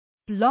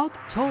Blog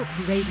Talk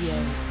Radio.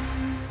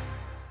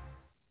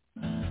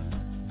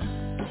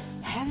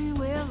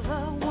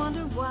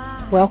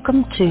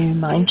 Welcome to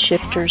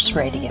MindShifters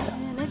Radio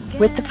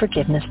with the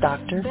Forgiveness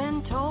Doctor,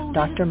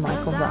 Dr.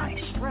 Michael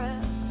Ryce.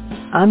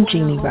 I'm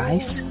Jeannie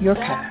Ryce, your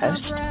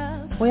co-host.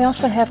 We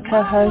also have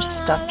co-hosts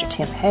Dr.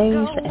 Tim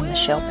Hayes and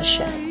Michelle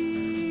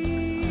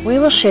Bechet. We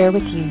will share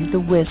with you the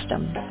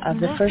wisdom of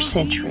the first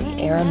century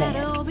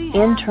Aramaic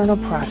internal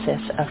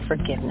process of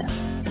forgiveness.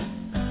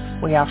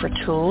 We offer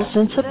tools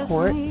and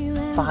support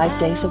 5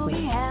 days a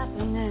week.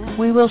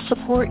 We will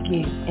support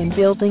you in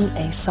building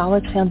a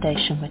solid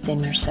foundation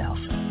within yourself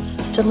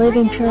to live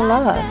in pure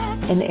love,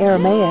 in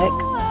Aramaic,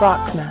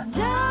 Rachna.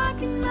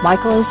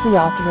 Michael is the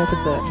author of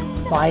the book,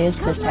 Why Is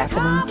This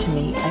Happening to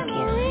Me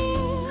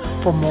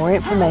Again? For more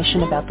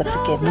information about the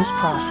forgiveness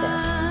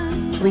process,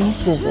 please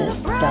visit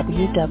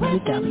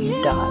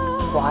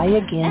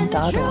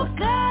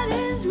www.whyagain.org.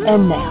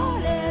 And now,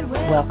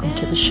 welcome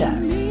to the show,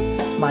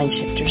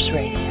 MindShifters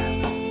Radio.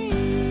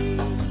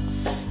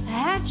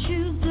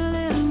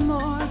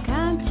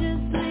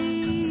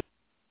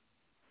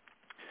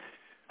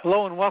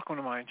 Hello and welcome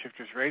to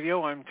MindShifters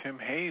Radio. I'm Tim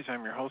Hayes.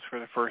 I'm your host for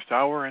the first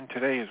hour, and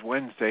today is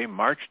Wednesday,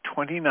 March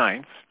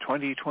 29th,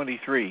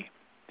 2023.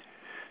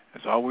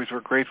 As always, we're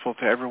grateful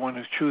to everyone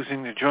who's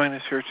choosing to join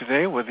us here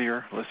today, whether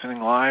you're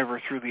listening live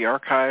or through the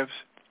archives,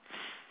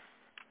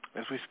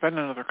 as we spend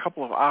another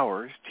couple of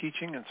hours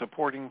teaching and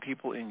supporting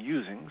people in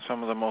using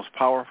some of the most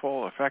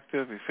powerful,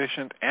 effective,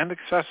 efficient, and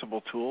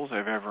accessible tools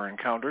I've ever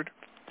encountered.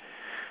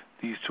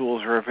 These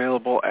tools are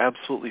available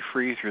absolutely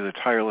free through the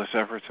tireless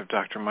efforts of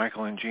Dr.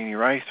 Michael and Jeanie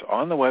Ryce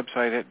on the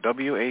website at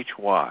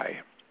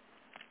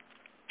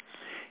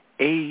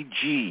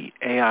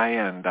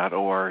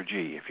whyagain.org.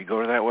 If you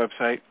go to that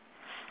website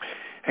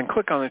and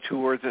click on the two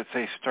words that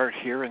say Start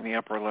Here in the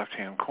upper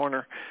left-hand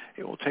corner,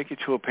 it will take you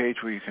to a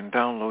page where you can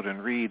download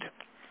and read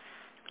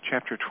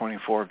Chapter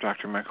 24 of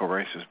Dr. Michael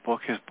Ryce's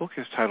book. His book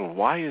is titled,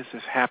 Why Is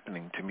This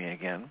Happening to Me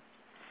Again?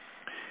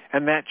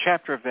 And that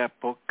chapter of that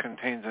book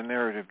contains a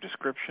narrative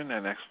description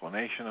and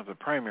explanation of the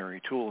primary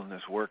tool in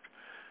this work.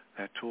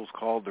 That tool is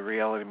called the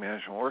Reality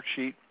Management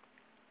Worksheet,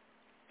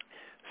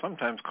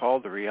 sometimes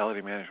called the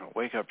Reality Management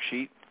Wake-Up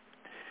Sheet.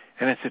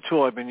 And it's a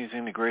tool I've been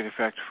using to great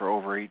effect for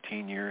over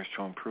 18 years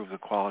to improve the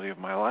quality of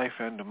my life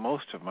and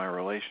most of my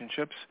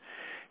relationships,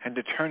 and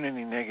to turn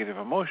any negative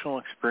emotional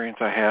experience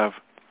I have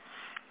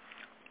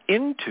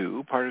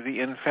into part of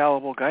the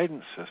infallible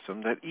guidance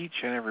system that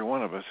each and every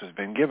one of us has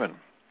been given.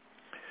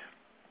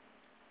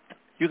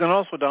 You can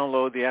also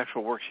download the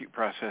actual worksheet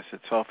process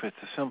itself.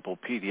 It's a simple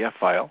PDF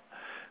file.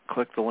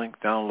 Click the link,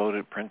 download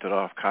it, print it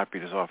off, copy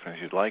it as often as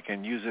you'd like,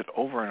 and use it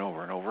over and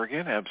over and over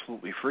again,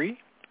 absolutely free.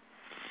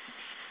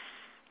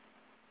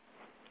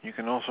 You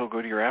can also go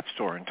to your app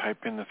store and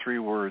type in the three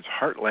words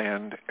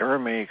Heartland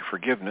Aramaic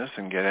Forgiveness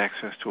and get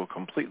access to a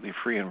completely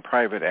free and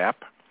private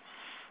app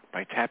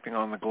by tapping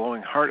on the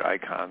glowing heart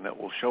icon that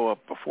will show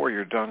up before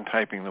you're done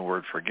typing the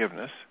word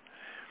forgiveness.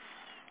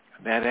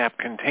 That app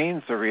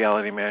contains the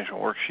Reality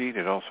Management Worksheet.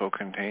 It also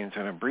contains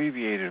an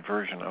abbreviated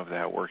version of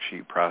that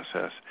worksheet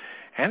process,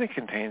 and it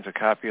contains a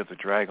copy of the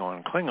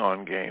Dragon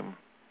Klingon game,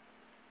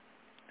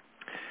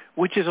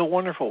 which is a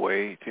wonderful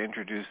way to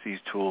introduce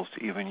these tools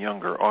to even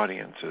younger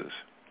audiences.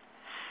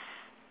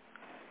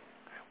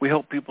 We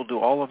hope people do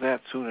all of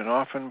that soon and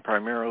often,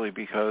 primarily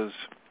because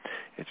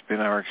it's been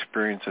our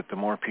experience that the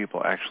more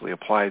people actually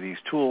apply these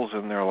tools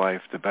in their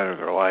life, the better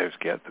their lives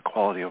get. The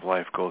quality of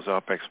life goes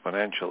up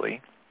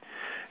exponentially.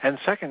 And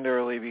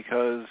secondarily,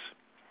 because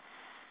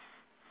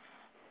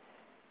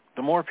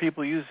the more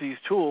people use these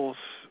tools,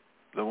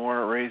 the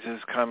more it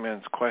raises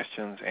comments,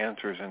 questions,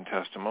 answers, and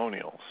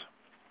testimonials.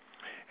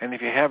 And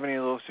if you have any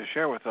of those to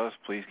share with us,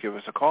 please give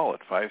us a call at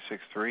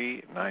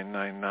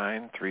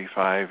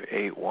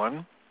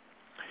 563-999-3581.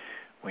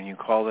 When you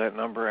call that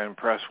number and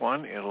press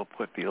 1, it'll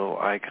put the little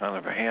icon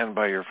of a hand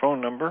by your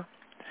phone number.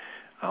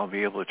 I'll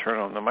be able to turn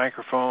on the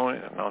microphone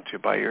and announce you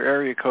by your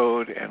area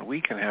code, and we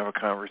can have a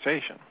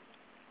conversation.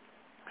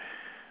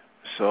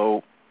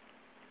 So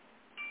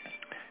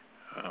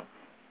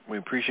we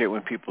appreciate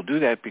when people do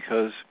that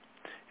because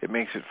it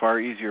makes it far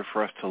easier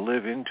for us to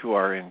live into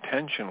our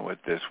intention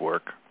with this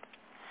work.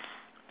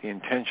 The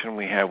intention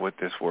we have with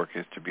this work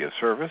is to be of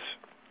service.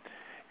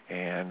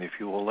 And if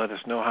you will let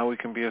us know how we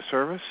can be of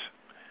service,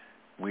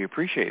 we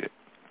appreciate it.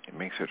 It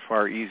makes it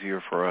far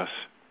easier for us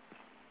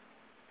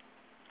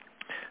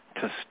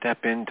to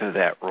step into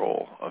that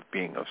role of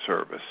being of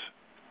service.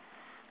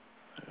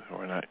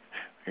 We're not...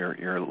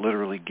 You're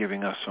literally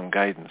giving us some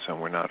guidance,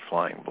 and we're not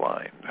flying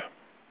blind.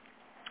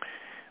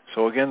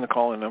 So again, the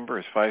call-in number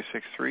is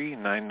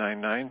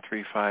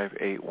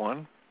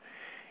 563-999-3581.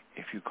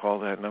 If you call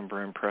that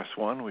number and press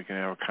 1, we can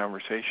have a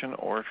conversation.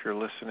 Or if you're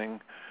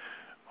listening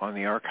on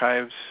the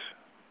archives,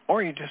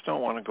 or you just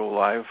don't want to go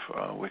live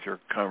with your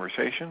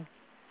conversation,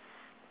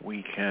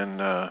 we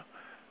can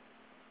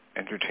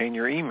entertain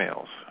your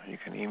emails. You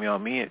can email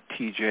me at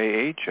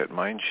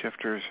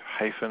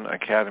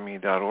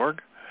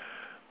tjh@mindshifters-academy.org.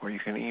 or you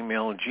can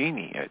email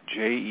Jeanie at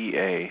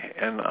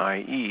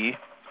JEANIE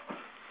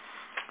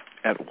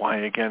at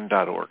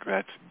whyagain.org.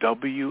 That's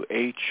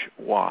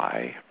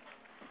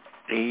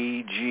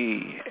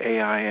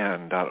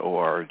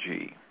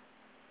WHYAGAIN.org.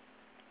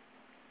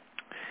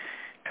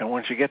 And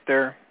once you get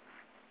there,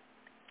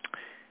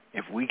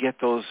 if we get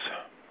those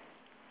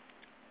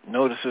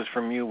notices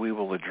from you, we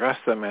will address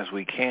them as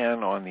we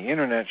can on the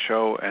internet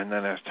show, and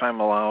then as time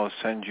allows,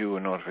 send you a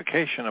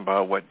notification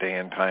about what day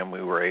and time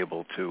we were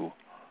able to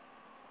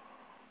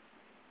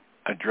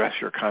address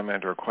your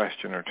comment or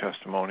question or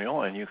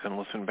testimonial, and you can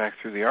listen back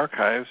through the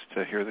archives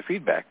to hear the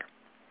feedback.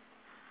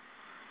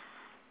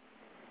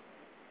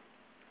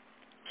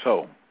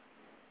 So,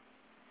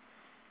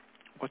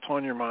 what's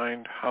on your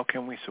mind? How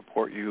can we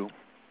support you?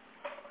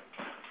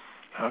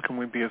 How can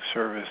we be of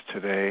service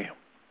today?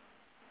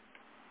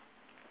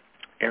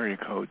 Area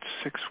code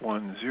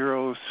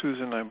 610,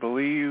 Susan, I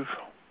believe.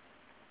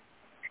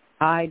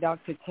 Hi,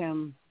 Dr.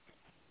 Tim.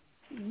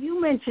 You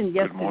mentioned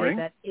yesterday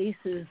that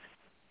ACEs.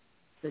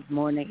 Good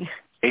morning.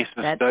 ACEs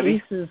that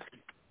study? ACEs,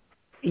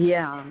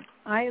 yeah.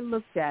 I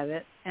looked at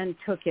it and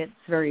took it.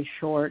 It's very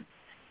short.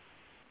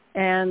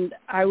 And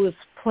I was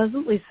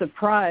pleasantly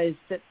surprised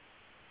that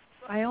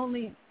I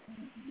only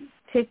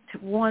ticked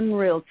one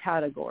real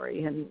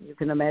category, and you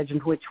can imagine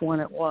which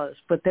one it was.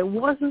 But there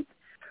wasn't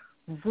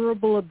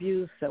verbal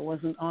abuse. There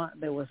wasn't a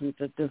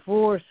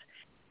divorce.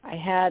 I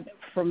had,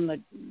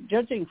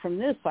 judging from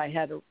this, I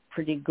had a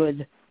pretty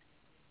good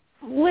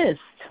list.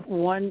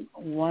 One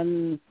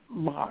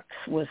box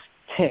was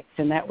ticked,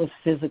 and that was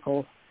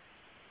physical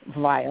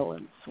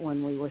violence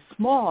when we were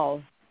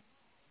small.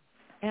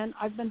 And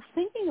I've been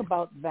thinking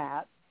about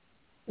that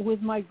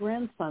with my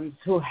grandsons,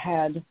 who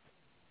had,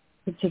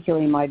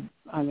 particularly my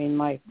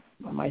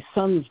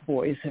son's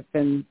boys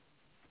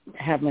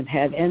haven't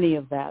had any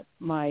of that.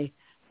 My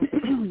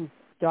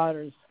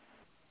daughter's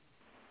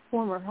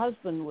former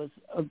husband was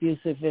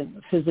abusive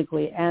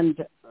physically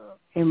and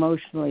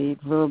emotionally,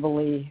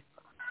 verbally.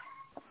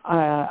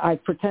 I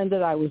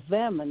pretended I was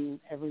them, and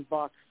every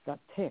box got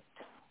ticked.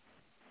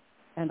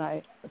 And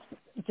I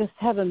just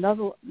had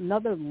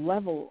another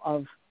level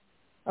of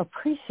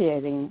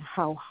appreciating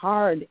how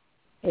hard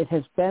it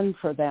has been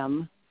for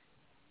them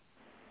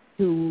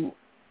to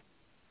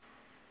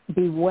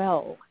be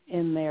well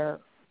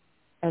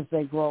as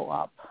they grow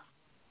up.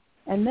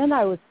 And then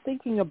I was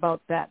thinking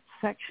about that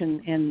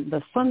section in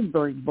the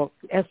Sundberg book,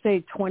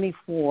 Essay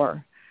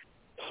 24,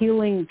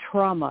 Healing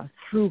Trauma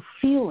Through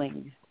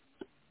Feeling.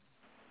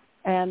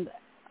 And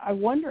I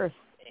wonder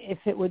if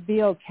it would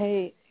be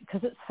okay,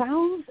 because it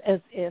sounds as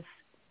if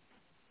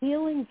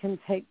healing can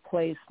take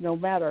place no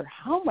matter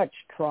how much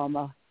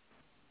trauma.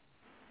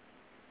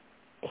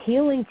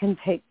 Healing can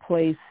take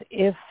place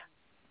if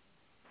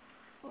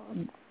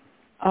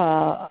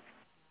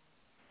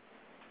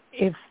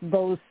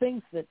those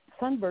things that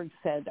Sundberg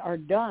said are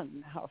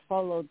done, are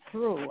followed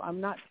through. I'm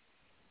not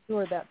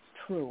sure that's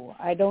true.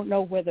 I don't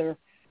know whether,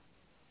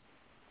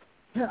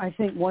 I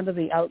think one of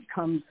the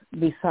outcomes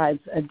besides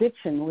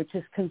addiction, which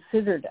is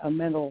considered a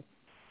mental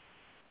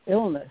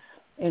illness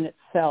in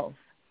itself,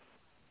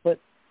 but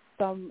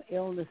some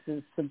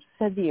illnesses,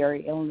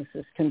 subsidiary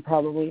illnesses, can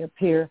probably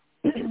appear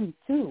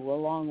too,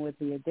 along with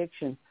the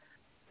addiction.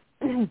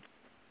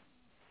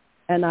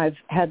 And I've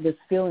had this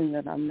feeling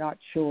that I'm not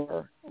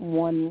sure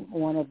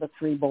one of the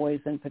three boys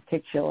in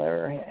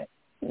particular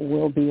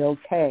will be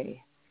okay.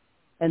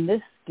 And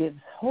this gives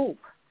hope.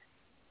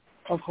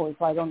 Of course,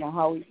 I don't know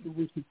how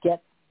we could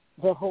get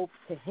the hope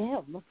to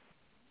him.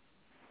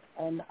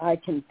 And I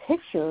can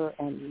picture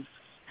and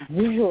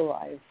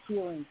visualize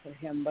healing for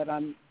him, but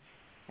I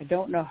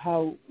don't know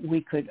how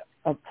we could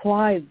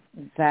apply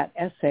that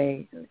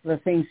essay, the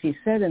things he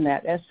said in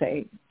that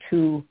essay,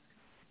 to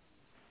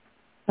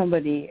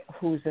somebody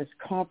who's as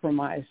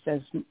compromised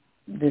as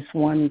this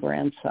one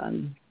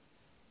grandson.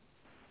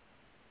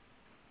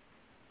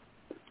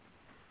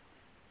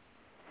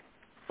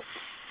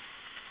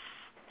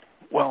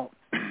 Well,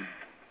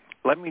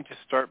 let me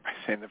just start by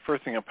saying the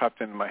first thing that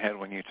popped into my head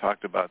when you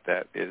talked about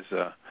that is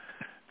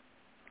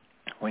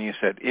when you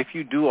said, if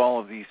you do all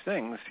of these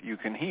things, you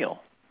can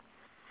heal.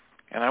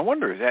 And I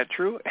wonder, is that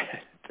true?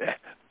 That's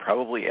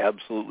probably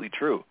absolutely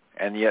true.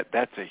 And yet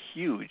that's a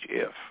huge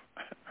if,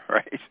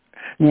 right?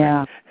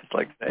 Yeah. It's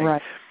like saying,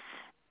 right.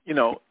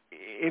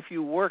 If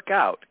you work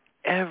out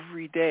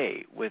every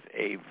day with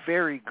a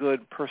very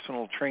good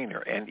personal trainer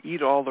and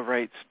eat all the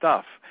right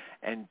stuff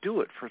and do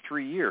it for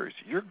 3 years,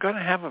 you're going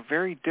to have a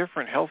very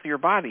different, healthier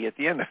body at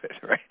the end of it,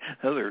 right?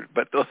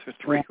 But those are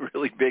three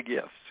really big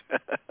ifs.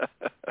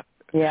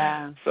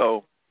 Yeah.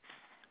 So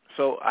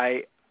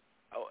I,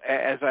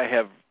 as I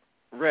have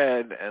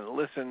read and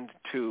listened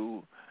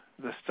to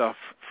the stuff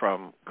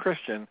from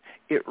Christian,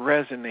 it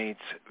resonates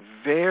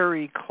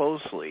very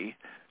closely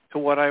to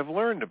what I've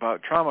learned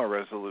about trauma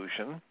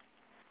resolution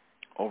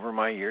over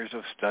my years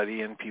of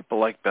study and people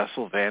like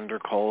Bessel van der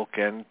Kolk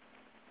and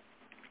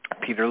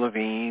Peter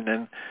Levine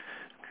and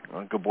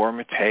Gabor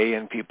Mate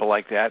and people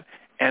like that.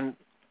 And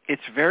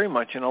it's very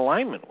much in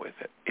alignment with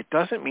it. It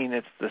doesn't mean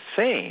it's the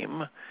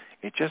same.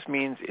 It just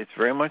means it's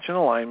very much in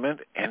alignment,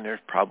 and there's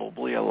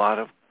probably a lot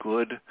of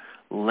good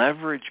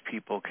leverage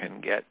people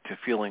can get to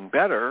feeling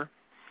better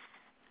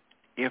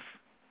if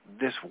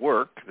this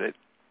work that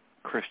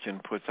Christian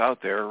puts out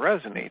there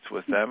resonates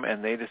with them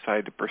and they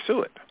decide to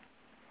pursue it.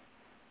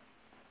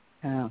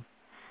 Yeah.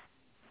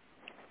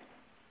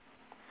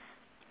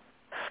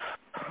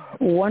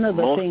 One of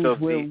the things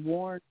we're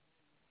warned...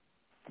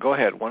 Go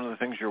ahead. One of the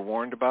things you're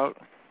warned about?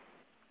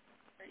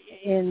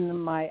 In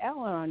my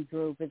Al-Anon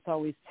group, it's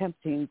always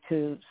tempting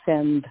to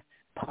send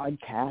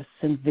podcasts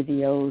and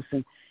videos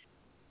and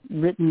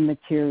written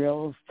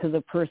materials to the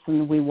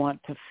person we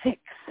want to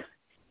fix.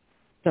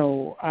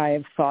 So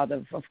I've thought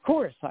of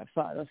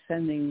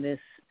sending this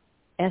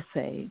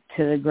essay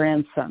to the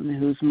grandson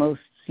who's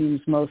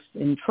seems most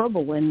in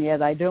trouble, and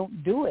yet I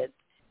don't do it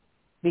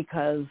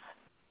because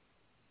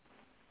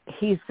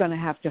he's going to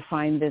have to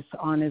find this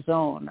on his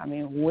own. I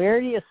mean, where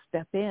do you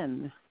step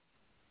in?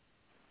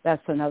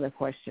 That's another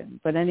question.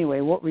 But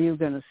anyway, what were you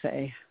going to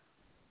say?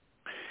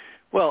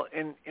 Well,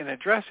 in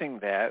addressing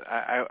that,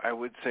 I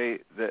would say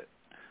that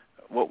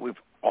what we've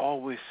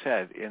always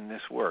said in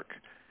this work,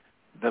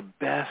 the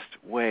best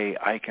way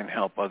I can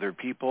help other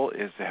people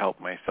is to help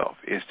myself,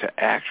 is to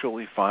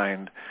actually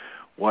find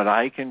what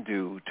I can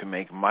do to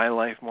make my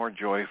life more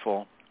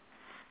joyful,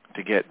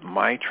 to get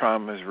my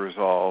traumas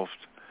resolved,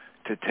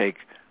 to take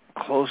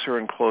closer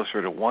and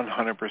closer to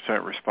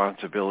 100%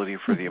 responsibility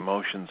for the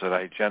emotions that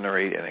I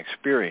generate and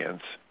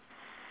experience.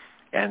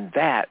 And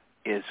that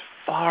is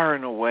far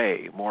and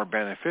away more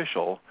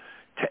beneficial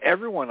to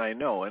everyone I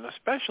know, and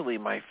especially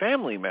my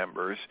family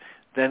members,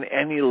 than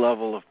any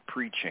level of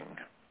preaching.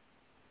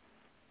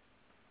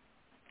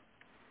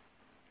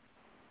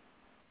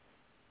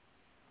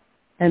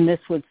 And this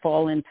would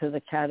fall into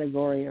the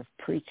category of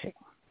preaching.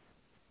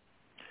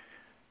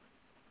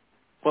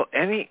 Well,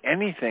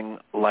 anything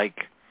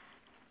like,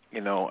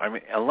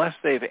 unless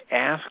they've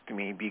asked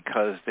me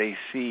because they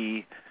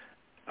see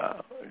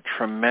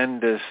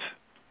tremendous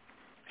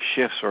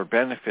shifts or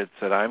benefits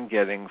that I'm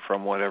getting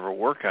from whatever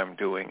work I'm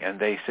doing, and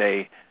they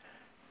say,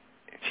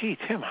 gee,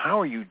 Tim, how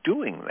are you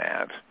doing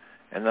that?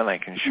 And then I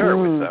can share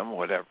with them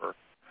whatever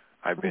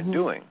I've been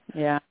doing.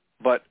 Yeah.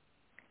 But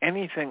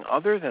anything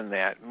other than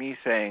that, me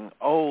saying,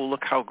 oh,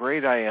 look how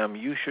great I am,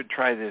 you should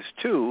try this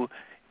too,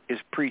 is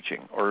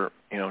preaching or,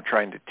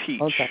 trying to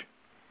teach. Okay.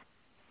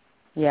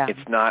 Yeah.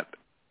 It's not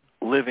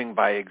living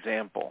by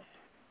example.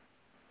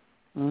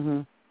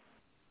 Mhm.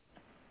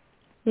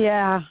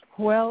 Yeah,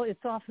 well,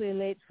 it's awfully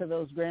late for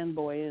those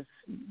grandboys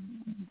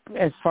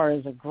as far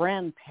as a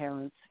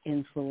grandparent's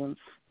influence.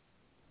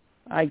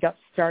 I got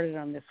started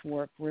on this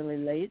work really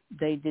late.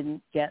 They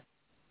didn't get,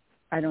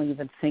 I don't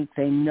even think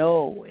they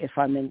know if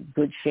I'm in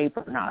good shape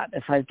or not,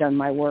 if I've done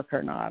my work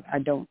or not. I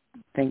don't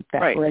think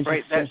that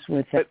registers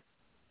with it.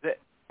 But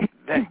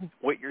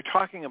what you're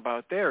talking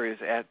about there is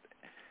at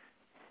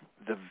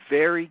the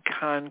very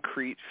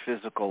concrete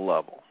physical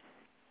level.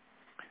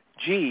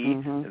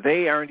 Gee,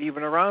 they aren't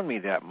even around me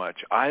that much.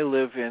 I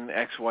live in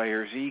X, Y,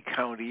 or Z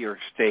county or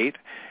state,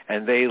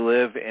 and they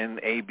live in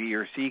A, B,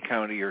 or C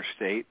county or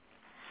state,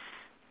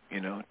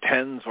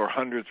 tens or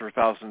hundreds or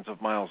thousands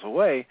of miles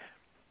away.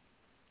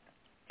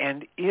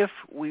 And if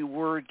we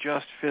were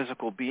just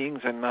physical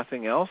beings and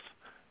nothing else,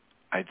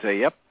 I'd say,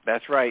 yep,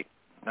 that's right.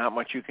 Not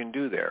much you can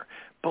do there.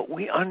 But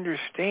we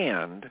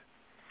understand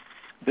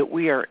that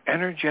we are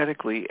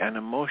energetically and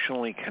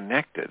emotionally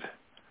connected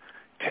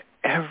to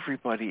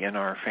everybody in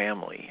our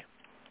family,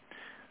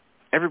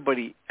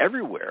 everybody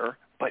everywhere,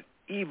 but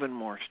even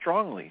more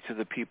strongly to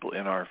the people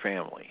in our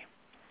family.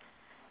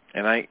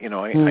 And I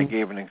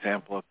gave an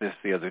example of this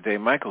the other day.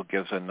 Michael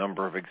gives a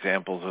number of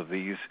examples of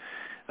these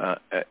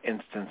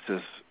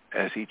instances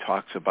as he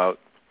talks about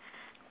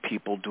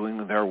people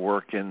doing their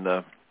work in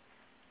the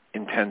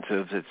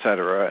intensives, et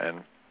cetera,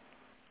 and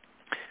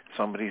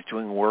somebody's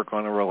doing work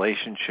on a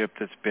relationship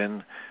that's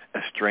been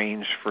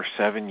estranged for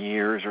 7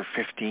 years or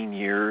 15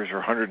 years or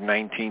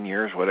 119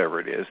 years, whatever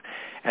it is,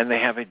 and they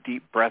have a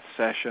deep breath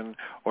session,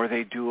 or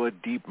they do a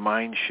deep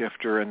mind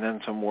shifter and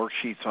then some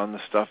worksheets on the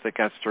stuff that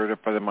got stirred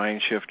up by the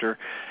mind shifter,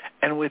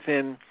 and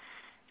within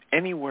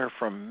anywhere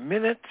from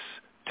minutes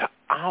to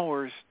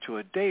hours to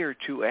a day or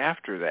two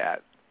after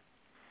that,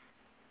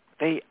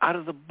 they, out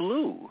of the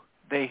blue,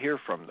 they hear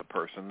from the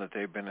person that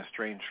they've been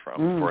estranged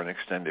from for an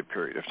extended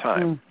period of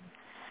time.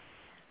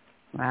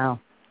 Wow.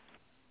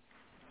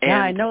 And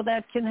yeah, I know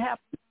that can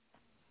happen.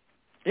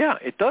 Yeah,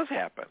 it does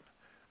happen.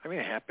 I mean,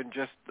 it happened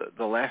just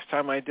the last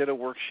time I did a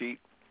worksheet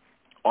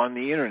on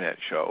the internet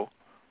show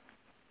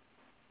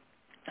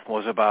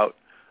was about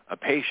a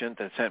patient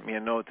that sent me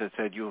a note that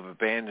said, you have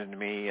abandoned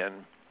me, and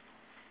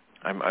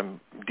I'm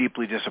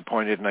deeply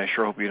disappointed, and I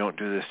sure hope you don't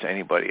do this to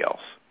anybody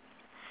else.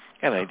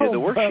 And I did the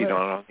worksheet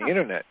on the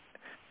internet.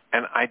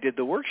 And I did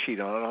the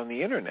worksheet on it on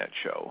the internet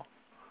show.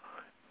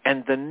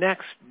 And the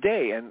next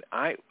day, and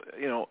I,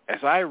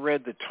 as I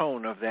read the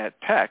tone of that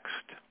text,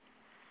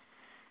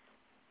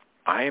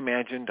 I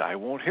imagined I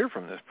won't hear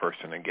from this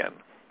person again.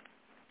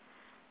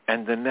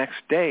 And the next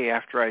day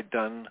after I'd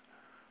done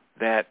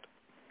that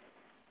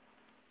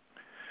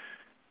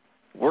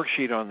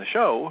worksheet on the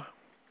show,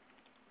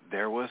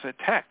 there was a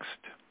text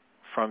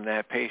from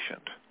that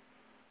patient.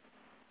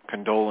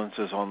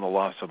 Condolences on the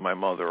loss of my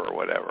mother or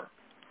whatever.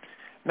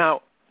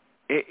 Now,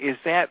 is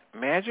that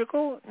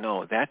magical?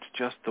 No, that's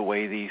just the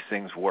way these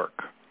things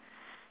work.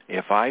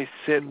 If I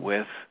sit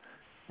with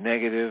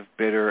negative,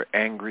 bitter,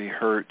 angry,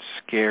 hurt,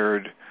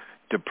 scared,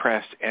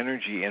 depressed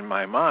energy in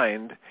my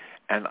mind,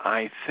 and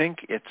I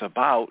think it's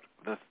about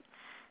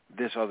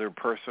this other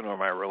person or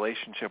my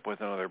relationship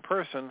with another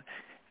person,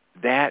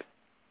 that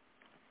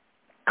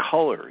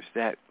colors,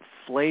 that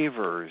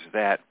flavors,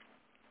 that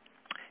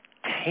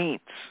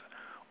taints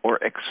or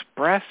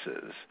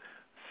expresses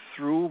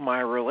through my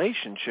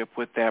relationship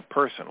with that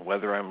person,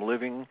 whether I'm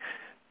living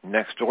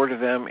next door to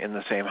them, in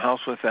the same house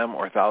with them,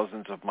 or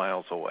thousands of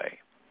miles away.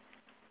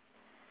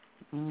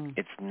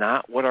 It's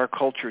not what our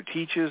culture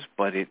teaches,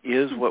 but it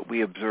is what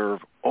we observe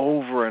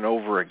over and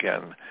over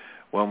again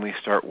when we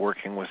start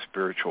working with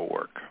spiritual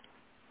work.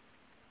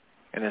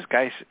 And as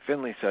Guy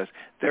Finley says,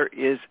 there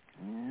is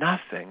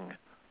nothing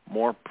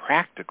more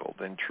practical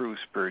than true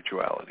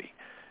spirituality,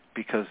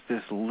 because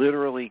this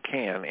literally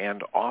can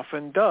and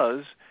often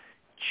does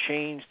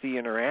change the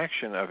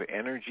interaction of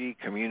energy,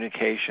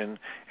 communication,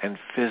 and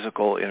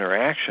physical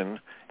interaction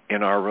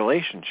in our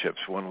relationships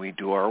when we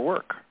do our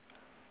work.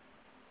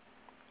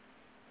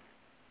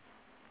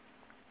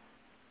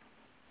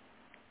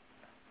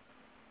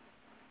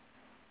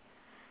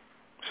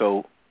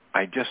 So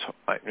I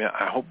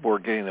hope we're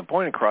getting the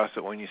point across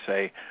that when you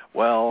say,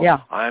 well,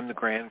 I'm the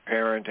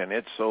grandparent and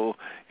it's so,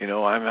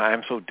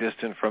 I'm so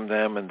distant from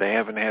them and they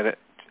haven't had it,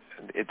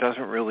 it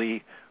doesn't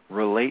really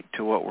relate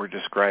to what we're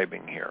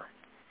describing here.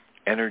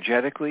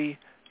 Energetically,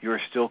 you're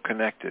still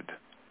connected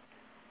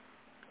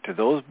to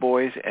those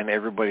boys and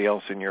everybody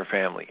else in your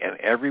family. And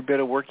every bit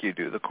of work you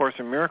do, the Course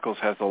in Miracles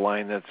has a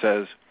line that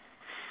says,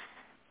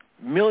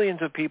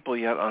 millions of people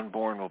yet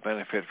unborn will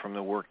benefit from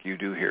the work you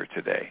do here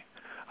today.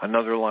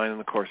 Another line in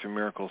the Course in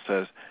Miracles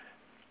says,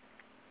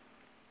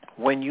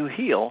 when you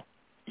heal,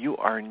 you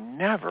are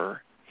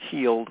never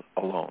healed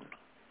alone.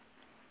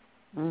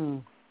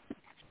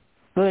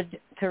 Good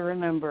to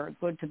remember,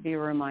 good to be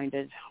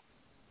reminded.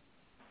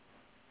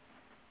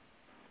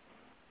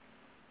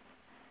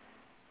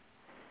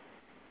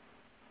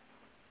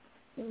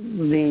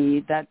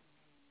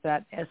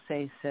 That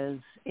essay says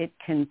it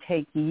can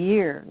take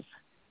years,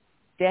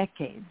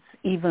 decades,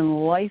 even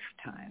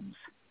lifetimes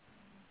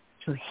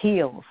to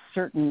heal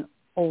certain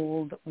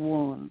old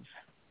wounds.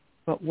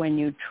 But when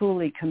you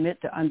truly commit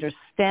to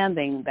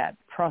understanding that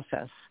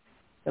process,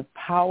 the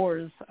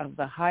powers of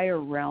the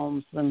higher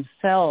realms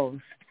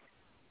themselves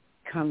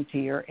come to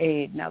your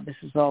aid. Now, this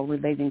is all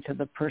relating to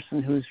the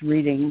person who's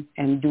reading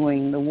and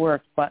doing the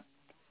work, but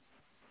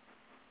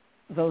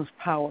those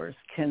powers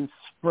can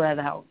spread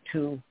out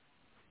too,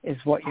 is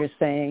what you're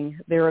saying.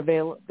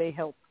 They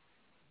help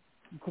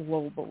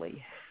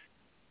globally.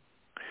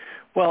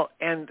 Well,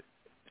 and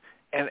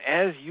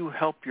as you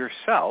help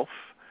yourself,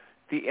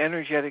 the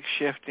energetic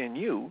shift in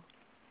you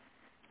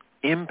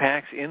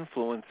impacts,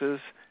 influences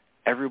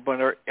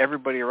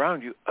everybody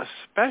around you,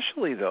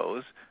 especially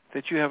those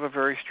that you have a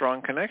very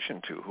strong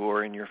connection to who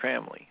are in your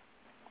family.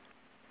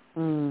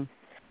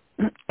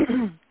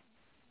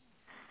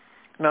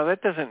 Now,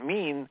 that doesn't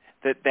mean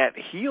that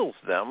heals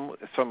them,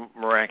 some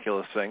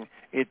miraculous thing.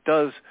 It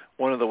does.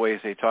 One of the ways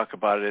they talk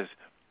about it is,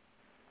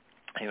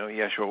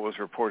 Yeshua was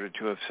reported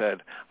to have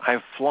said,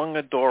 I've flung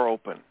a door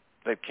open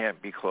that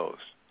can't be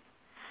closed.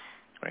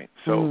 Right?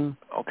 So,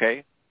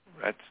 okay,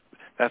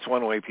 that's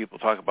one way people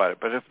talk about it.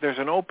 But if there's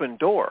an open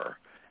door,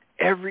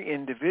 every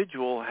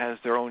individual has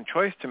their own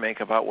choice to make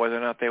about whether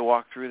or not they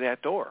walk through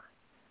that door.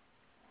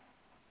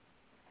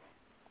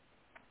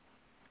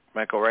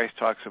 Michael Ryce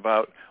talks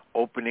about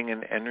opening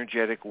an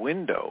energetic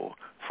window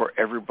for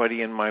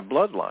everybody in my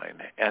bloodline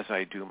as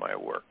I do my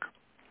work.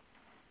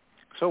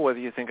 So whether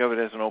you think of it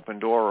as an open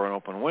door or an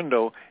open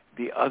window,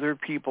 the other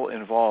people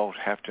involved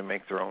have to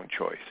make their own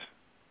choice.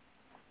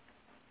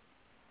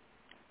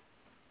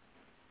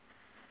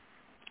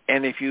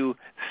 And if you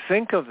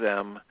think of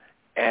them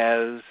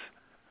as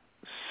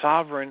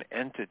sovereign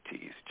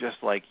entities, just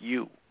like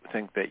you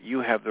think that you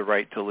have the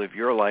right to live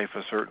your life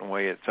a certain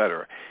way,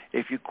 etc.,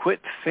 if you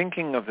quit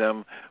thinking of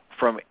them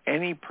from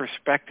any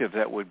perspective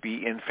that would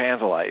be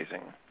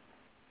infantilizing,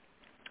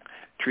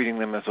 treating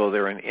them as though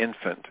they're an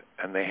infant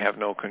and they have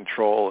no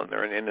control and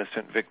they're an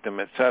innocent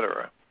victim,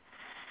 etc.,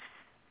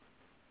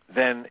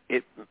 then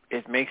it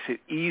makes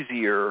it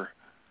easier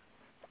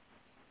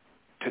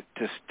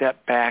to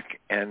step back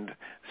and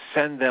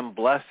send them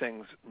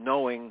blessings,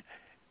 knowing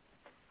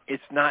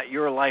it's not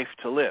your life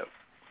to live,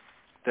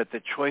 that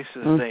the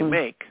choices they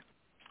make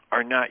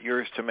are not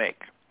yours to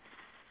make.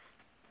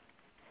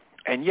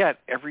 And yet,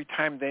 every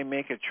time they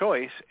make a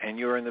choice and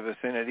you're in the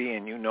vicinity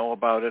and you know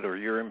about it or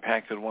you're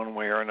impacted one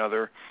way or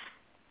another,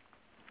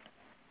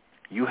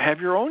 you have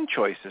your own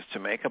choices to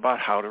make about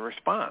how to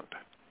respond.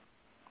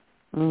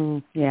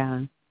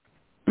 Yeah.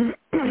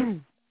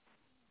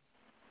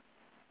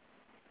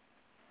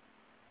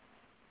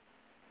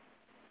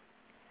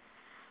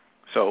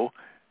 So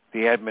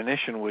the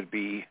admonition would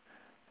be,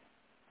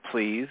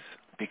 please,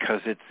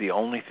 because it's the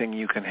only thing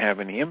you can have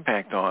any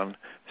impact on,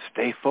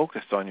 stay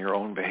focused on your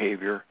own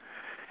behavior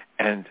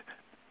and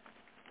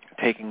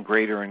taking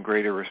greater and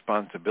greater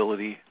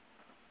responsibility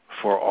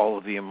for all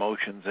of the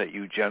emotions that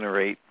you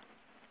generate,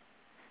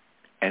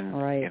 and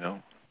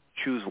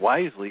choose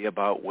wisely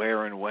about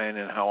where and when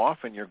and how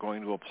often you're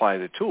going to apply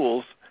the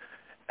tools,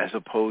 as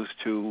opposed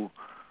to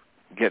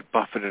get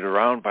buffeted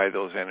around by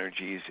those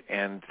energies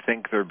and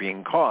think they're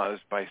being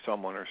caused by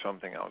someone or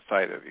something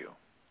outside of you.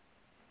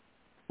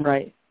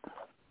 Right.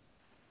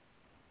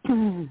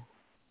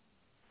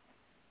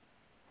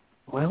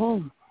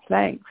 Well,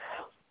 thanks.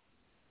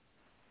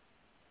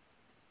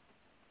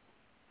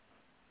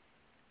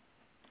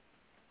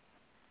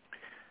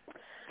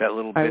 That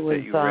little bit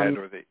that you read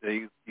or that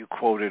you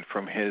quoted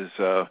from his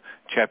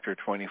chapter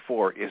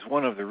 24 is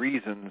one of the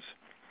reasons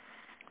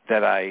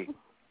that I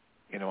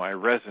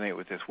resonate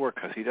with this work,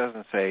 because he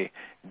doesn't say,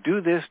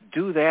 do this,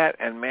 do that,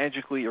 and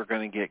magically you're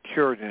going to get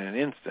cured in an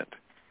instant.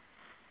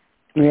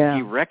 Yeah.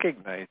 He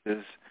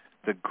recognizes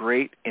the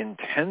great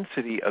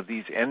intensity of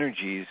these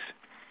energies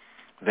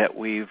that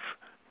we've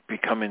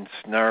become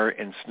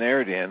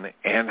ensnared in,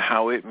 and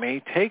how it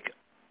may take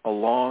a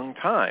long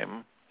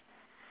time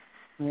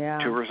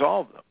to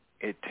resolve them.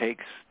 It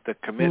takes the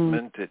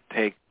commitment, it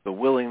takes the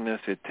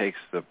willingness, it takes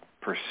the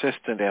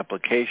persistent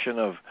application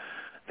of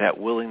that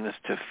willingness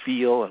to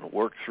feel and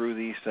work through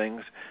these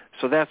things.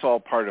 So that's all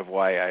part of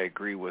why I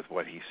agree with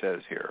what he says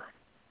here.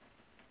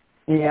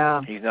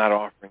 Yeah. He's not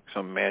offering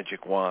some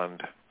magic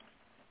wand.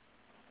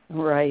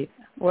 Right.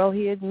 Well,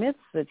 he admits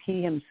that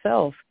he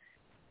himself,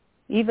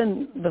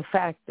 even the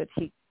fact that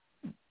he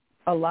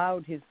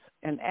allowed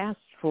and asked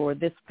for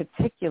this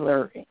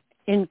particular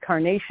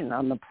incarnation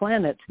on the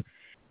planet,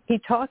 he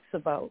talks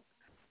about,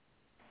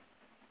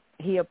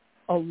 he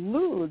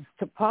alludes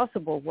to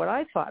possible, what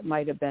I thought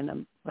might have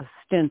been a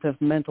stint of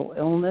mental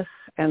illness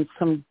and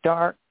some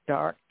dark,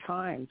 dark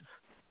times.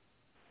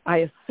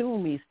 I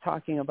assume he's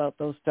talking about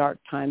those dark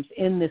times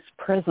in this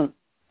present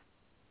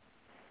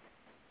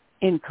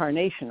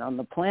incarnation on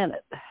the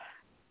planet.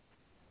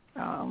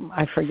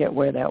 I forget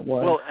where that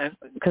was.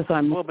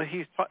 But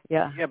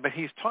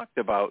he's talked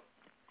about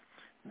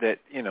that.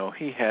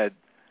 He had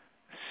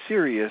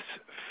serious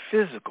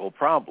physical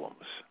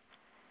problems.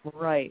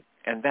 Right.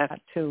 And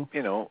that too.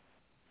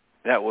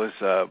 That was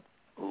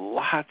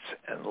lots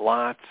and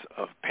lots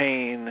of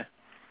pain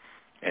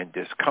and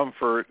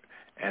discomfort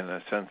and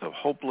a sense of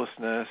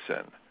hopelessness,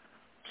 and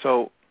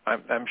so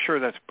I'm sure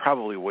that's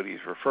probably what he's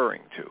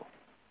referring to.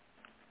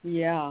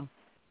 Yeah.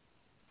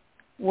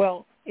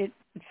 Well, it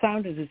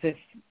sounded as if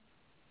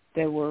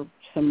there were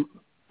some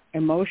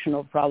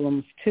emotional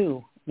problems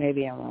too.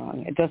 Maybe I'm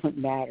wrong. It doesn't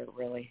matter,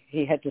 really.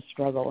 He had to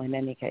struggle in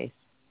any case.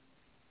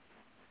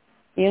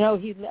 He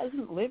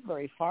doesn't live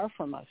very far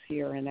from us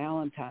here in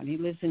Allentown. He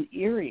lives in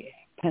Erie,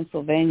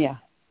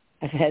 Pennsylvania.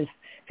 I've had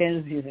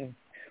fantasies of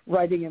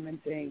writing him and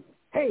saying,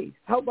 hey,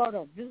 how about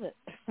a visit?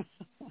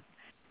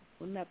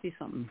 Wouldn't that be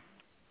something?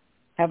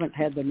 Haven't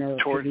had the nerve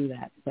to do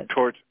that. But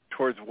towards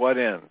what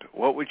end?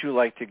 What would you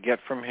like to get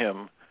from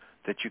him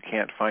that you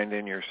can't find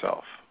in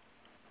yourself?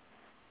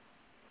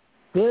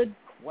 Good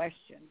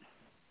question.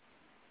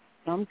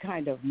 Some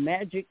kind of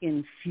magic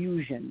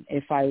infusion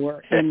if I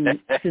were in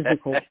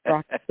physical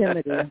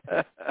proximity.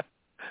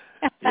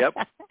 Yep.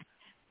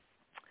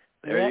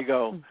 There you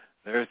go.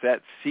 There's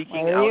that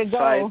seeking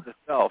outside the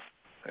self.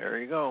 There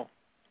you go.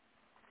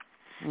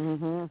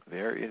 Mm-hmm.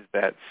 There is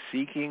that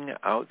seeking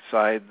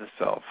outside the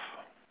self.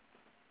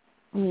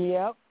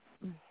 Yep.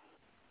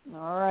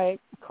 All right.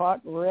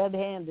 Caught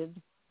red-handed.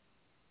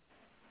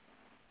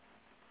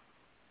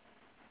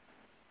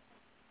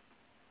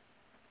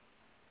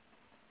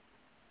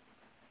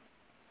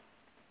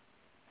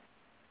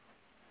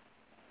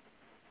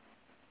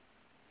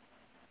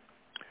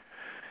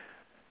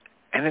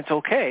 And it's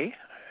okay.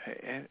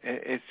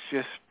 It's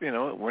just,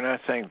 we're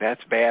not saying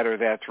that's bad or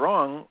that's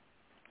wrong.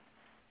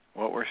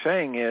 What we're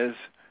saying is,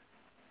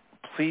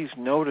 please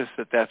notice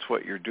that that's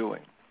what you're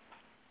doing.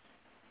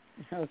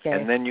 Okay,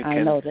 and then you can,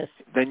 I noticed.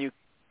 Then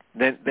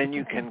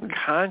you can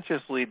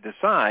consciously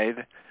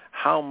decide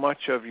how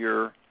much of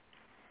your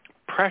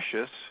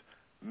precious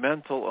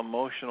mental,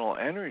 emotional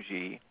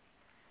energy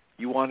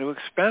you want to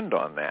expend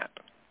on that.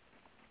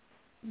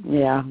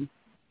 Yeah.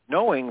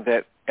 Knowing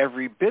that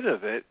every bit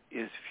of it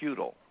is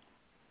futile.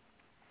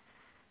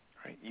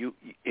 Right?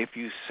 If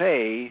you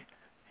say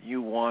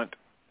you want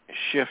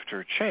shift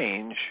or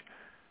change,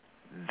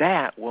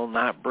 that will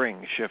not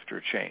bring shift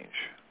or change.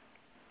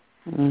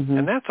 Mm-hmm.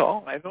 And that's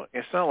all.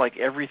 It's not like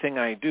everything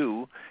I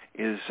do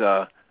is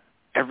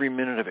every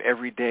minute of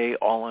every day,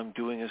 all I'm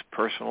doing is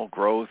personal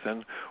growth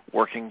and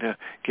working to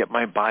get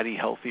my body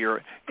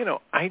healthier.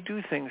 I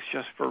do things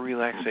just for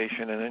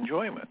relaxation and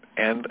enjoyment.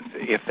 And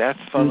if that's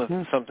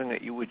something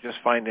that you would just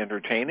find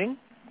entertaining,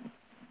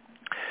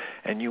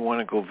 and you want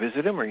to go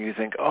visit him, or you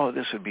think, oh,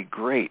 this would be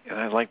great, and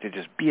I'd like to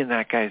just be in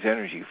that guy's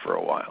energy for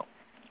a while,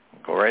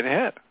 go right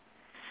ahead.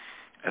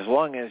 As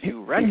long as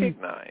you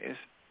recognize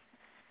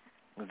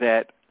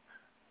that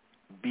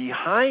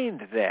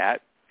behind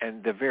that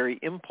and the very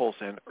impulse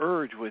and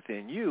urge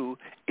within you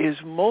is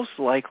most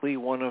likely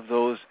one of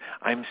those,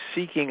 I'm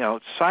seeking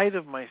outside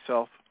of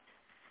myself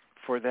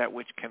for that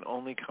which can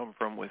only come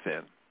from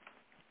within.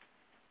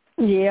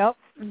 Yep.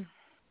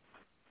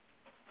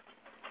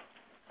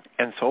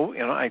 And so,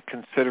 I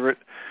consider it,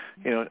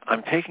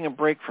 I'm taking a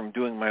break from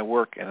doing my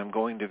work and I'm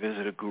going to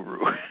visit a guru.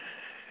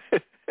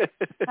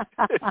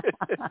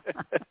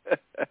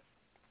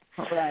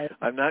 Right.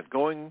 I'm not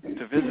going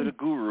to visit a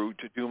guru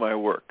to do my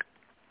work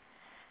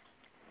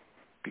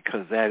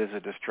because that is a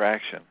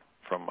distraction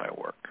from my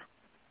work.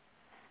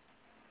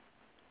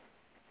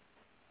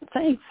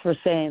 Thanks for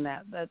saying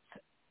that. That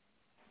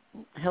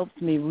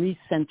helps me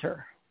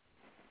recenter.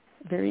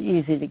 Very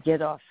easy to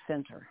get off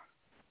center.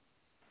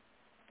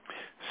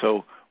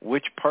 So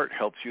which part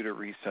helps you to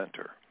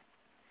recenter?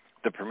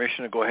 The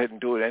permission to go ahead and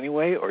do it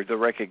anyway, or the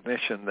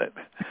recognition that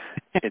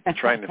it's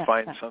trying to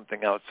find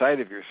something outside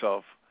of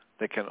yourself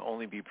that can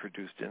only be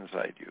produced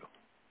inside you?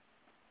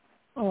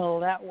 Well,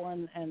 that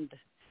one, and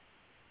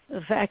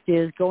the fact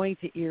is, going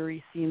to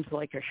Erie seems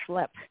like a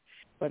schlep,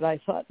 but I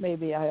thought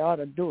maybe I ought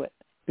to do it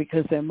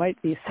because there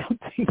might be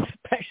something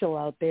special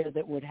out there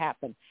that would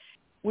happen,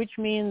 which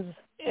means,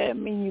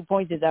 you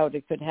pointed out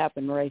it could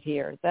happen right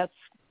here. That's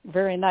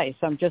very nice.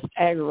 I'm just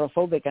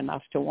agoraphobic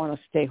enough to want to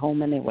stay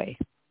home anyway.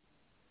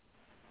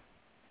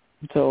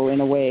 So in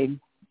a way,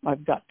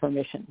 I've got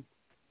permission.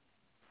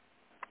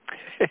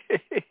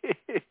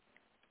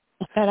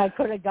 And I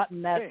could have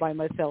gotten that by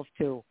myself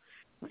too.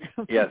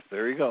 Yes,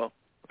 there you go.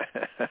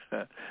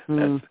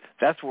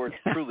 That's where it's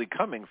truly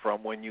coming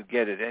from when you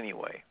get it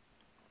anyway.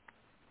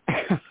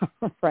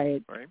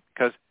 Right.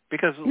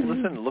 Because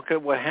listen, look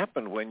at what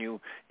happened when you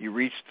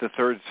reached the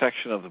third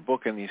section of the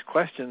book in these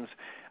questions.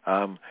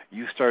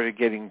 You started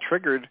getting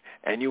triggered,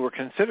 and you were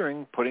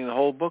considering putting the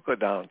whole book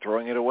down,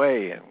 throwing it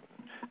away, and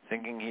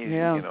thinking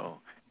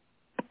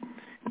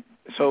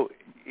So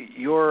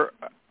your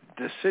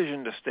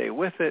decision to stay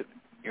with it,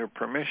 your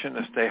permission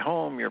to stay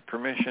home, your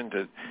permission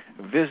to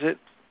visit,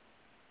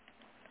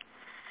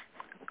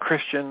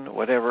 Christian,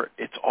 whatever,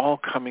 it's all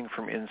coming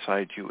from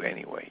inside you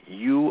anyway.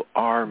 You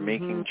are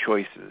making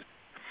choices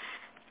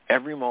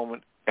every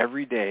moment,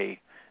 every day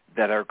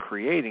that are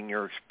creating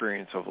your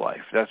experience of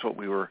life. That's what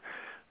we were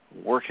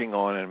working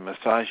on and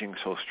massaging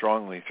so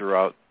strongly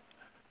throughout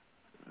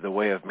the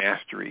Way of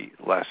Mastery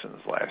lessons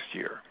last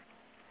year.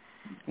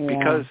 Yeah.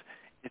 Because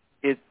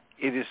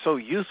it is so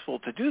useful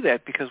to do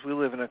that because we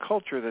live in a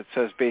culture that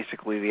says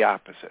basically the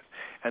opposite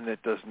and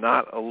that does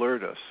not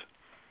alert us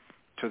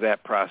to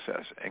that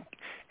process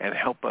and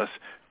help us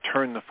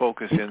turn the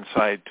focus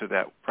inside to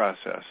that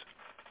process.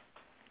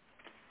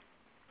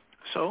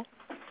 So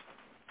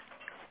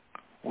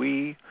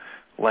we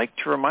like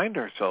to remind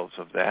ourselves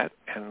of that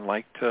and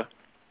like to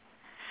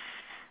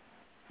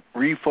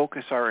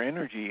refocus our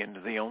energy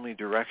into the only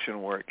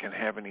direction where it can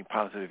have any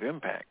positive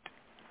impact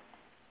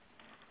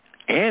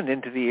and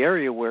into the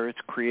area where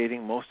it's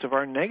creating most of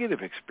our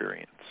negative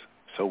experience.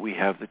 So we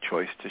have the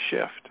choice to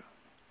shift.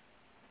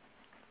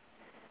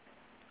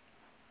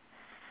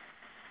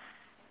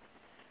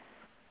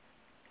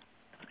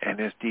 And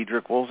as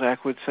Diederik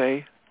Wolzak would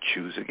say,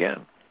 choose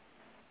again.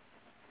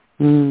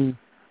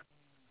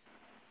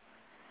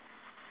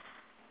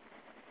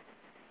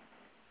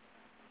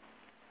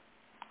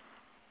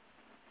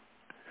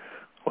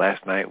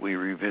 Last night we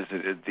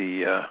revisited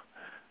the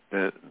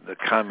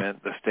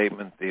comment, the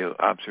statement, the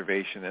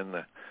observation in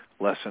the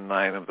Lesson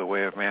 9 of the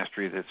Way of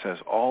Mastery that says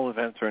all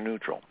events are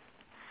neutral.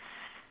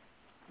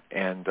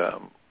 And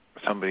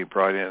somebody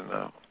brought in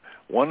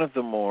one of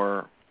the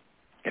more,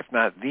 if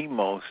not the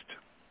most,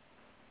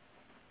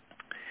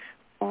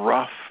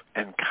 rough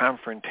and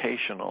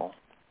confrontational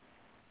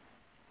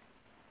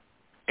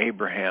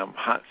Abraham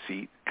hot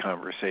seat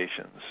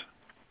conversations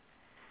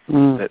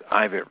that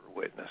I've ever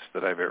witnessed,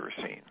 that I've ever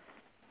seen.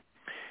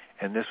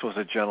 And this was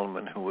a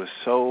gentleman who was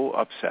so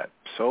upset,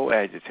 so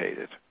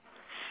agitated,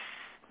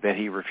 that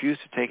he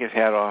refused to take his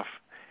hat off.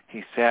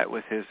 He sat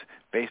with his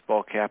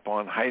baseball cap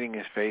on, hiding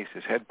his face,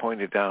 his head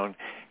pointed down.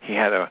 He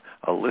had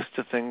a list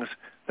of things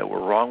that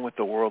were wrong with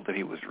the world that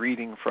he was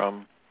reading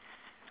from,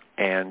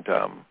 and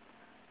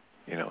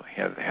he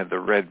had the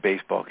red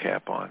baseball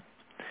cap on.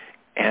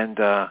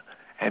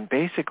 And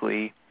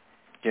basically,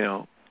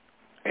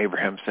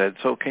 Abraham said,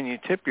 so can you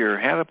tip your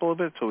hat up a little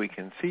bit so we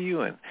can see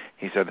you? And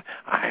he said,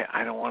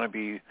 I don't want to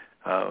be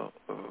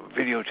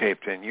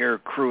videotaped, and your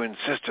crew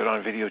insisted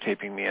on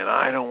videotaping me, and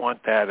I don't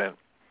want that. And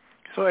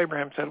so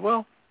Abraham said,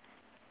 well,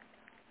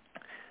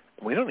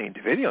 we don't need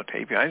to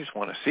videotape you. I just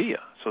want to see you.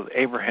 So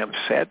Abraham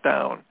sat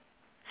down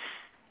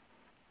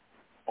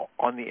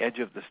on the edge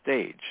of the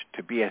stage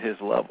to be at his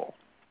level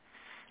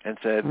and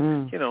said,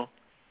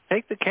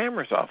 take the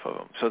cameras off of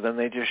him. So then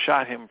they just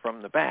shot him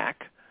from the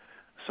back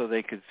so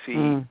they could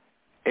see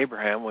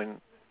Abraham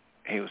when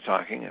he was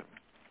talking.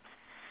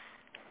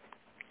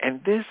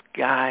 And this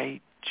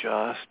guy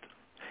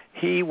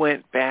he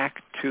went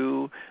back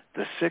to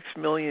the 6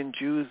 million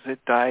Jews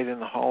that died in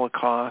the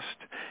Holocaust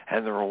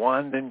and the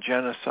Rwandan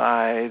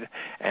genocide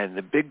and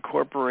the big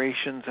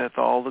corporations that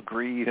all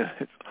agreed,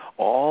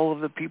 all of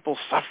the people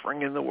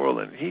suffering in the world,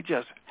 and he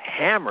just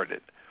hammered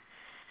it,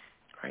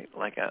 right?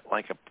 Like a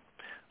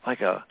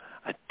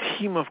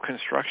team of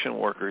construction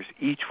workers,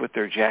 each with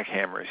their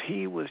jackhammers.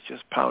 He was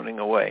just pounding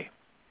away.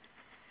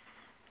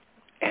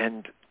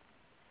 And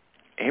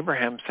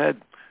Abraham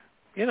said,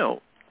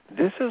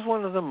 this is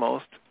one of the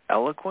most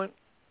eloquent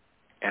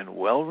and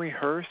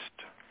well-rehearsed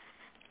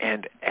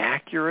and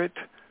accurate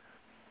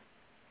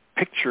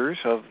pictures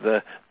of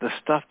the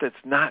stuff that's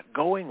not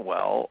going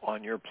well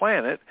on your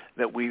planet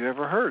that we've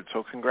ever heard.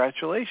 So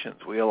congratulations.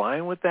 We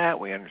align with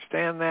that. We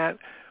understand that.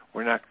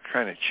 We're not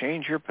trying to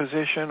change your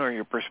position or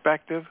your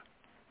perspective.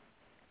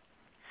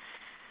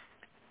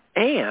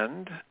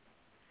 And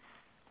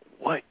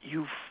what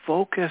you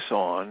focus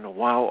on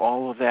while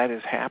all of that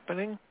is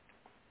happening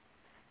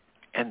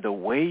and the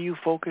way you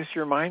focus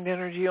your mind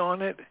energy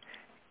on it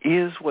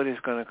is what is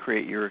going to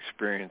create your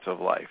experience of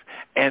life,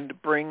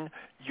 and bring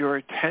your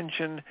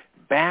attention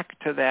back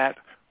to that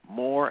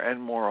more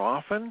and more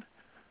often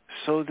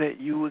so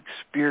that you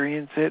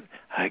experience it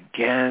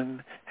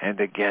again and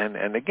again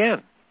and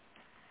again.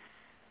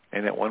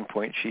 And at one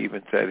point they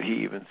even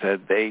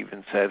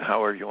said,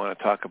 however you want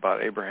to talk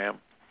about Abraham,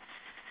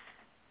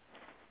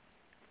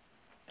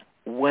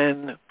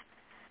 when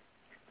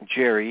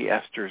Jerry,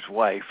 Esther's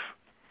wife,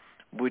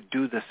 would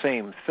do the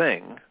same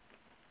thing,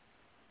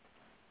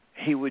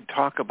 he would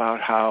talk about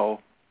how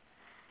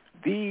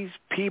these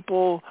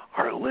people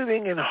are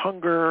living in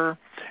hunger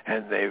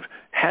and they've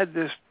had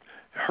this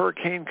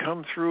hurricane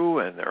come through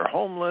and they're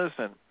homeless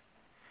and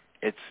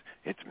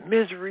it's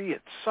misery,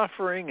 it's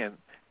suffering.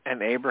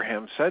 And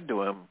Abraham said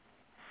to him,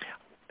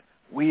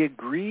 we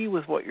agree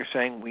with what you're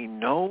saying. We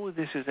know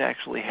this is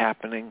actually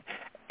happening,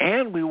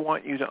 and we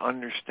want you to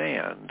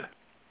understand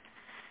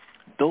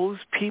those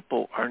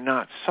people are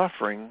not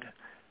suffering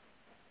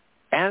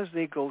as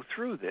they go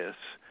through this.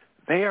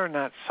 They are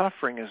not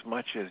suffering as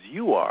much as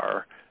you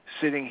are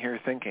sitting here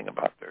thinking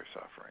about their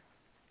suffering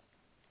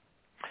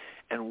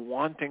and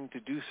wanting to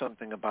do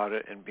something about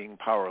it and being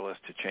powerless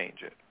to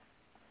change it.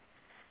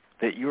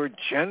 That you're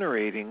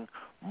generating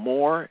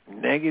more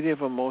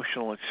negative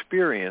emotional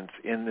experience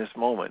in this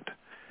moment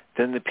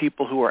than the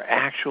people who are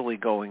actually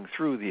going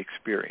through the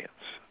experience.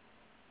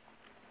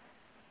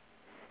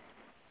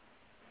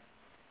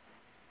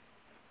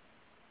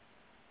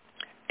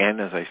 And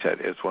as I said,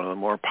 it's one of the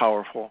more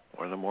powerful,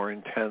 one of the more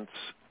intense,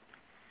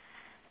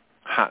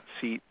 hot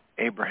seat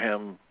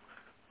Abraham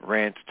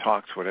rant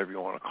talks, whatever you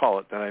want to call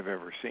it, that I've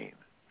ever seen.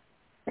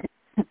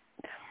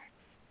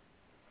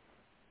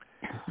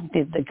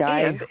 Did the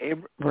guy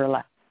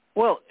relax?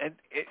 Well,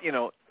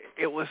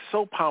 it was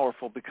so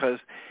powerful because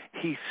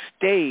he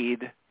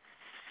stayed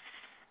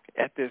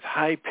at this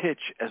high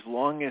pitch as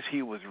long as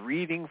he was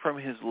reading from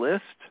his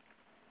list.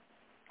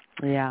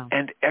 Yeah.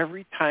 And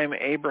every time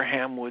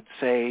Abraham would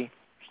say,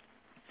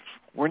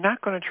 we're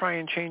not going to try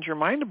and change your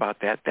mind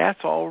about that. That's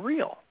all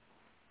real.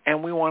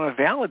 And we want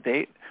to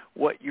validate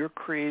what you're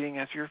creating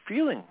as your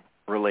feeling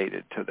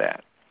related to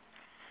that.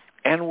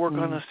 And we're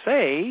going to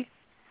say,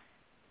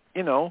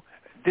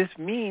 this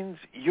means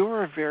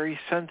you're a very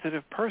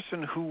sensitive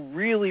person who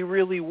really,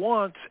 really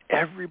wants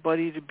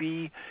everybody to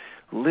be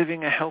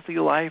living a healthy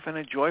life and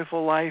a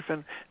joyful life,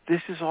 and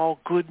this is all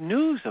good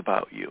news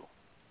about you.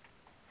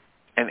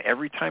 And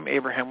every time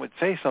Abraham would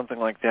say something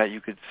like that,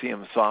 you could see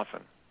him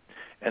soften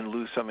and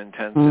lose some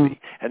intensity.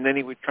 And then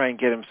he would try and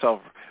get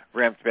himself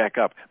ramped back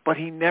up. But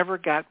he never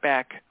got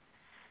back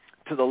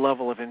to the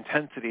level of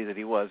intensity that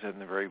he was in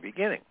the very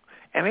beginning.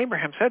 And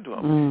Abraham said to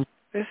him,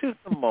 this is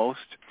the most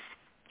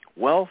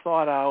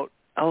well-thought-out,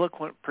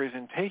 eloquent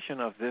presentation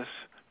of this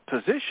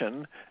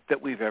position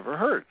that we've ever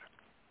heard.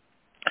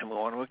 And we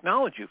want to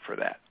acknowledge you for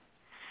that.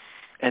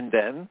 And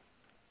then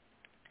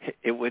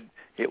it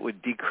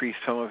would decrease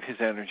some of his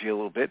energy a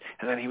little bit,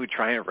 and then he would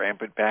try and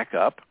ramp it back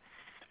up.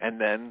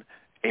 And then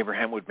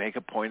Abraham would make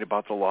a point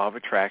about the law of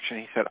attraction.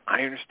 He said,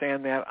 I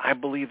understand that. I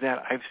believe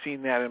that. I've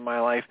seen that in my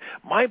life.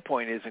 My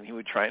point is, and he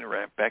would try and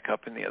ramp back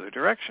up in the other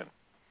direction.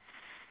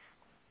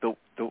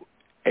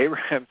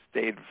 Abraham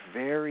stayed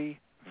very,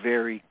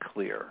 very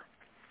clear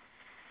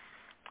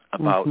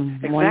about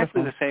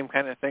exactly the same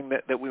kind of thing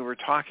that we were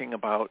talking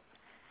about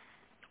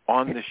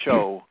on the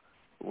show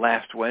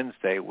last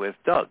Wednesday with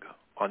Doug,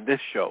 on this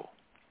show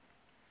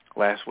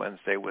last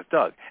Wednesday with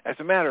Doug. As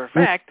a matter of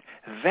fact,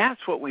 that's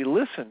what we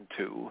listened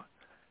to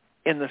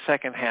in the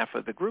second half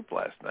of the group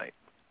last night,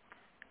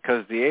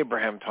 because the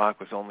Abraham talk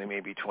was only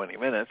maybe 20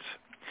 minutes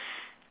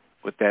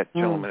with that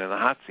gentleman in the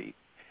hot seat.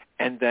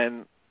 And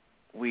then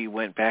we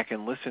went back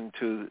and listened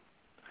to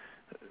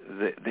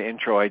the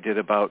intro I did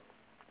about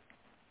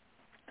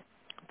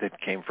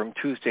that came from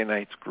Tuesday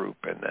night's group,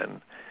 and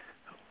then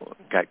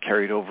got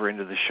carried over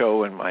into the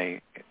show and my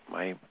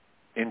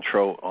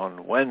intro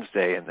on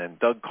Wednesday, and then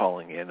Doug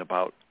calling in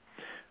about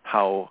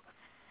how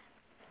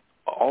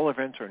all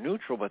events are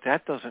neutral, but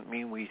that doesn't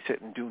mean we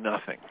sit and do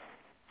nothing.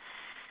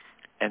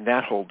 And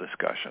that whole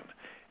discussion.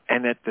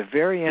 And at the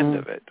very end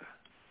of it,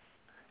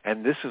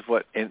 and this is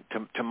what,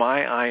 to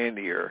my eye and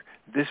ear,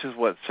 this is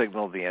what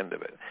signaled the end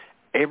of it.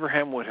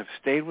 Abraham would have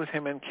stayed with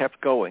him and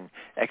kept going,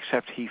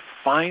 except he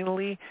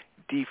finally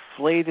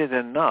deflated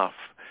enough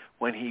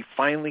when he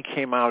finally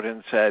came out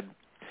and said,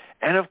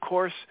 and of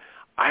course,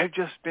 I've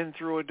just been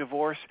through a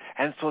divorce,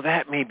 and so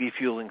that may be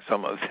fueling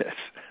some of this.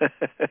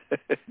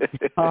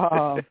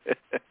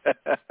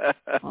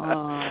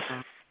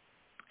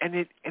 And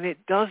it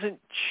doesn't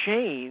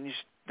change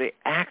the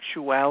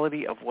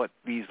actuality of what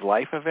these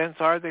life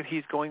events are that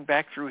he's going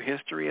back through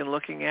history and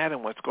looking at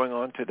and what's going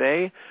on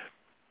today.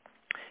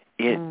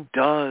 It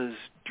does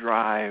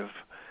drive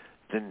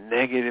the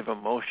negative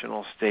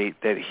emotional state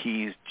that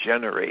he's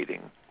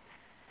generating.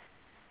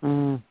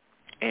 And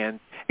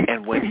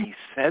when he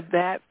said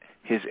that,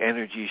 his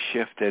energy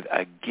shifted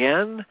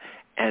again,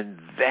 and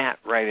that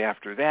right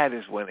after that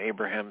is when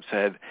Abraham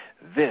said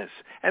this.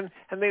 And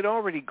they'd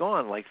already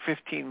gone like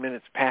 15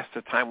 minutes past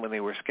the time when they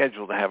were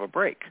scheduled to have a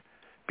break,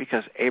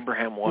 because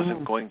Abraham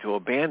wasn't going to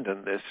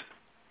abandon this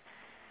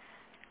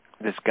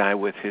guy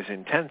with his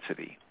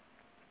intensity.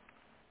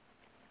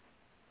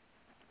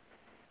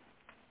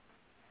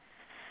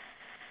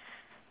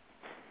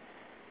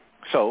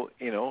 So,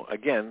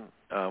 again,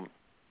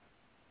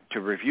 to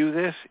review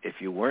this,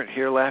 if you weren't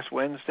here last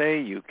Wednesday,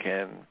 you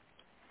can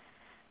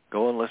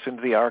go and listen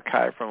to the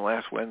archive from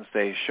last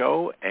Wednesday's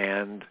show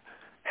and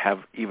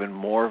have even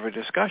more of a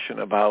discussion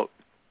about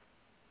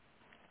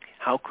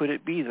how could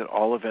it be that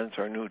all events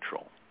are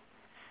neutral,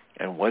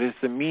 and what is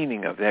the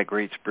meaning of that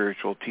great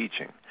spiritual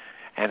teaching,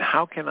 and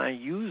how can I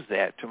use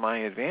that to my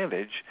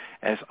advantage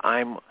as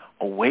I'm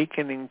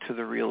awakening to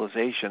the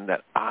realization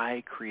that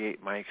I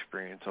create my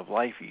experience of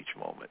life each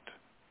moment.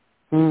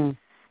 And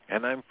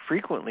I'm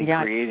frequently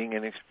creating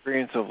an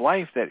experience of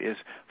life that is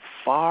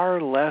far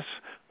less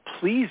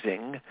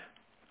pleasing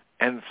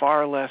and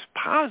far less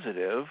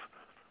positive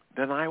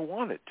than I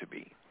want it to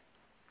be.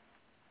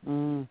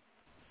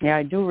 Yeah,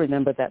 I do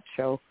remember that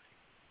show.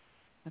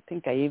 I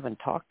think I even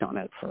talked on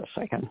it for a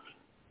second.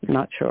 I'm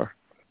not sure.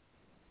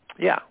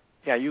 Yeah,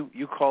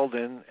 you called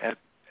in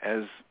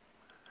as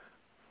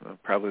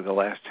probably the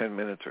last 10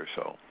 minutes or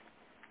so.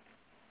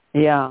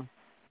 Yeah.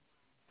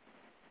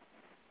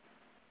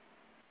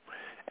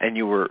 And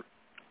you were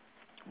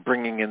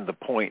bringing in the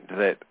point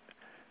that,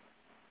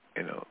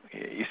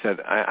 you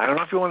said, I don't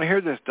know if you want to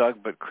hear this,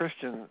 Doug, but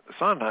Christian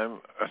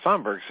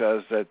Sonberg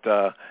says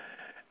that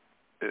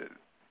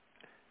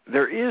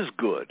there is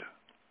good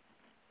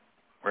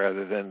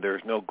rather than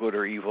there's no good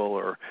or evil,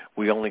 or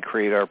we only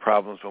create our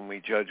problems when we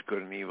judge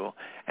good and evil.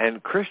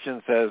 And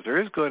Christian says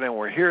there is good, and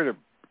we're here to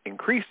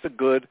increase the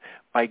good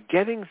by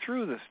getting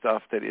through the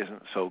stuff that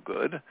isn't so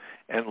good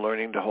and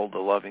learning to hold a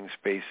loving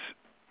space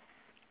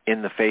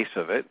in the face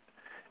of it.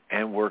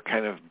 And we're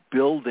kind of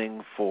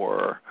building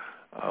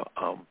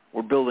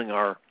we're building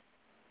our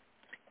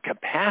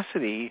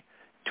capacity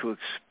to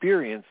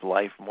experience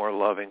life more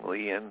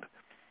lovingly. And,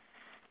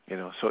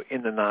 so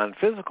in the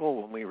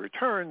non-physical, when we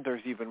return,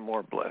 there's even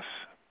more bliss.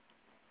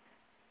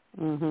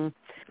 I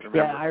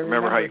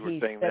remember how you were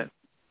saying that?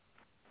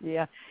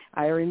 Yeah,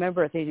 I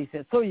remember. I think he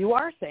said, so you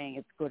are saying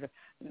it's good.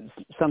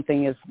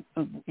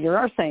 You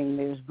are saying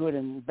there's good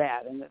and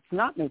bad, and it's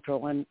not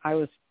neutral. And I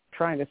was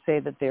trying to say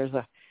that there's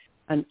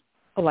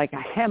like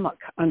a hammock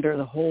under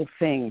the whole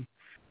thing,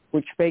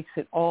 which makes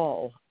it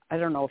all, I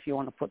don't know if you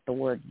want to put the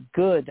word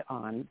good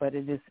on, but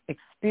it is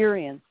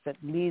experience that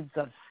leads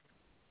us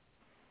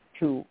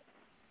to,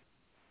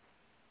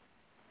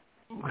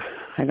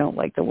 I don't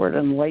like the word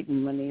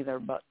enlightenment either,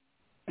 but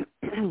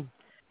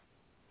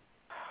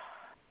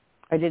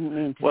I didn't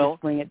mean to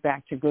just bring it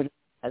back to good.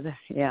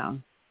 Yeah.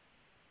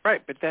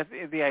 Right, but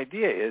the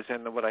idea is,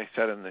 and what I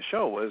said in the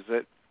show was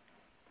that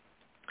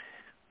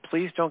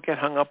please don't get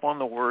hung up on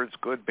the words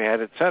good,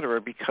 bad, etc.,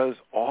 because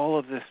all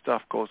of this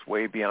stuff goes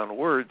way beyond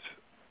words.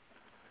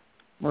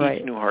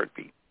 Each new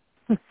heartbeat.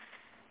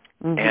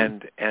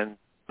 And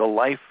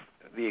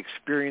the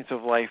experience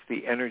of life,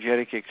 the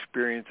energetic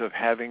experience of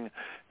having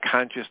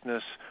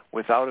consciousness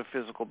without a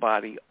physical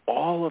body,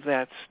 all of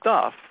that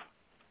stuff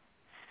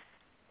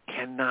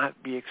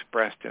cannot be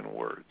expressed in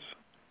words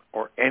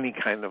or any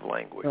kind of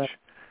language.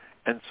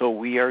 And so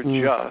we are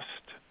just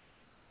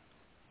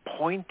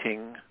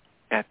pointing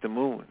at the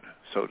moon,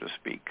 so to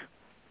speak,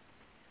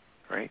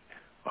 right?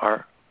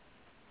 Our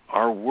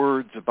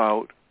words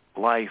about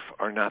life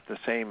are not the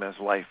same as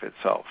life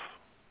itself.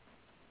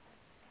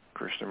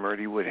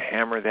 Krishnamurti would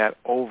hammer that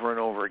over and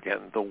over again.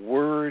 The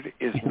word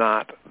is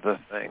not the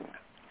thing.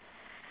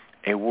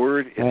 A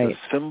word is a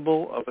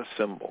symbol of a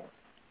symbol.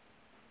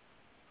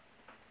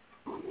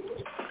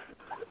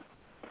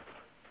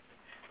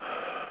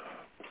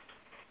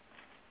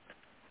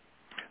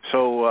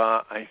 So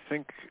I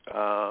think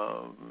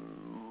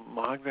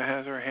Magda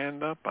has her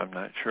hand up. I'm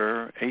not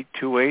sure.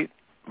 828.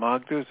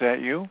 Magda, is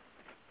that you?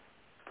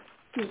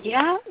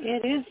 Yeah,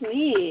 it is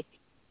me.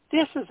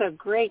 This is a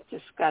great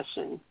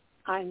discussion.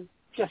 I'm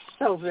just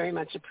so very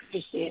much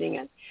appreciating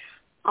it.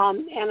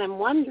 And I'm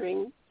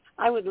wondering,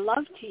 I would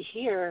love to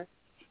hear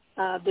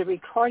the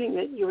recording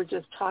that you were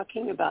just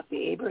talking about,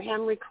 the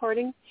Abraham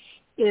recording,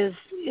 is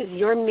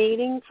your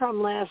meeting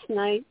from last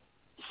night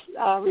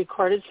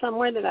recorded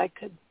somewhere that I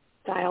could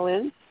dial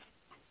in?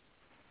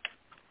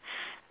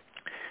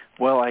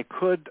 Well, I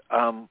could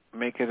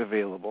make it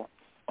available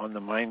on the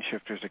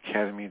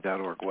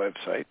MindShiftersAcademy.org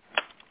website.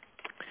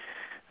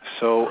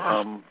 So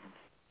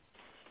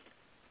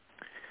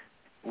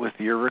with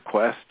your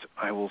request,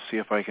 I will see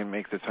if I can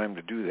make the time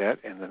to do that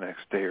in the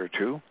next day or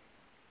two.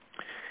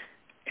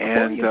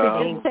 And you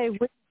could just say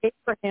which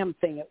Abraham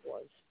thing it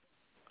was.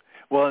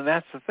 Well, and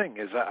that's the thing,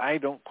 is I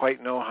don't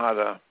quite know how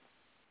to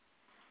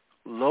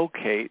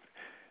locate.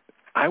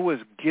 I was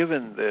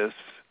given this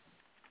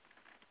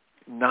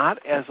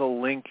not as a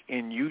link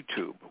in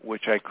YouTube,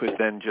 which I could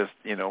then just,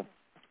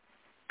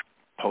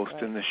 post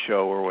in the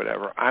show or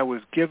whatever. I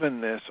was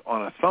given this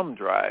on a thumb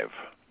drive.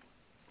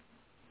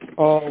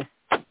 Oh,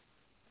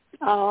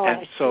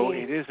 and so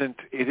it isn't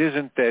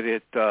that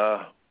it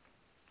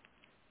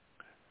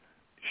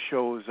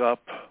shows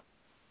up.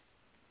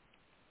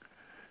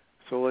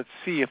 So let's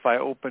see if I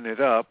open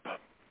it up.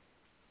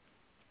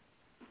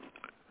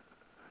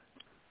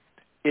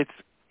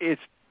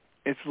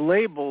 It's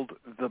labeled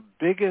the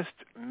biggest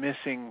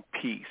missing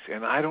piece,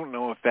 and I don't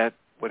know if that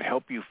would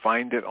help you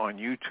find it on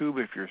YouTube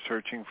if you're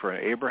searching for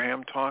an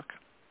Abraham talk.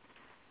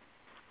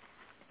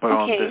 But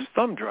on this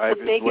thumb drive,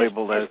 it's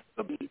labeled as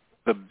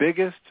the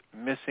biggest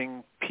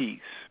missing piece,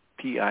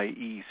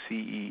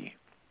 P-I-E-C-E.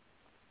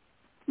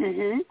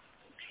 Mm-hmm.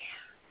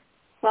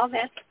 Well,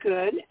 that's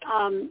good.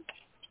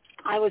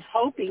 I was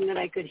hoping that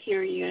I could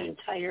hear your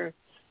entire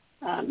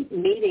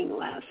meeting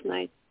last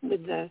night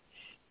with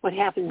what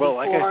happened before.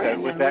 Well, like I said,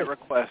 with that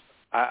request,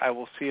 I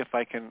will see if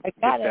I can get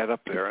that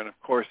up there. And, of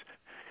course,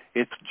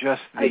 it's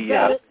just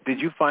the... did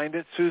you find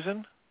it,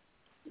 Susan?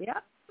 Yeah.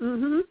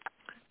 Mm-hmm.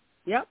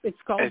 Yep,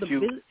 it's called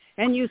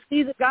and you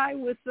see the guy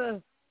with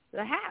the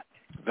hat.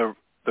 The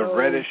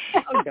reddish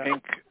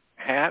pink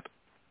hat?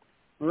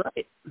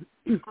 Right.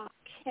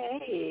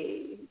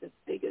 Okay, the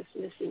biggest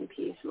missing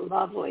piece.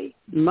 Lovely.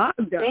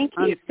 Magda, thank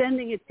you. I'm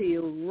sending it to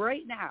you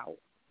right now.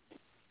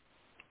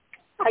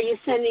 Are you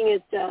sending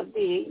it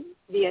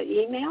via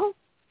email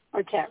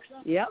or text?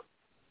 Yep.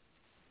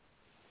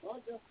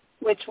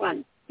 Which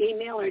one,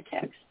 email or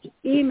text?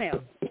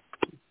 Email.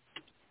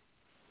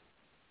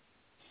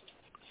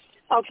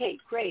 Okay,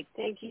 great.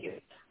 Thank you.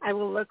 I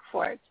will look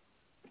for it.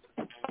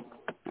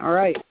 All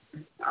right.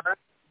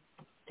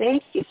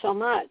 Thank you so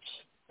much.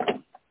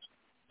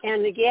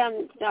 And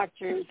again,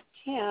 Dr.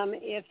 Tim,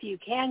 if you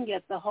can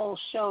get the whole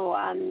show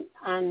on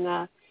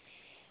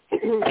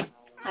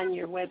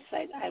your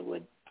website, I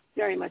would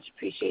very much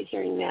appreciate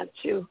hearing that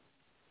too.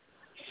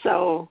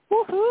 So,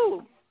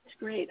 woohoo! It's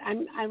great.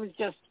 I'm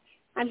just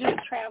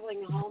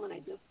traveling home, and I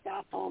just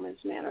got home, as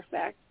a matter of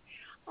fact.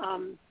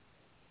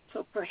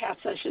 So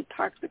perhaps I should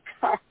park the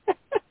car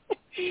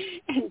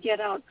and get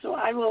out. So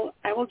I will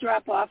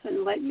drop off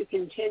and let you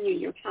continue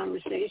your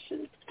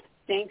conversation.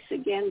 Thanks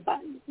again,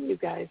 you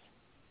guys.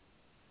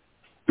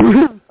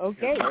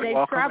 Okay, safe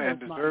welcome and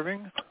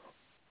deserving.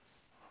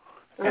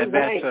 And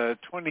that's a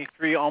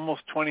 23,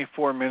 almost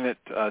 24-minute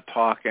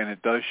talk, and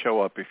it does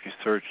show up if you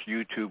search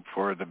YouTube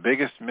for The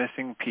Biggest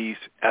Missing Piece,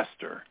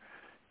 Esther,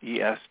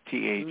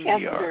 E-S-T-H-E-R.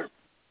 Esther.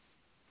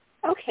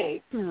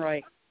 Okay.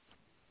 Right.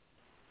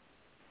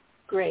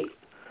 Great.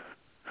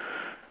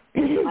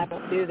 I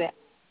will do that.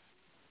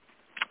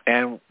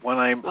 And when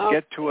I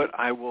get to it,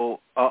 I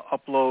will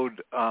upload,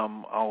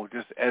 I'll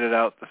just edit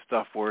out the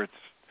stuff where it's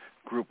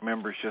group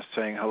members just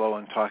saying hello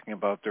and talking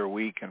about their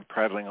week and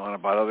prattling on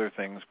about other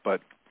things, but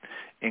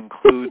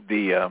include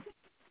the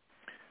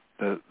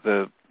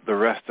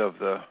rest of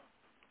the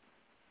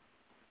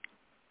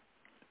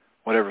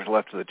whatever's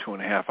left of the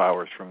 2.5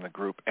 hours from the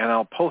group, and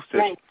I'll post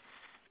it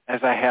as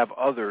I have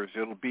others.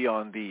 It'll be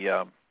on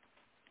the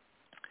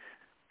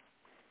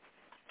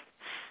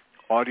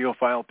audio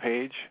file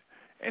page,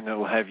 and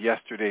it'll have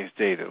yesterday's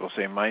date. It'll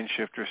say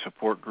MindShifter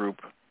Support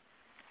Group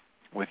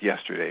with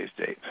yesterday's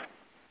date.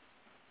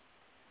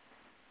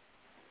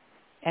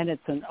 And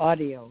it's an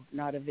audio,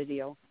 not a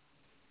video.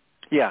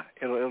 Yeah,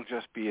 it'll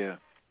just be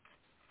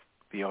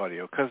the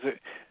audio, because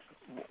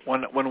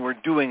when we're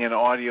doing an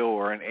audio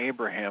or an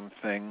Abraham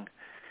thing,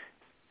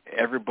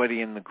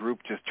 everybody in the group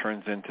just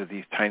turns into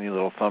these tiny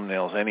little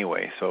thumbnails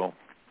anyway. So,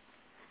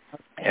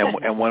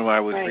 and when I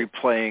was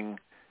replaying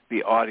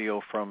the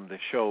audio from the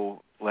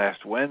show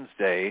last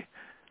Wednesday,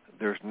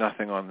 there's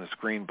nothing on the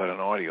screen but an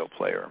audio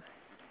player.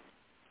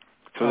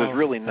 So there's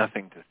really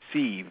nothing to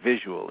see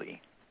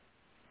visually.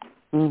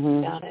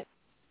 Mm-hmm. Got it.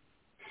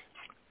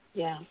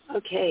 Yeah.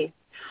 Okay.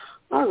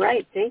 All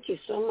right. Thank you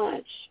so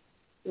much.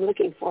 I'm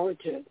looking forward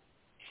to it.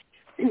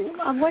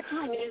 What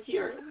time is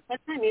your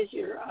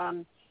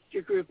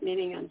group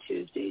meeting on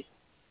Tuesdays?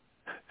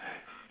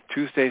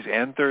 Tuesdays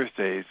and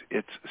Thursdays,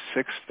 it's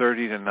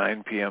 6:30 to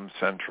 9 p.m.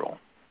 Central.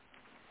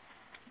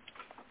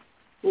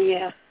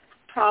 Yeah.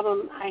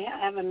 Problem, I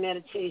have a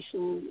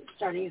meditation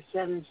starting at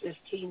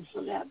 7:15,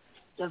 so that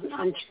doesn't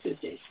on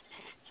Tuesdays,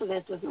 so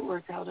that doesn't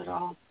work out at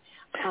all.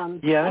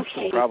 That's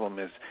the problem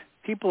is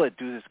people that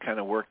do this kind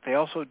of work, they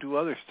also do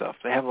other stuff.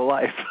 They have a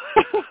life.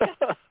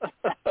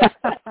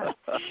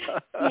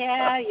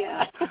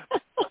 Yeah.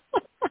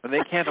 And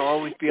they can't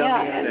always be on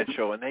the internet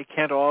show, and they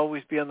can't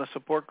always be on the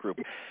support group.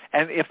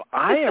 And if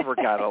I ever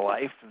got a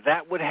life,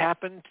 that would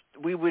happen.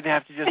 We would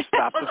have to just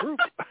stop the group.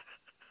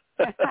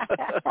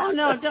 Oh,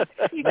 no,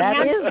 you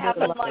can't have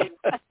a life.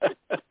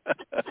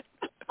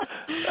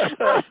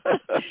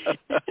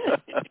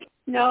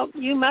 No,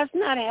 you must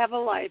not have a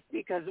life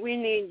because we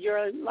need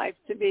your life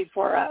to be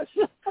for us.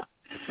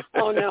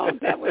 Oh, no,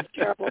 that was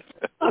terrible.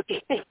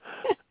 Okay.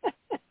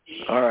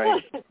 All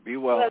right. Be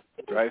well.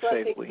 Drive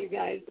safely. Thank you,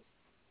 guys.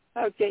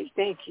 Okay,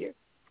 thank you.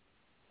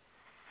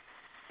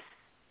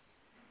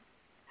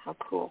 How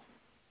cool.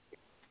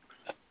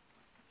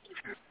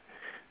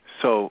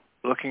 So,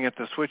 looking at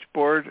the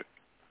switchboard,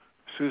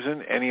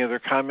 Susan, any other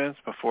comments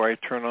before I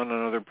turn on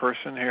another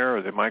person here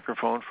or the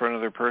microphone for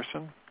another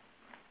person?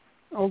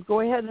 Oh,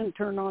 go ahead and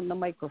turn on the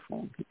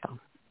microphone. Yeah.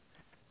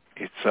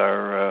 It's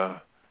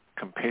our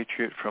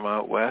compatriot from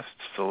out west,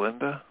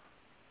 Celinda,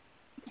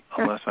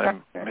 unless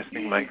I'm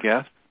missing my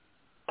guess.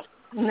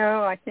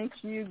 No, I think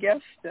you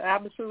guessed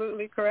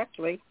absolutely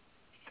correctly.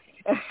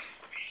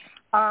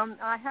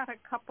 I had a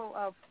couple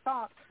of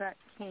thoughts that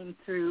came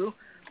through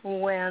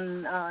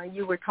when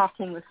you were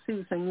talking with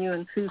Susan. You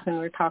and Susan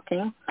were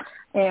talking.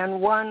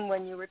 And one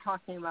when you were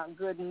talking about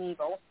good and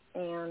evil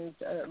and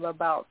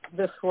about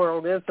this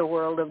world is a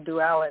world of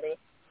duality.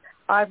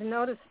 I've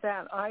noticed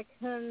that I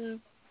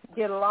can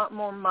get a lot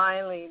more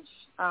mileage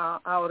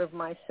out of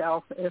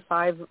myself if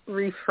I've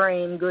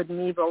reframed good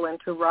and evil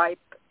into ripe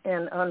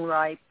and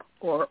unripe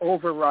or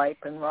overripe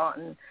and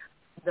rotten,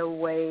 the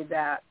way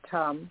that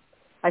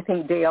I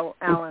think Dale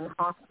Allen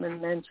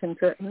Hoffman mentions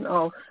it, and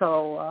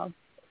also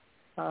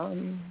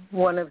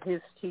one of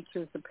his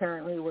teachers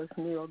apparently was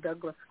Neil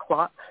Douglas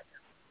Klotz.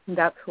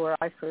 That's where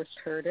I first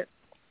heard it.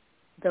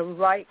 The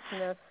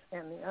ripeness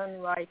and the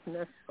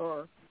unripeness,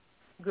 or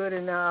good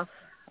enough,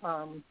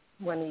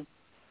 when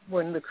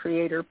the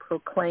Creator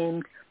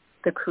proclaimed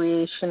the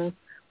creation,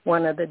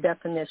 one of the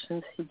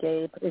definitions he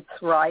gave, it's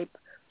ripe.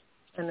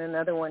 And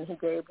another one he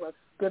gave was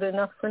good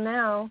enough for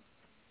now.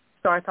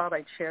 So I thought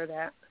I'd share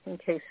that in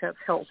case that's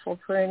helpful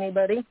for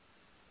anybody.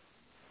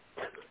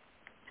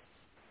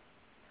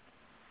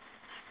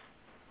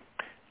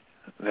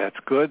 That's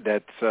good.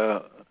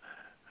 That's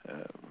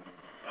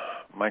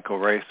Michael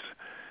Ryce,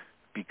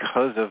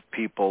 because of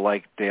people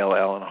like Dale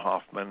Allen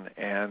Hoffman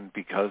and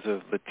because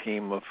of the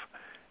team of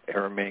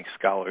Aramaic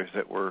scholars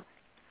that were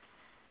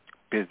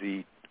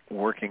busy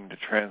working to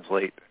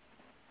translate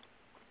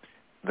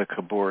the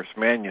Khabouris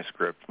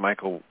manuscript,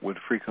 Michael would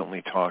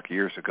frequently talk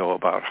years ago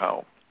about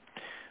how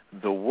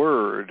the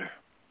word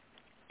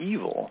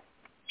evil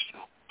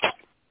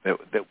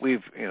that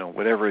we've,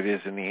 whatever it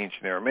is in the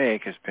ancient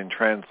Aramaic has been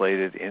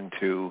translated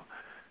into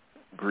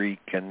Greek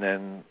and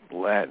then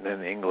Latin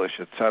and English,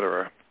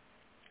 etc.,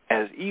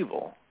 as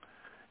evil.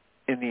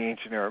 In the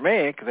ancient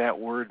Aramaic, that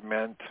word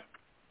meant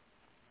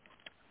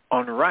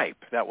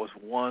unripe. That was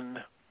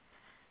one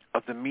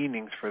of the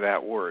meanings for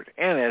that word.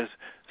 And as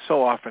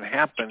so often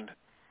happened,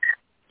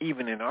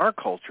 even in our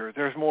culture,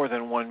 there's more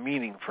than one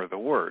meaning for the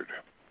word.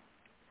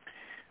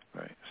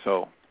 Right?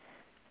 So,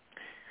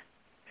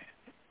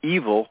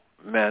 evil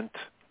meant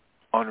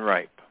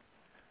unripe.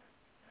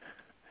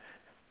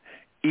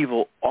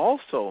 Evil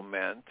also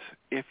meant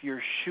if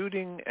you're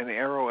shooting an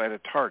arrow at a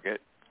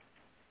target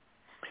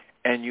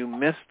and you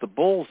miss the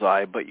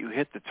bullseye but you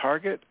hit the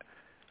target,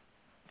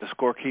 the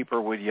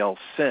scorekeeper would yell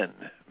sin,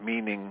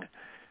 meaning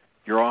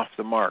you're off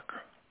the mark.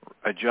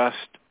 Adjust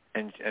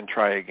and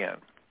try again.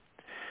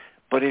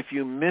 But if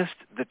you missed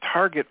the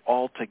target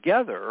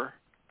altogether,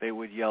 they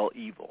would yell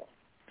evil.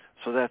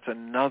 So that's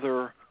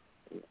another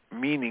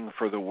meaning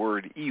for the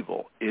word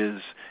evil,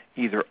 is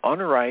either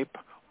unripe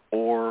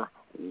or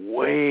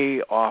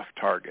way off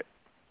target.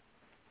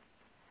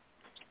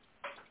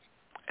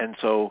 And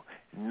so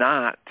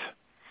not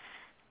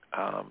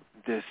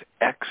this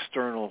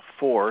external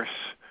force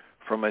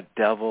from a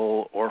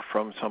devil or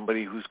from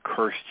somebody who's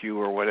cursed you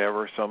or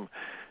whatever, some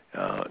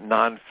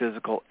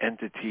non-physical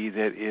entity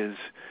that is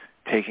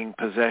taking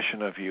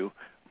possession of you,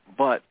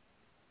 but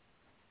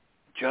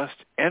just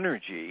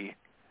energy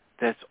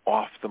that's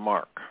off the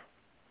mark,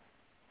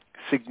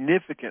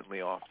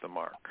 significantly off the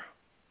mark.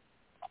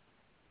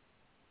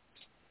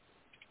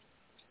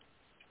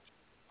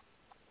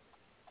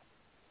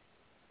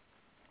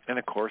 And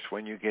of course,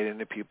 when you get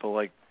into people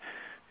like,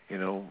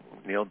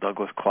 Neil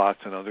Douglas Klotz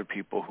and other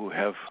people who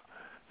have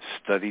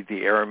studied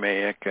the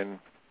Aramaic and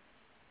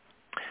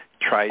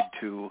tried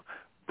to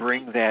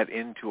bring that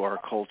into our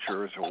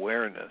culture's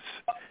awareness,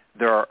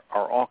 there are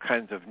all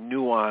kinds of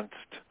nuanced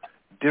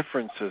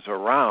differences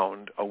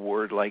around a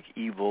word like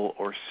evil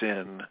or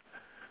sin.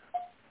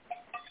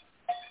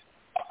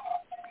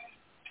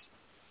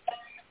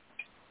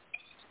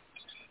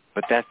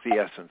 But that's the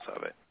essence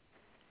of it.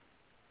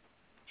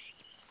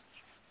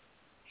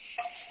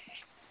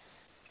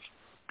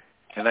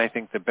 And I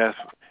think the best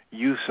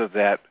use of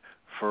that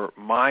for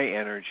my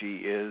energy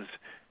is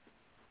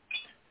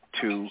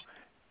to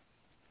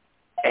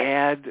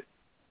add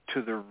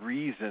to the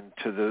reason,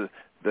 to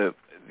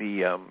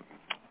the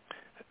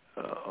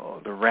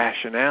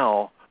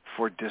rationale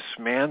for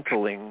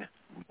dismantling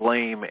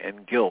blame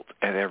and guilt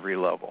at every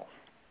level.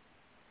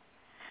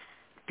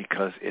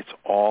 Because it's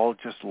all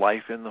just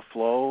life in the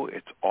flow,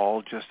 it's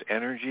all just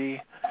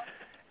energy,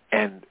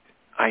 and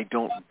I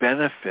don't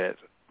benefit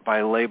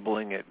by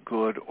labeling it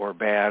good or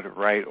bad,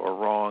 right or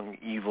wrong,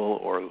 evil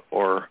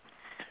or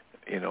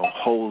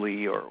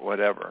holy or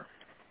whatever.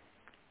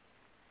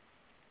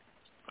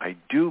 I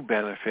do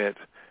benefit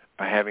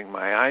by having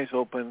my eyes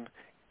open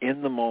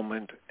in the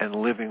moment and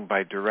living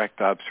by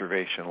direct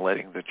observation,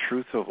 letting the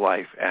truth of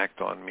life act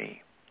on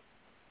me.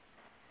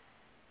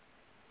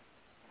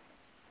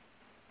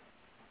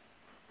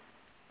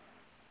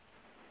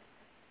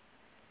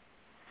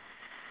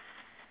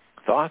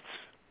 Thoughts,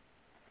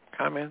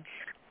 comments,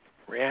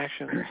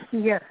 reactions?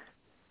 Yes.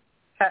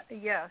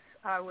 Yes,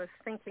 I was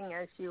thinking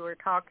as you were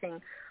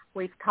talking,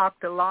 we've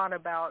talked a lot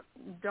about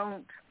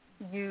don't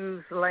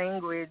use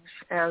language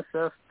as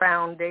a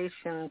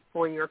foundation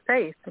for your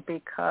faith,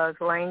 because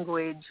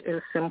language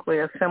is simply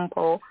a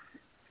symbol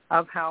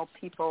of how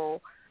people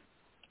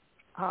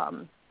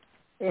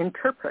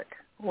interpret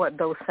what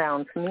those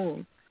sounds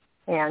mean.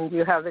 And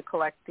you have the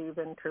collective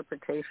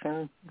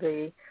interpretation,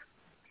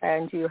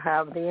 and you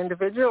have the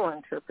individual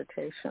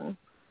interpretation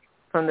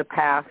from the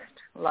past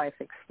life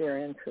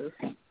experiences.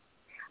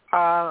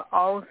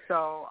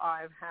 Also,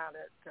 I've had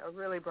it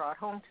really brought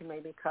home to me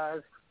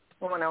because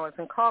when I was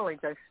in college,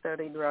 I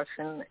studied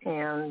Russian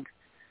and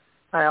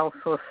I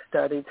also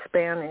studied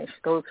Spanish.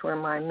 Those were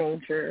my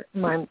major.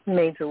 My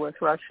major was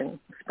Russian,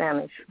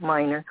 Spanish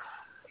minor.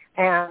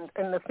 And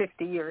in the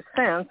 50 years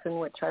since, in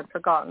which I've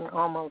forgotten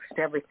almost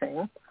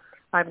everything,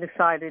 I've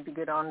decided to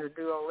get on to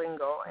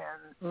Duolingo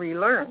and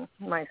relearn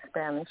my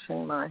Spanish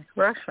and my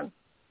Russian.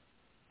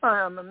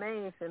 I'm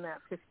amazed in that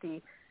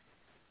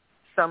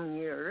 50-some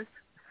years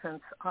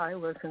since I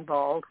was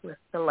involved with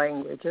the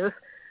languages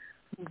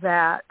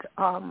that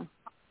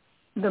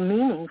the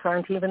meanings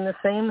aren't even the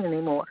same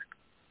anymore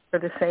for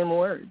the same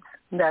words,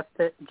 that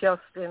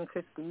just in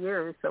 50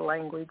 years the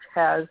language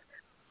has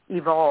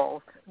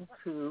evolved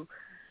to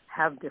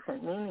have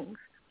different meanings.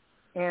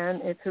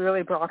 And it's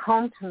really brought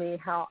home to me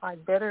how I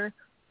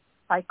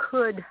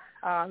could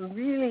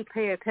really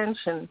pay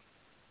attention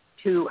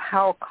to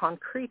how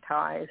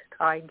concretized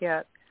I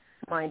get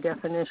my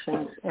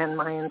definitions and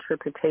my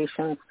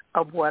interpretations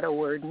of what a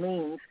word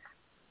means.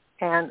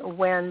 And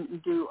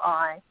when do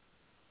I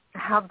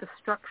have the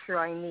structure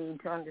I need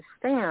to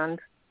understand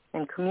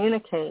and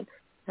communicate,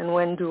 and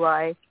when do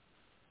I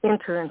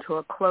enter into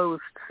a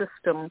closed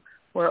system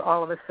where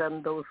all of a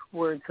sudden those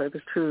words are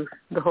the truth,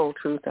 the whole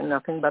truth, and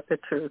nothing but the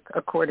truth,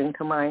 according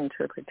to my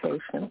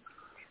interpretation.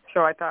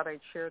 So I thought I'd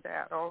share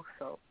that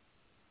also.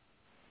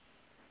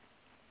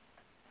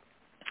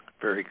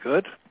 Very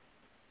good.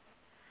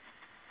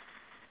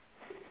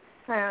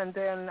 And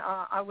then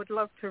I would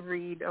love to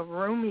read a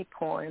Rumi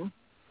poem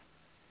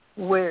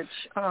which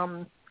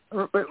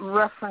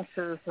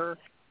references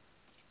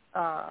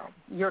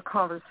your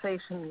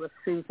conversation with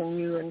Susan,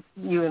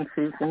 you and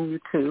Susan, you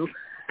two,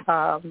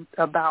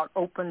 about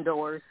open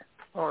doors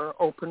or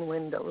open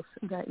windows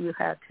that you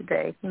had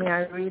today. May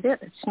I read it?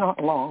 It's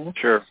not long.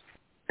 Sure.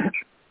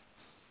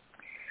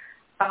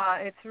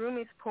 It's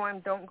Rumi's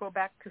poem, Don't Go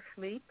Back to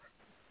Sleep.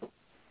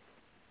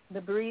 The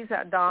breeze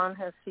at dawn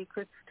has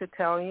secrets to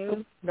tell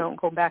you. Don't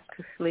go back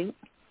to sleep.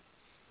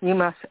 You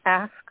must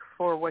ask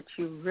for what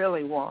you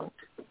really want.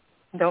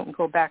 Don't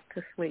go back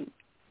to sleep.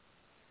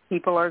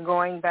 People are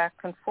going back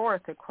and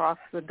forth across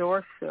the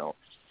door sill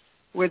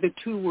where the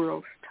two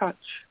worlds touch.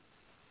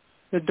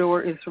 The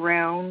door is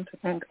round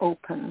and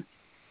open.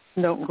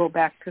 Don't go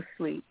back to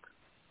sleep.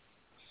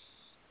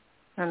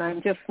 And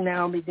I'm just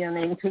now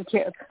beginning to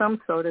get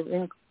some sort of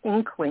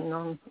inkling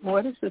on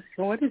what is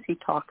he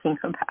talking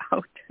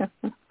about?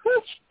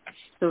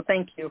 So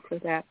thank you for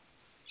that.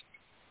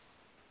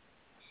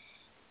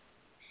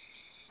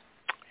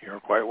 You're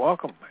quite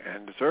welcome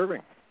and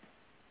deserving.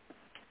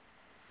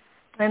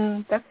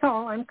 And that's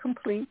all. I'm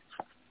complete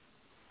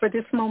for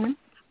this moment.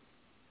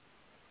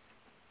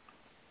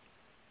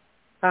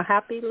 A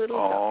happy little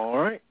All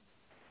right.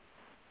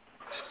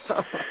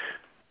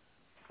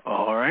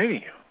 All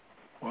righty.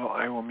 Well,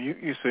 I will mute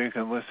you so you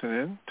can listen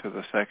in to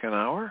the second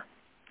hour.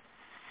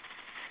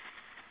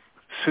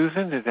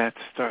 Susan, did that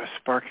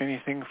spark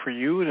anything for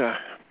you to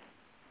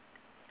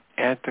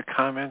add to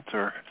comments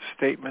or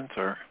statements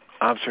or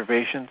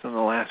observations in the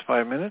last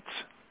 5 minutes?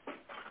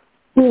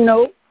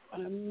 Nope.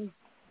 I'm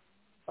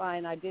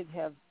fine. I did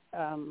have,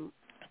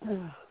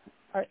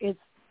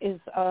 is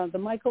the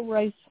Michael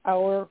Ryce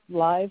Hour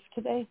live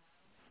today?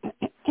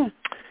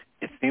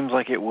 It seems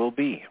like it will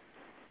be.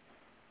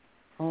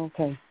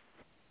 Okay.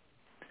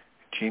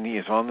 Jeanie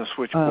is on the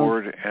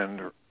switchboard,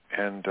 and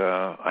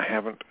I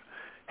haven't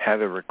had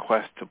a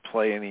request to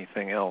play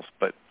anything else,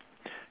 but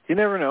you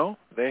never know.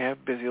 They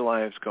have busy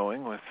lives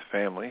going with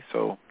family,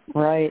 so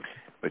right.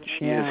 But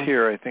she is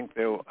here. I think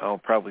I'll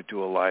probably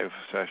do a live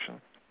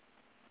session.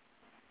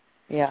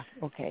 Yeah.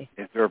 Okay.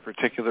 Is there a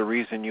particular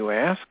reason you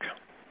ask?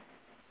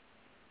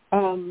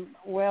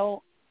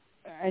 Well,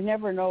 I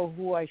never know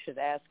who I should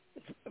ask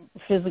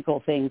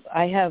physical things.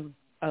 I have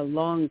a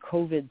long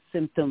COVID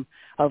symptom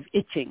of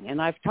itching,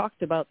 and I've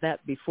talked about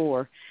that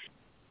before.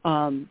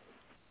 And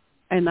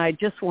I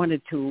just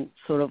wanted to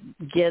sort of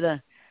get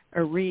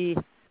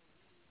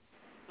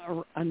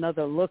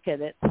another look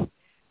at it.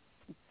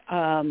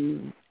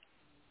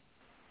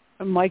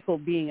 Michael,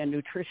 being a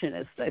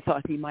nutritionist, I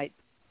thought he might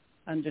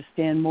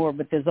understand more,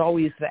 but there's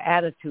always the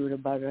attitude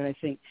about it. I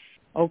think,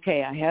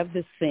 okay, I have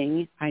this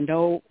thing. I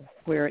know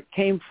where it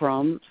came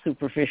from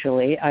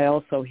superficially. I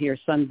also hear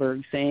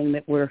Sundberg saying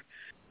that we're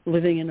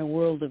living in a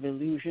world of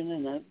illusion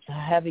and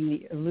having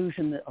the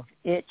illusion of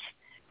itch.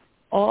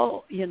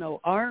 All,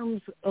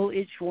 arms will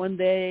itch one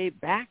day,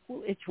 back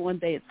will itch one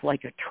day. It's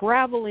like a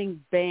traveling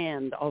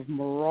band of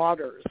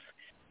marauders.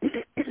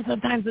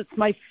 Sometimes it's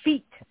my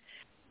feet.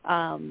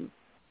 And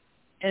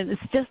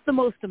it's just the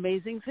most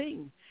amazing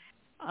thing.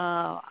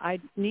 I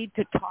need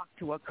to talk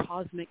to a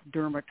cosmic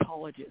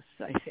dermatologist,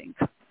 I think.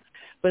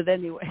 But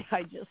anyway,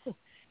 I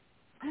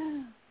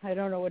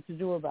don't know what to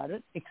do about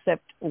it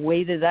except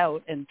wait it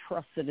out and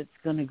trust that it's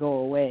going to go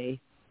away.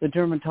 The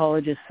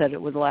dermatologist said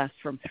it would last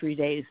from 3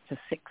 days to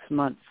 6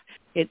 months.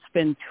 It's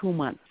been 2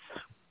 months.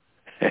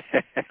 And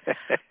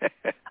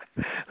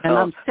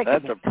I'm sick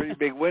of it. That's a pretty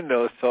big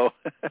window, so.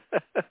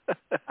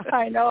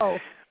 I know.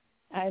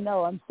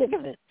 I'm sick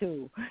of it,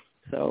 too.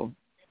 So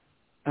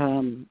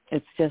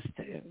it's just,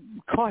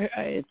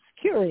 it's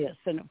curious.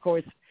 And, of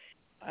course,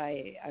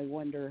 I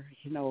wonder,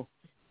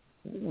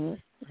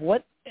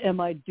 what am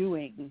I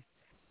doing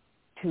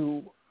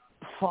to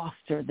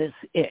foster this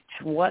itch?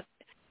 What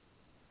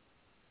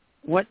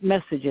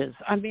messages?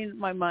 I mean,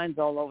 my mind's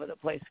all over the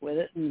place with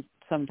it, and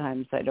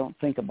sometimes I don't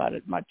think about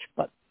it much.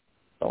 But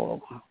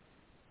so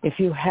if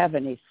you have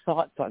any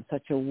thoughts on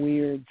such a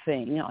weird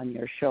thing on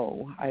your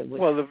show, I would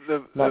love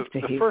to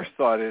hear. The first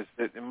thought is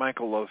that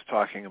Michael loves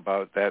talking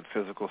about that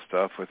physical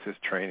stuff with his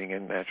training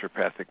in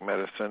naturopathic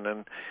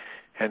medicine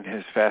and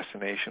his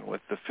fascination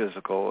with the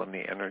physical and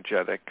the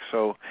energetic.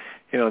 So,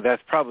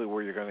 that's probably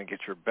where you're going to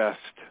get your best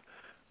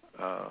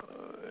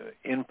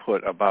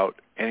input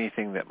about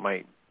anything that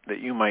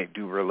you might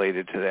do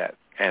related to that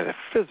at a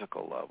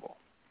physical level.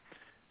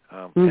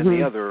 And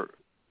the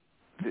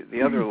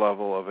other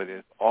level of it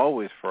is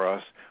always for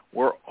us,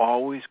 we're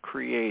always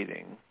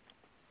creating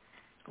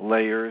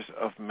layers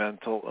of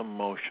mental,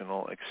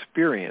 emotional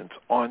experience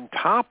on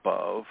top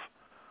of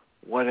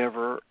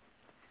whatever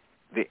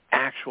the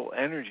actual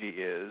energy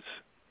is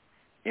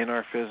in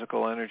our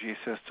physical energy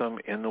system,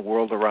 in the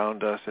world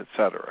around us,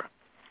 etc.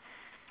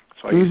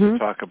 So I used to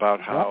talk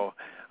about how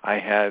I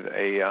had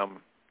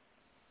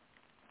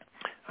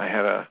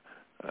a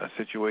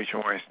situation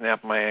where I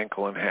snapped my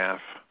ankle in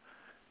half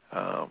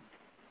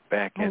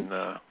back in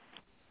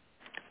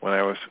when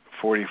I was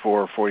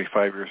 44 or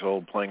 45 years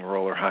old, playing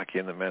roller hockey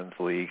in the men's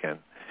league,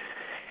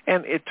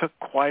 and it took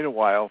quite a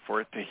while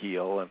for it to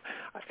heal, and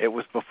it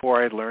was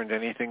before I'd learned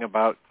anything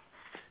about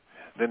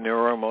the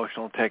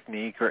neuroemotional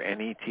technique or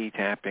NET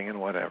tapping and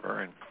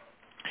whatever,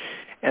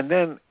 and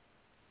then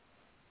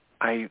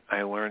I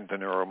learned the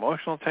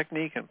neuroemotional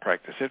technique and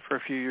practiced it for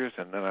a few years,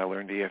 and then I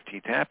learned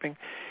EFT tapping,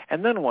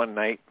 and then one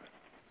night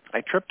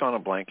I tripped on a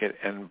blanket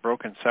and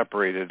broke and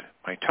separated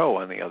my toe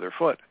on the other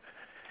foot.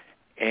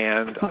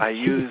 And I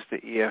used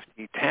the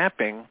EFT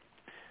tapping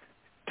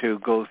to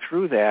go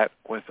through that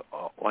with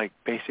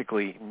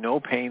basically no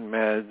pain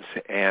meds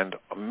and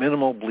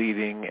minimal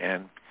bleeding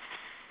and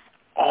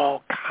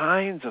all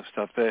kinds of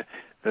stuff. The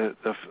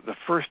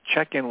first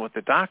check-in with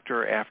the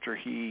doctor after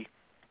he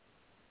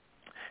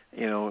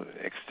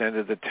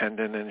extended the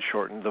tendon and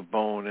shortened the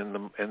bone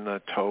in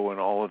the toe and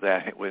all of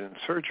that within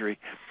surgery.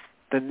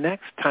 The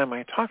next time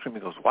I talked to him,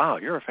 he goes, "Wow,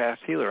 you're a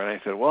fast healer." And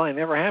I said, "Well, I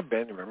never have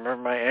been. Remember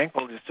my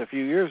ankle just a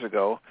few years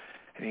ago?"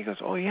 And he goes,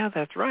 "Oh, yeah,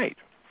 that's right."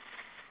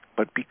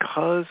 But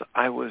because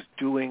I was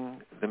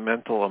doing the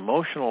mental,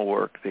 emotional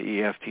work,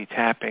 the EFT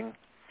tapping,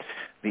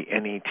 the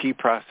NET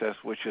process,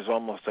 which is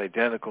almost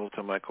identical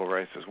to Michael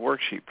Ryce's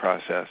worksheet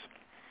process,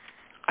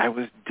 I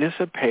was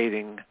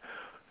dissipating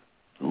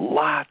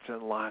lots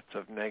and lots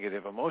of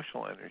negative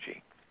emotional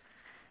energy.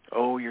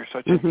 Oh, you're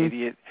such an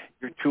idiot.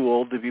 You're too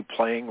old to be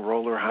playing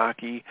roller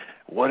hockey.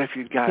 What if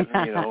you'd gotten,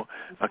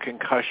 a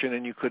concussion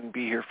and you couldn't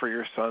be here for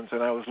your sons?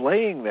 And I was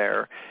laying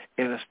there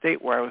in a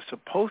state where I was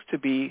supposed to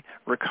be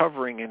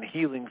recovering and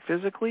healing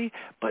physically,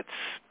 but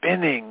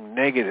spinning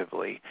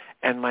negatively.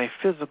 And my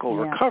physical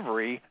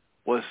recovery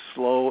was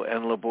slow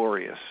and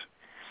laborious.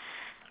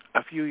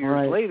 A few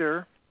years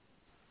later,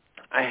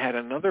 I had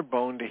another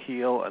bone to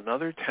heal,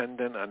 another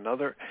tendon,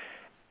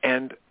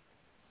 and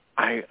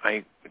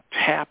I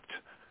tapped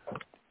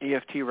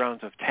EFT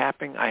rounds of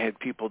tapping. I had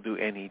people do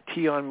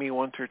NET on me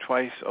once or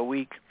twice a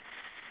week,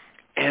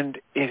 and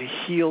it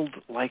healed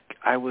like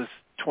I was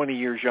 20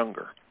 years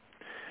younger.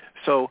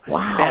 So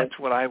that's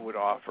what I would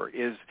offer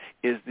is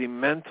the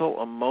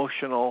mental,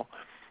 emotional,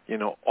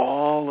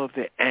 all of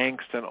the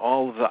angst and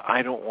all of the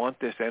I don't want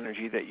this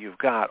energy that you've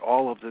got,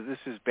 all of the this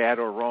is bad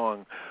or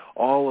wrong,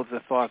 all of the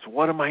thoughts,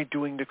 what am I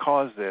doing to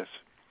cause this?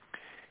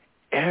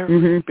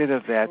 Every bit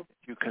of that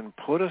you can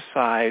put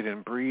aside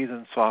and breathe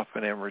and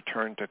soften and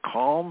return to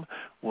calm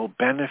will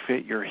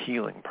benefit your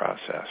healing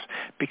process,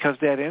 because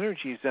that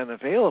energy is then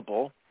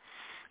available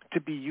to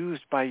be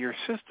used by your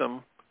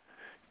system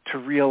to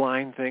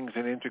realign things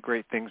and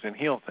integrate things and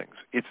heal things.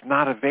 It's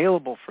not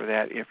available for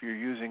that if you're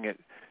using it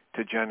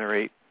to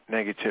generate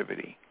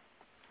negativity.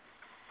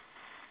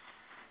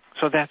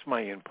 So that's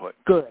my input.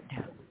 Good.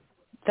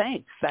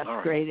 Thanks. That's All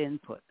right. Great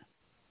input.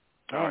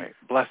 All right.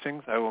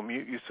 Blessings. I will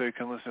mute you so you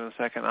can listen to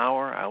the second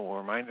hour. I will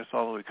remind us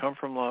all that we come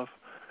from love.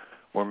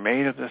 We're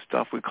made of this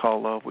stuff we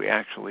call love. We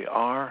actually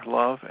are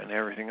love, and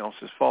everything else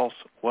is false.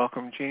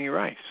 Welcome, Jeannie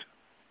Ryce.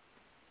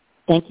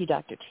 Thank you,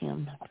 Dr.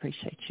 Tim. I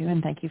appreciate you,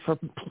 and thank you for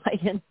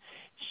playing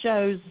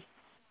shows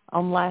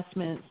on last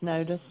minute's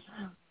notice.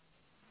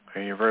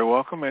 And you're very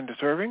welcome and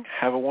deserving.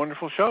 Have a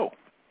wonderful show.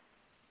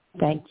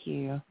 Thank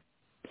you.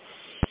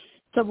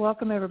 So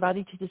welcome,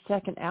 everybody, to the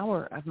second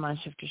hour of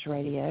MindShifters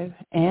Radio.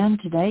 And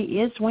today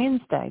is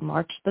Wednesday,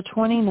 March the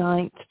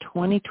 29th,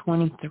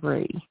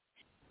 2023.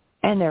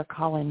 And their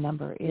call-in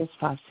number is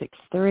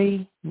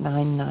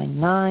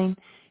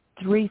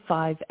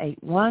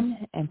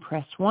 563-999-3581. And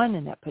press 1,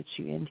 and that puts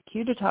you in the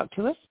queue to talk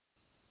to us.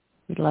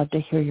 We'd love to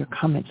hear your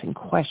comments and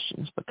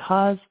questions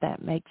because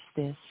that makes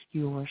this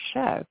your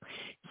show.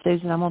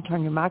 Susan, I'm going to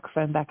turn your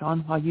microphone back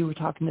on. While you were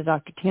talking to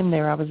Dr. Tim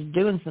there, I was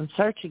doing some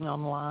searching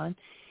online.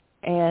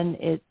 And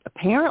it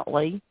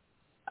apparently,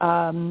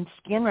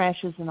 skin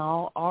rashes and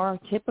all are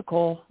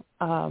typical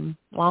long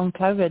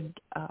COVID,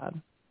 I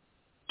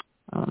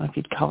don't know if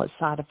you'd call it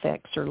side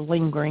effects or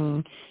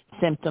lingering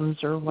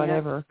symptoms or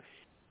whatever.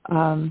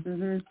 Yeah.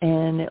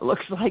 And it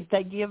looks like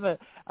they give a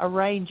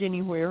range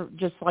anywhere,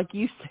 just like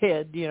you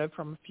said,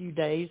 from a few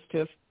days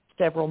to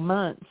several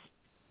months.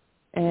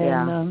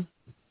 And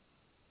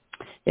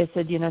it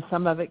said,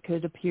 some of it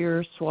could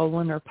appear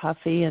swollen or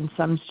puffy, and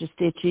some's just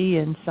itchy,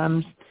 and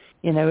some's,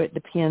 it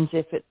depends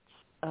if it's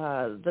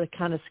the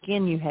kind of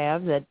skin you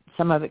have, that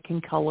some of it can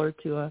color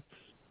to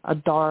a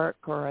dark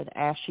or an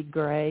ashy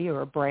gray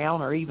or a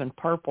brown or even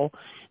purple.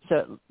 So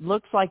it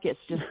looks like it's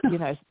just,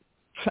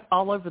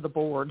 all over the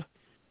board.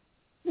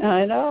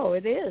 I know,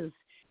 it is.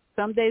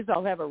 Some days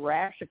I'll have a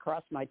rash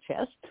across my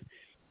chest,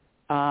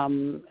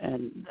 and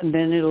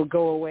then it'll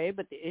go away,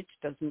 but the itch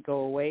doesn't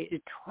go away.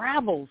 It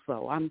travels,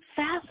 though. I'm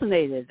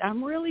fascinated.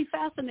 I'm really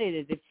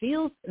fascinated. It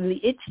feels, and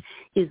the itch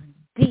is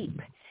deep.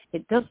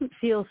 It doesn't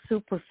feel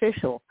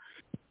superficial,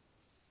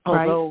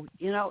 although,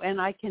 and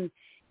I can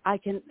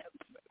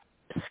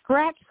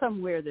scratch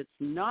somewhere that's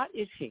not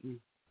itching,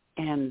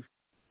 and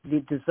the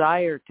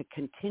desire to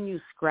continue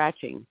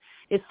scratching,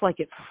 it's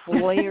like it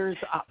flares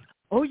up.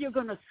 Oh, you're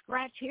going to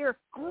scratch here?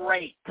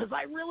 Great, because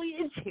I really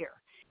itch here.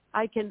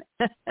 I can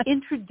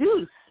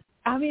introduce.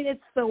 I mean,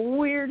 it's the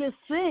weirdest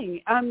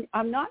thing. I'm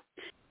not,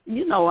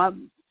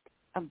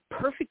 I'm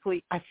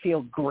perfectly, I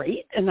feel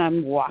great, and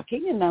I'm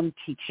walking, and I'm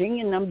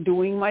teaching, and I'm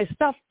doing my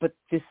stuff, but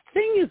this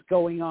thing is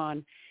going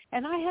on,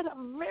 and I had a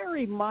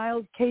very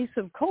mild case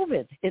of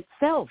COVID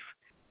itself,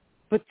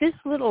 but this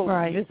little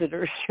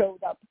visitor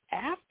showed up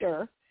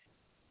after,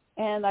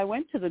 and I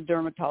went to the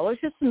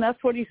dermatologist, and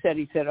that's what he said.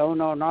 He said, oh,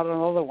 no, not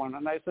another one.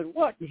 And I said,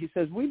 what? He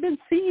says, we've been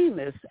seeing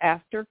this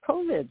after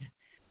COVID.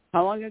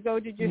 How long ago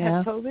did you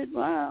have COVID?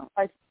 Well,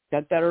 I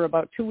got better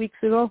about 2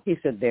 weeks ago. He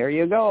said, there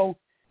you go.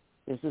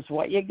 This is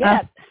what you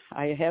get.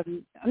 I have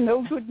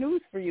no good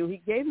news for you.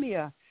 He gave me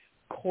a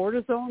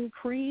cortisone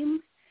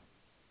cream,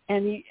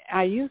 and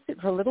I used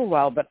it for a little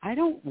while, but I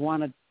don't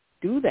want to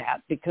do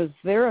that because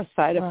there are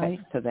side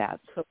effects to that.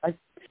 So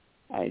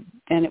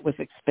and it was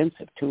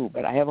expensive too,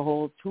 but I have a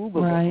whole tube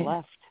of it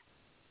left.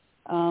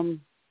 So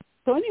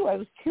anyway, I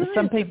was curious.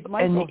 Some people,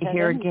 and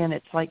here again,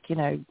 it's like,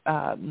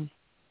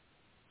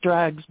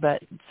 drugs,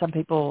 but some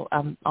people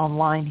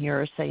online here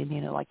are saying,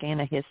 like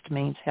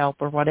antihistamines help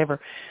or whatever.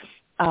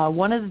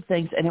 One of the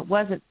things, and it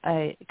wasn't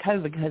a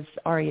COVID because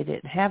Aria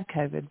didn't have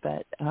COVID,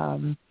 but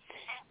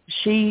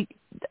she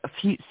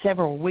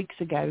several weeks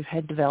ago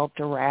had developed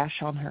a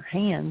rash on her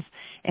hands,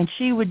 and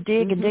she would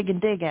dig and dig and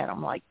dig at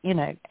them,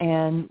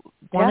 and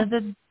one of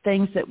the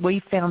things that we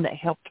found that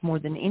helped more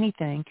than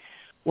anything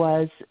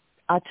was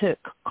I took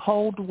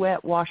cold,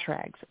 wet wash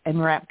rags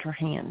and wrapped her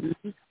hands,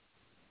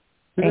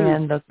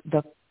 and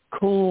the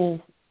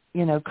cool,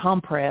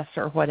 compress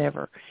or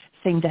whatever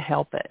seemed to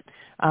help it.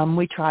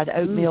 We tried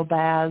oatmeal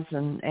baths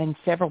and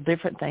several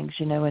different things,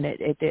 and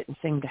it didn't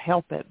seem to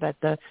help it, but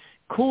the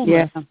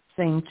coolness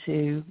seemed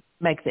to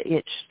make the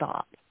itch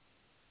stop.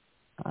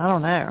 I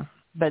don't know,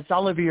 but it's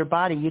all over your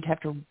body. You'd have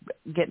to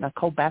get in a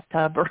cold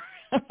bathtub or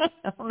I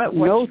don't know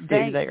what you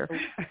do there.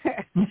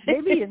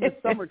 Maybe in the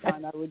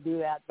summertime I would do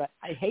that, but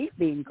I hate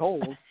being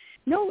cold.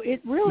 No,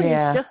 it really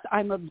is just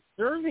I'm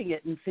observing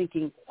it and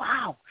thinking,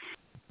 wow,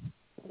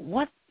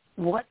 what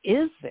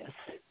is this?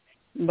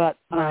 But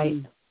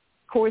of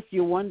course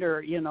you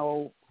wonder,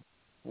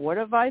 what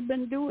have I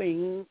been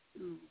doing?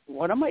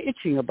 What am I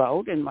itching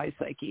about in my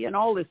psyche and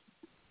all this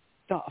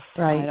stuff?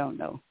 I don't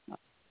know.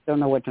 Don't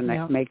know what to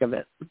make of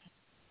it.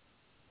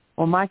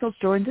 Well, Michael's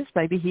joined us.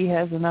 Maybe he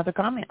has another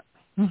comment.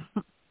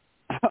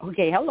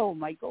 Okay. Hello,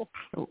 Michael.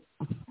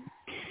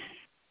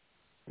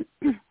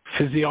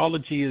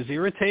 Physiology is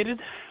irritated?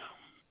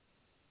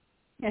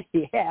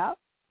 Yeah.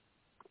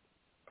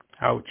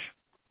 Ouch.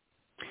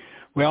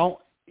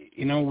 Well,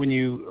 when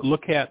you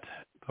look at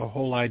the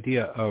whole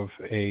idea of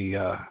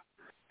a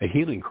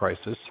healing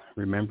crisis,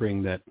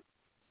 remembering that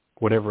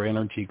whatever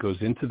energy goes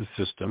into the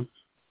system,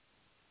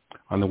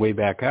 on the way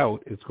back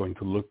out, it's going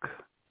to look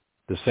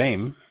the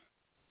same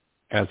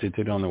as it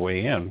did on the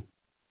way in.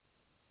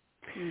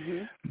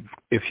 Mm-hmm.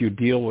 If you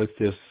deal with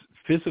this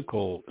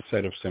physical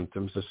set of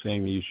symptoms the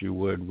same as you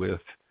would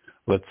with,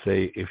 let's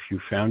say, if you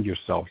found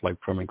yourself, like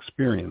from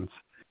experience,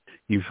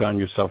 you found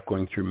yourself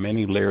going through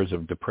many layers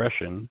of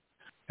depression,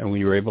 and when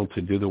you were able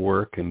to do the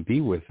work and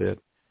be with it,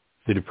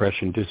 the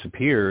depression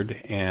disappeared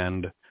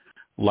and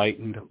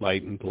lightened,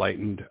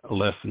 lessened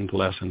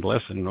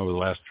over the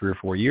last 3 or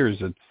 4 years.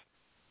 It's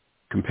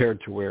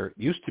compared to where it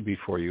used to be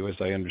for you, as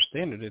I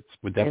understand it.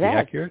 Would that be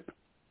accurate?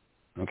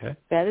 Okay.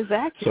 That is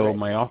accurate.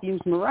 So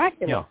seems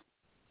miraculous. Yeah,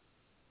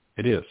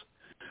 it is.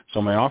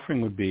 So my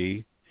offering would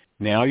be,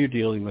 now you're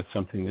dealing with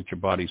something that your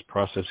body's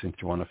processing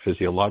through on a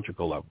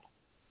physiological level.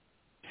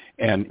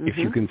 And if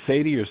you can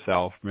say to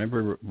yourself,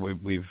 remember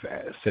we've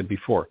said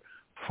before,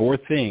 4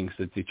 things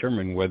that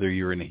determine whether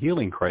you're in a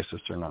healing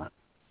crisis or not.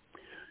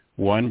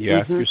 1, you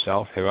ask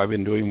yourself, have I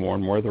been doing more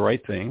and more of the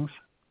right things?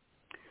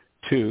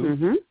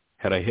 2,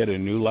 had I hit a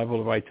new level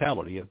of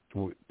vitality?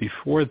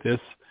 Before this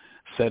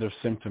set of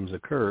symptoms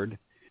occurred,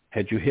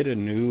 had you hit a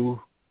new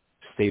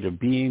state of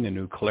being, a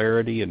new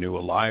clarity, a new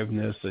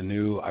aliveness,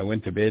 I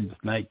went to bed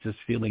at night just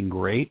feeling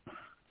great?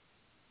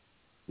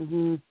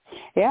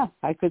 Yeah,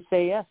 I could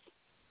say yes.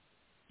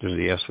 There's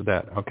a yes for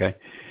that. Okay.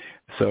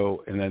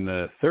 So, and then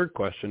the third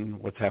question,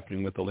 what's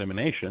happening with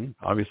elimination?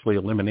 Obviously,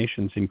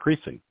 elimination's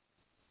increasing.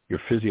 Your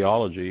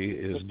physiology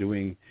is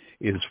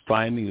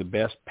finding the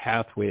best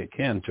pathway it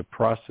can to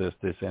process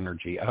this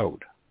energy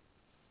out.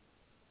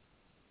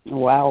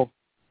 Wow.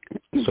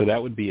 So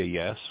that would be a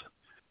yes.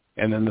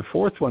 And then the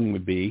fourth one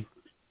would be,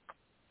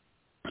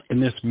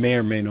 and this may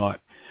or may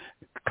not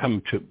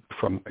come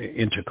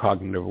into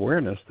cognitive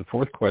awareness, the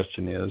fourth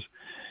question is,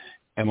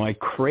 am I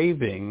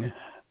craving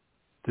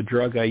the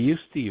drug I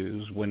used to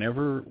use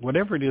whatever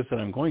it is that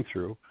I'm going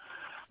through,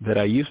 that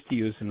I used to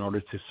use in order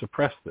to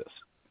suppress this?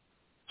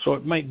 So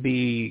it might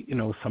be,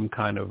 some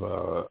kind of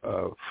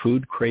a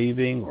food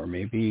craving, or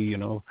maybe,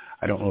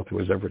 I don't know if there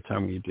was ever a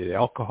time when you did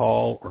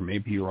alcohol, or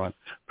maybe you're on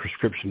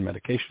prescription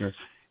medication. Or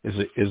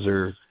is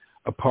there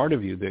a part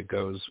of you that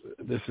goes,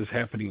 this is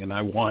happening and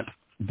I want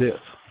this?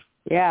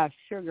 Yeah,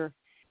 sugar.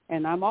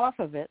 And I'm off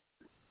of it.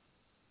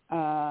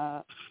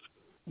 But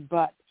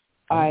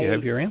I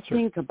have your answer.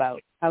 Think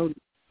about how,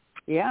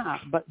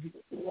 but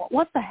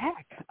what the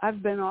heck?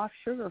 I've been off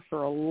sugar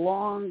for a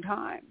long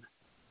time.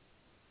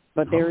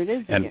 But there it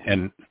is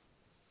again.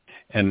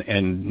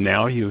 And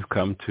now you've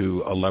come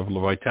to a level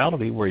of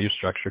vitality where your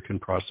structure can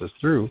process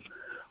through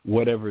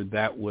whatever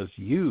that was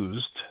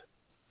used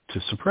to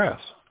suppress.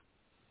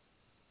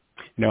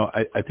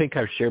 I think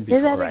I've shared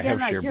before. I have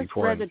shared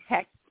before. I just read a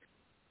text.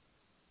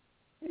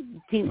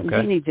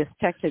 Jeannie just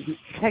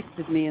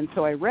texted me, and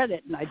so I read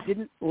it, and I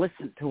didn't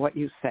listen to what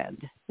you said,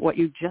 what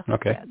you just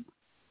said.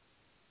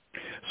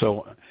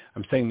 So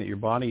I'm saying that your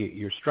body,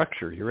 your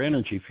structure, your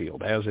energy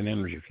field, as an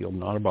energy field,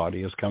 not a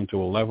body, has come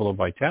to a level of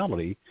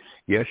vitality.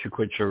 Yes, you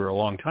quit sugar a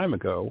long time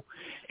ago,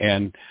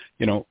 and,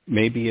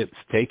 maybe it's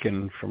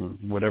taken from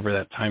whatever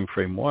that time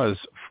frame was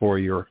for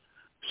your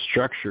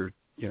structure,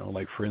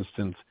 like, for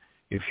instance,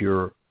 if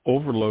you're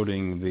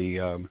overloading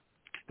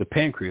the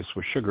pancreas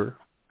with sugar,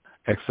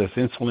 excess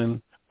insulin,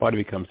 body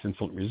becomes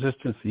insulin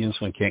resistant, the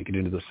insulin can't get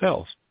into the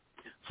cells.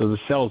 So the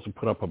cells will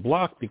put up a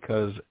block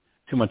because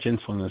too much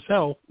insulin in the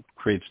cell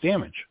creates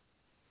damage.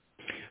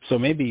 So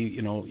maybe,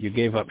 you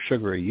gave up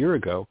sugar a year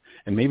ago,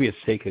 and maybe it's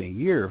taken a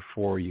year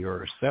for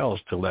your cells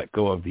to let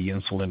go of the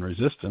insulin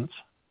resistance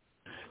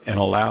and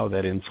allow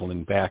that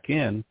insulin back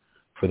in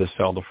for the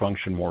cell to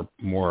function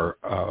more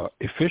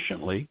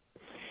efficiently.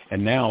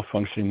 And now,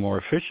 functioning more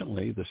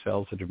efficiently, the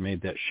cells that have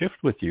made that shift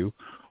with you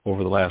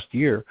over the last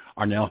year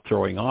are now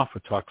throwing off a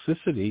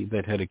toxicity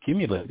that had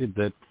accumulated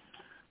that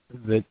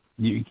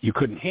you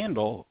couldn't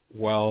handle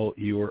while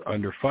you were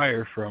under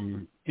fire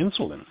from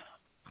insulin.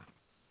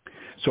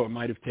 So it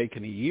might have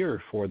taken a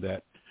year for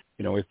that.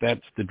 If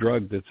that's the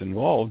drug that's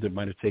involved, it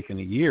might have taken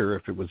a year,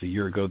 if it was a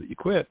year ago that you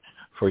quit,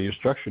 for your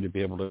structure to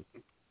be able to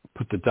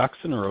put the ducks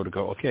in a row to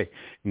go, okay,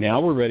 now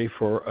we're ready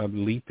for a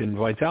leap in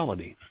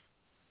vitality.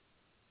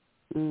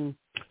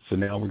 So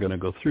now we're going to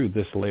go through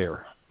this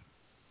layer.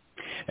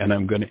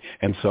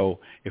 And so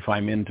if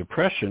I'm in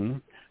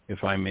depression,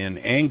 if I'm in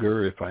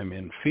anger, if I'm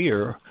in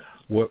fear,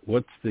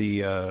 what's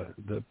the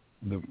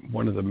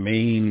one of the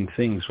main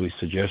things we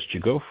suggest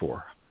you go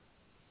for?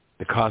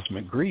 The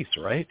cosmic grease,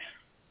 right?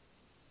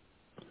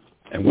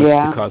 And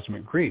what's the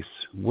cosmic grease?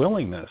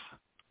 Willingness.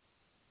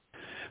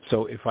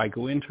 So if I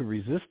go into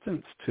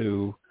resistance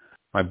to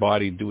my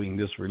body doing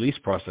this release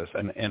process,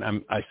 and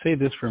I say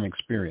this from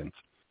experience,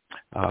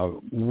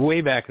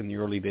 way back in the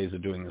early days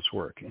of doing this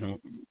work,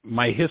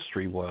 my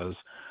history was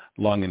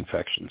lung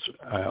infections.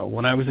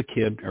 When I was a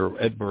kid, or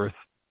at birth,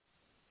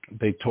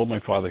 they told my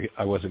father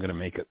I wasn't going to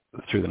make it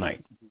through the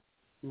night.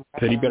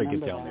 Said he better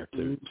get down there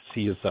to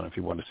see his son if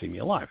he wanted to see me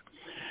alive.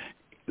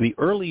 The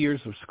early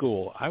years of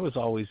school, I was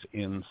always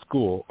in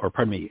school,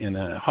 in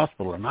a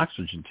hospital, an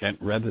oxygen tent,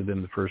 rather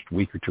than the first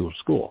week or two of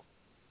school.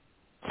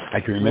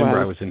 I can remember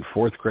I was in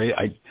fourth grade.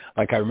 I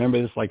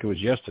remember this like it was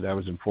yesterday. I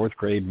was in fourth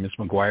grade. Miss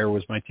McGuire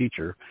was my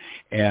teacher,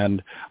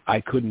 and I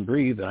couldn't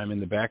breathe. And I'm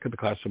in the back of the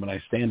classroom, and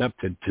I stand up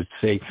to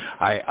say,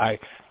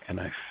 and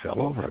I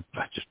fell over.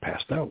 I just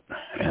passed out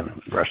and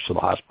rushed to the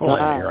hospital,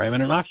 and here I'm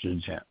in an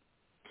oxygen tent.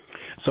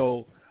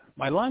 So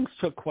my lungs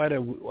took quite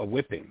a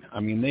whipping.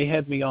 I mean, they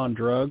had me on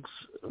drugs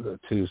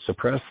to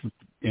suppress,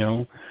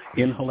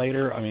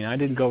 inhalator. I mean, I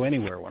didn't go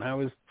anywhere. When I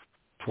was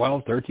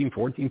 12, 13,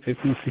 14,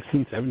 15,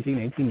 16, 17,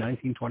 18,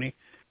 19, 20,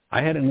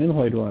 I had an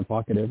inhalator in my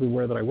pocket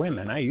everywhere that I went,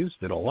 and I used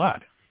it a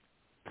lot,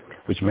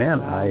 which,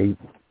 I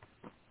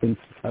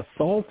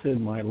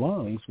assaulted my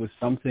lungs with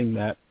something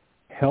that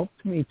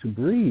helped me to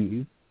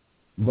breathe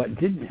but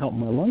didn't help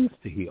my lungs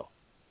to heal.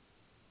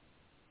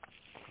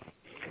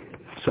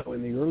 So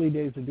in the early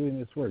days of doing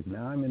this work,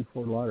 now I'm in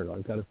Fort Lauderdale.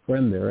 I've got a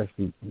friend there.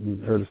 Actually,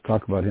 you heard us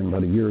talk about him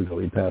about a year ago.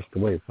 He passed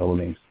away, a fellow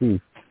named Steve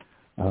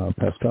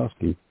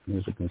Paskowski. He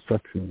was a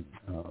construction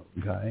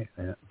guy,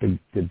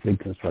 did big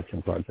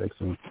construction projects,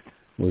 and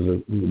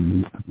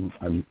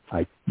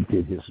I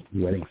did his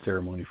wedding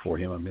ceremony for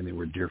him. I mean, they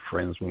were dear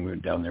friends when we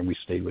went down there. We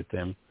stayed with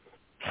them.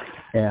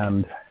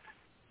 And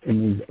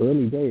in these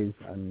early days,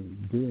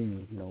 I'm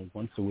doing,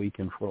 once a week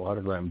in Fort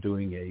Lauderdale, I'm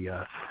doing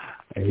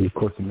a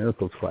Course in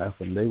Miracles class,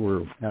 and they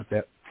were at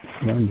that,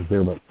 I was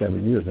there about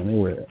 7 years, and they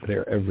were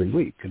there every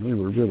week, and we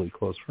were really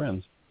close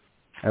friends.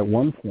 At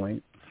one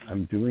point,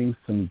 I'm doing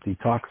some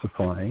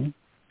detoxifying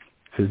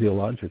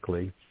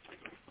physiologically,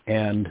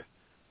 and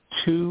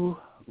 2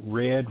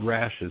 red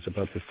rashes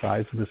about the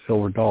size of a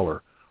silver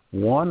dollar,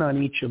 one on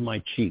each of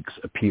my cheeks,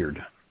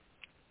 appeared.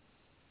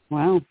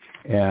 Wow.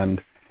 And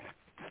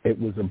it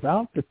was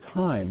about the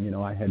time,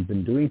 I had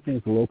been doing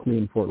things locally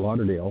in Fort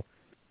Lauderdale,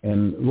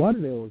 and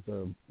Lauderdale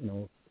was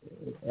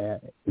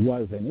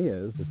and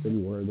is a city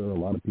where there are a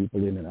lot of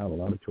people in and out, a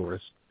lot of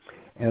tourists.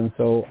 And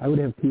so I would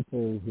have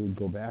people who would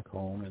go back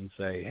home and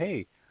say,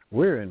 hey,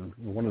 we're in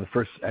one of the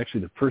first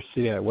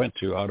city I went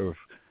to out of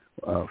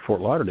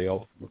Fort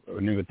Lauderdale.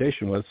 An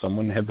invitation was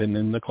someone had been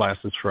in the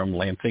classes from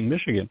Lansing,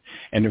 Michigan,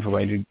 and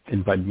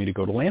invited me to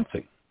go to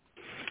Lansing.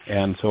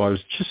 And so I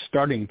was just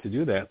starting to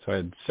do that, so I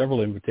had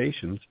several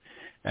invitations.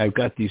 I've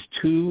got these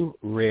 2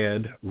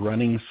 red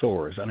running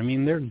sores, and I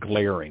mean, they're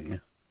glaring.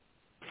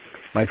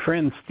 My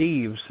friend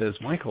Steve says,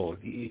 Michael,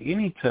 you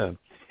need to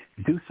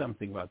do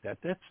something about that.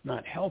 That's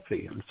not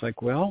healthy. And it's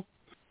like, well,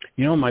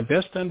 my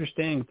best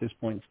understanding at this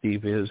point,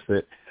 Steve, is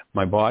that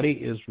my body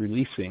is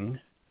releasing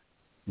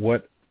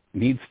what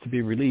needs to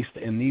be released,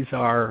 and these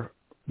are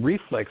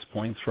reflex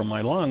points from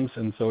my lungs,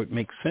 and so it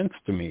makes sense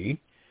to me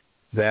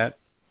that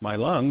my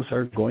lungs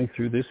are going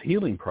through this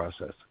healing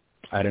process.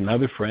 I had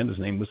another friend, his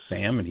name was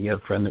Sam, and he had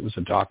a friend that was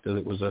a doctor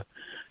that was a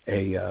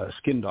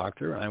skin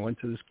doctor, and I went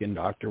to the skin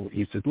doctor.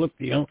 He said, look,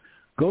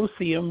 go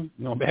see him.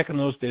 Back in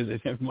those days, I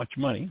didn't have much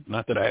money.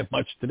 Not that I have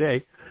much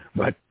today,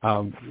 but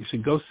he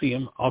said, go see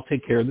him. I'll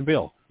take care of the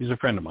bill. He's a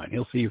friend of mine.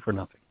 He'll see you for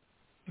nothing.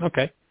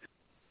 Okay.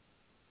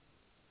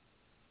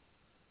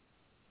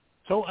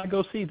 So I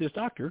go see this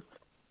doctor,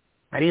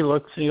 and he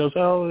looks, and he goes,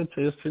 oh, it's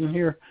this in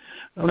here.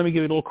 Oh, let me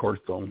give you a little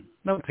cortisone.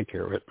 That'll take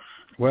care of it.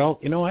 Well,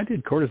 I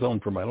did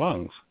cortisone for my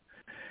lungs.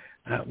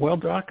 Well,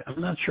 Doc, I'm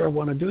not sure I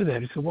want to do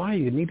that. He said, why?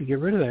 You need to get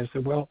rid of that. I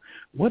said, well,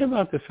 what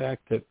about the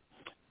fact that,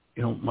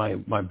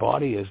 my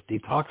body is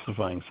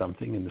detoxifying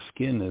something, and the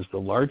skin is the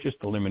largest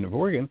eliminative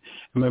organ,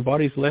 and my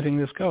body's letting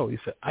this go? He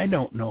said, I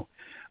don't know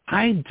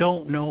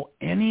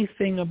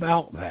anything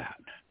about that.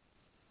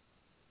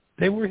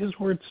 They were his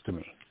words to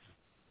me.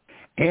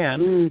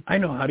 And I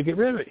know how to get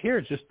rid of it.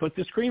 Here, just put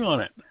this cream on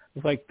it.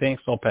 It's like,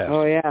 thanks, I'll pass.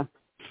 Oh, yeah.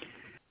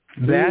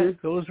 It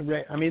was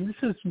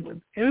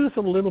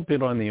a little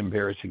bit on the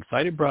embarrassing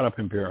side. It brought up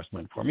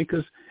embarrassment for me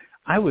because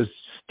I was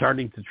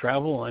starting to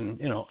travel, and,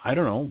 I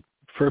don't know,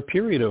 for a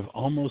period of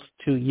almost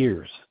 2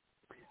 years,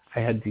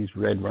 I had these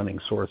red running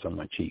sores on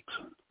my cheeks.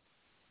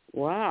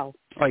 Wow.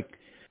 Bright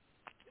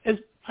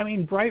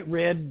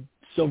red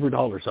silver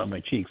dollars on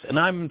my cheeks. And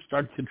I'm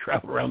starting to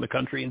travel around the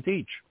country and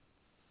teach.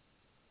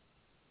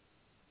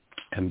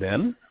 And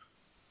then,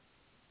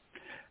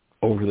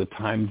 over the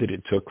time that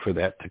it took for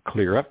that to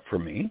clear up for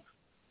me,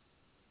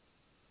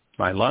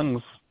 my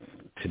lungs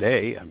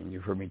today,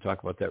 you've heard me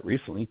talk about that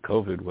recently,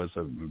 COVID was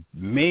a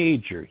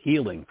major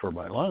healing for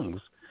my lungs.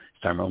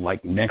 This time I'm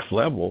like next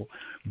level.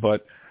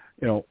 But,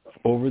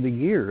 over the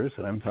years,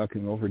 and I'm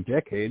talking over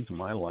decades,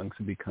 my lungs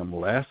have become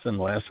less and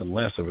less and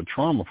less of a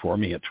trauma for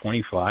me. At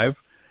 25,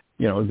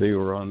 they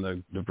were on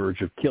the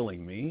verge of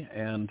killing me.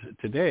 And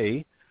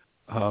today,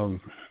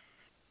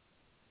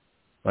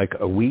 like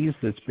a wheeze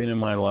that's been in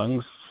my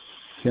lungs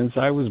since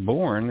I was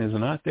born is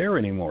not there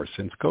anymore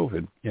since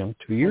COVID, 2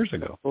 years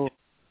ago.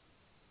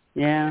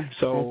 Yeah,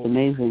 so that's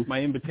amazing.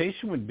 My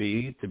invitation would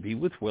be to be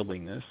with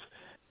willingness.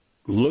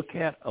 Look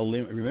at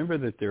remember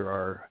that there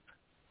are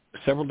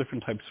several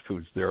different types of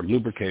foods. There are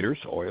lubricators,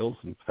 oils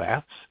and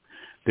fats.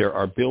 There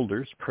are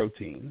builders,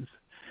 proteins.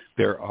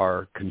 There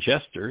are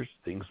congestors,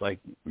 things like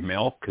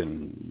milk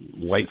and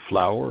white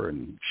flour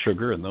and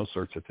sugar and those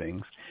sorts of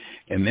things.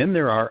 And then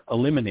there are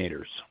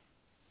eliminators.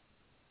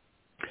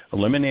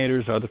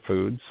 Eliminators are the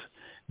foods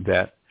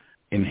that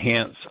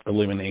enhance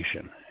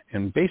elimination.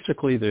 And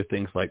basically they're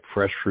things like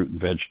fresh fruit and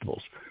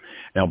vegetables.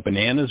 Now,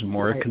 banana is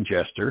more a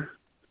congester.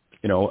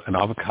 You know, an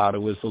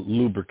avocado is a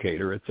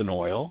lubricator. It's an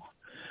oil.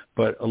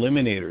 But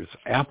eliminators,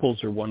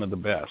 apples are one of the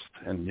best.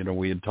 And, you know,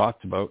 we had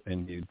talked about,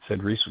 and you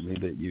said recently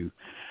that you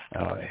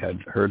had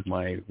heard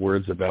my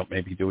words about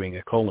maybe doing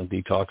a colon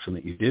detox and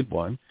that you did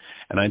one.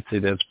 And I'd say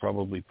that's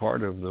probably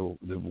part of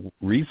the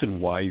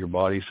reason why your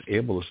body's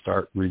able to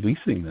start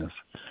releasing this.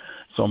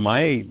 So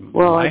my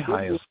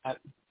highest,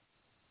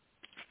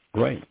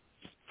 right.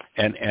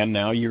 And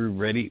now you're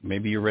ready,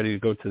 maybe you're ready to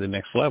go to the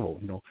next level.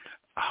 You know,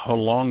 how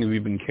long have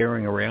you been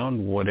carrying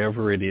around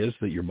whatever it is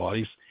that your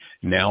body's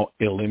now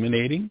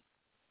eliminating?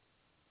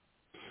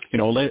 You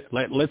know,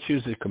 let's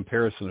use a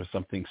comparison of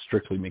something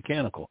strictly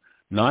mechanical.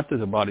 Not that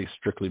the body's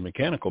strictly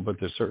mechanical, but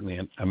there's certainly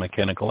a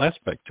mechanical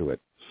aspect to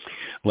it.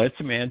 Let's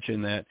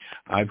imagine that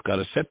I've got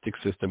a septic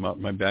system out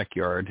in my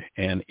backyard,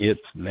 and it's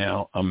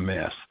now a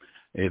mess.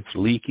 It's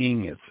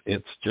leaking.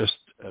 It's just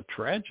a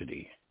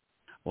tragedy,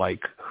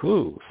 like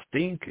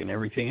stink and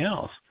everything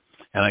else.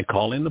 And I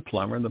call in the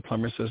plumber, and the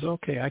plumber says,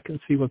 okay, I can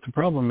see what the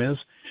problem is.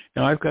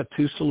 Now, I've got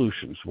two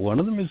solutions. One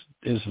of them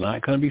is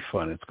not going to be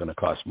fun. It's going to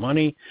cost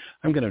money.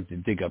 I'm going to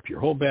dig up your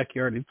whole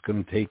backyard. It's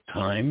going to take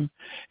time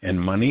and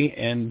money,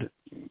 and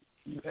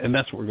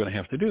that's what we're going to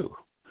have to do.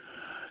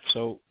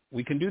 So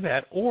we can do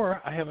that, or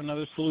I have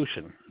another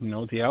solution. You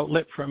know, the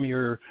outlet from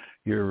your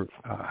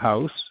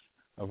house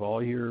of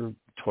all your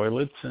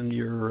toilets and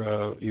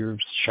your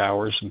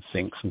showers and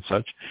sinks and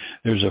such,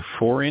 there's a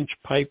 4-inch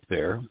pipe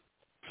there.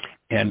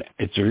 And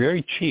it's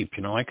very cheap.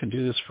 You know, I can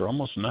do this for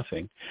almost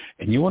nothing.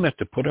 And you won't have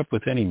to put up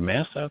with any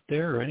mess out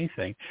there or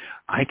anything.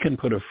 I can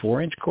put a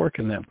 4-inch cork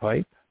in that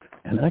pipe,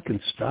 and I can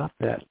stop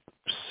that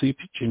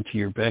seepage into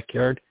your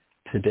backyard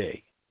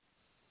today.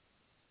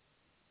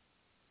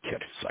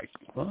 It's like,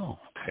 well,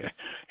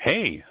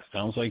 hey,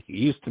 sounds like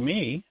ease to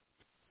me.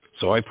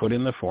 So I put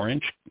in the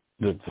 4-inch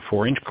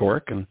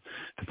cork, and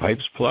the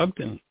pipe's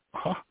plugged, and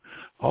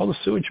all the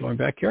sewage in my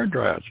backyard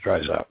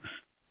dries out.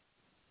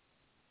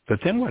 But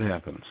then what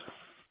happens?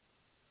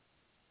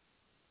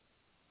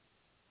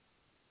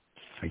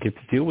 I get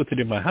to deal with it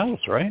in my house,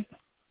 right?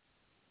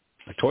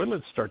 My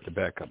toilets start to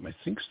back up. My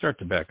sinks start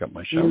to back up.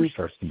 My shower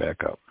starts to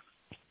back up.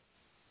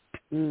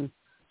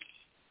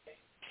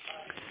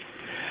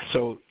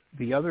 So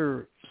the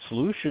other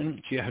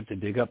solution, you have to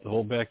dig up the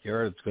whole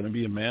backyard. It's going to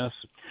be a mess.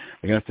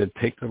 You're going to have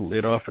to take the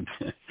lid off. And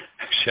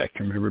actually, I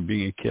can remember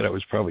being a kid. I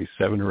was probably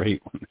 7 or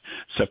 8 when the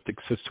septic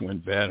system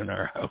went bad in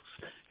our house.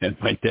 And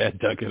my dad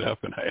dug it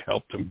up, and I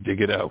helped him dig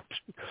it out.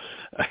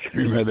 I can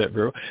remember that,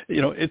 bro.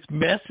 You know, it's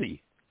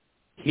messy.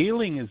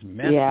 Healing is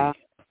messy. Yeah.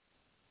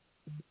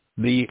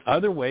 The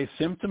other way,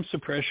 symptom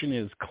suppression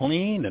is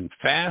clean and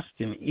fast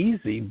and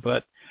easy,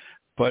 but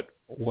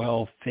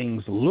while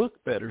things look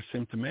better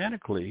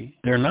symptomatically,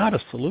 they're not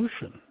a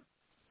solution.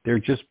 They're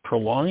just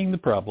prolonging the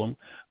problem,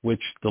 which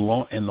the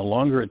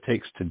longer it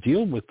takes to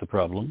deal with the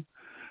problem,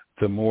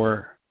 the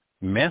more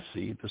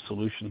messy the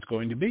solution's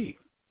going to be.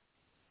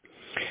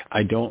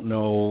 I don't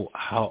know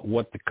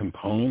what the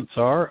components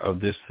are of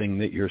this thing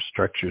that your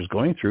structure is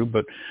going through,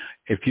 but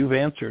if you've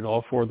answered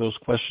all 4 of those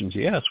questions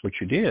yes, which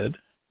you did,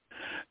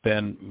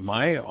 then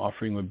my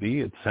offering would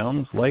be, it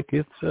sounds like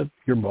it's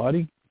your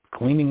body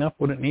cleaning up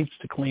what it needs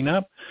to clean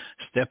up.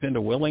 Step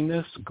into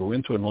willingness, go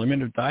into an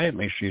unlimited diet,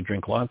 make sure you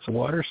drink lots of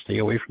water, stay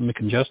away from the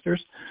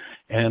congestors,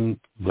 and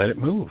let it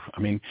move. I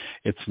mean,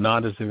 it's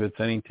not as if it's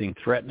anything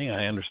threatening.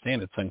 I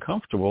understand it's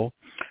uncomfortable,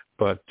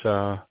 but,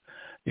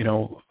 you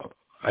know,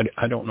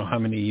 I don't know how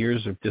many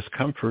years of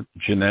discomfort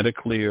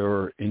genetically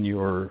or in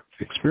your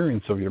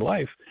experience of your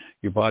life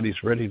your body's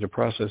ready to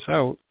process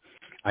out.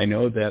 I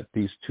know that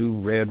these 2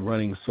 red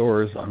running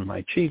sores on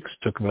my cheeks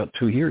took about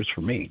 2 years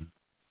for me,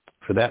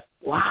 for that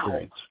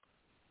experience.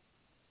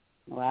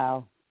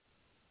 Wow.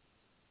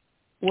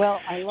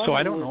 Well, I love. So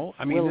I don't know.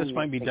 I mean, this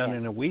might be done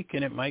in a week,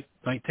 and it might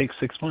take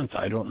 6 months.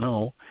 I don't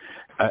know.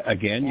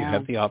 Again, you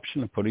have the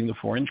option of putting the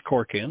 4-inch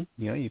cork in.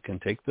 You know, you can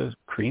take the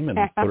cream and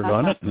put it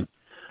on it and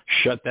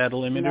shut that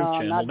eliminative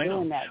channel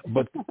down.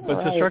 But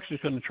the structure is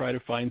going to try to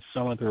find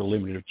some other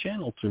eliminative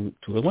channel to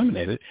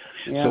eliminate it.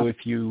 Yeah. So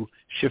if you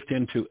shift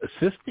into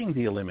assisting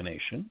the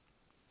elimination,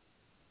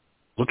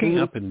 looking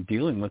up and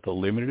dealing with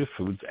eliminative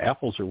foods,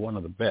 apples are one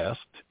of the best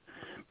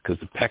because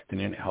the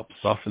pectin in it helps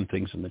soften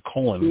things in the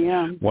colon.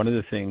 Yeah. One of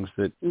the things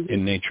that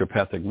in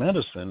naturopathic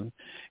medicine,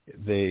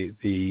 the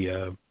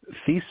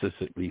thesis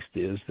at least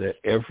is that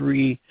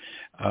every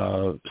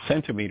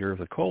centimeter of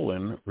the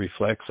colon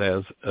reflects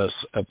as a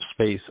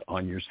space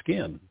on your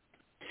skin.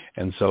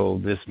 And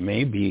so this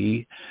may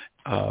be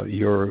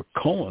your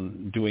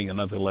colon doing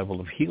another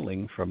level of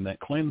healing from that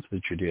cleanse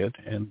that you did,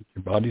 and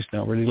your body's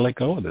now ready to let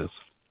go of this.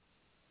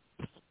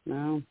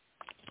 Wow.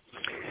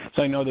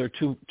 So I know there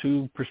are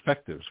two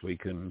perspectives. We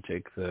can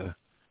take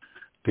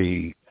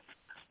the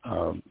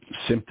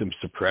symptom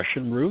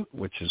suppression route,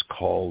 which is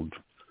called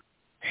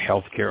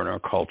healthcare in our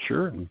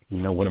culture, and you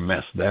know what a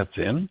mess that's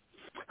in.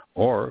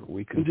 Or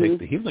we can take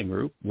the healing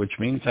route, which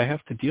means I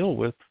have to deal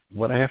with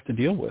what I have to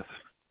deal with.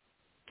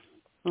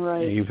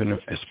 Right.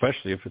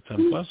 Especially if it's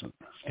unpleasant.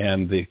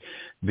 And the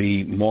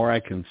more I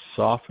can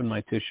soften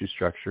my tissue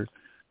structure,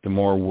 the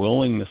more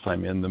willingness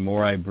I'm in, the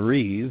more I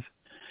breathe,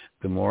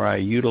 the more I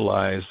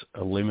utilize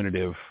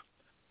eliminative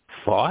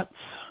thoughts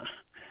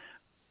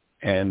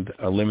and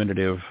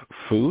eliminative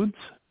foods,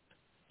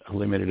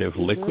 eliminative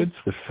liquids,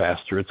 the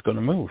faster it's going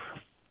to move.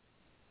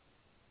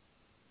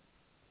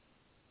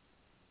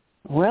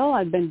 Well,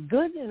 I've been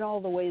good in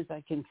all the ways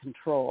I can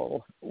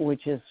control,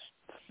 which is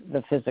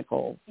the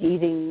physical.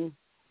 Eating,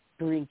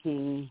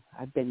 drinking,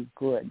 I've been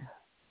good.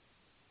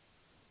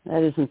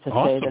 That isn't to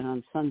say that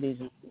on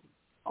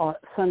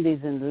Sundays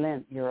in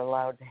Lent you're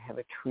allowed to have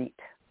a treat.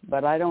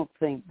 But I don't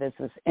think this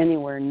is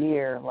anywhere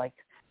near like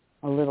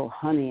a little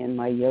honey in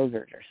my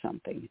yogurt or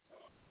something.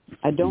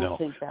 I don't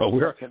think that's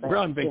we're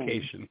on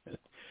vacation.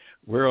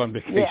 We're on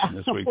vacation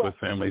this week with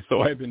family,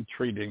 so I've been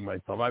treating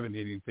myself. I've been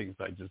eating things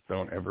I just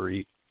don't ever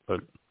eat.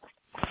 But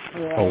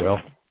oh well.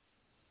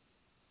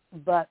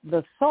 But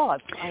the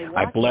thoughts,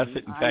 I bless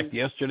it. In fact,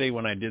 yesterday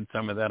when I did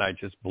some of that, I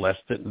just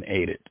blessed it and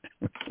ate it.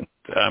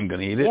 I'm going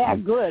to eat it. Yeah,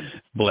 good.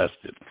 Blessed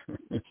it.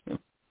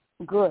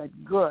 Good.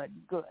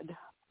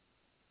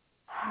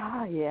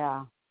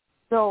 Yeah.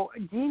 So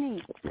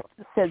Jeannie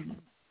said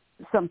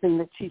something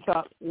that she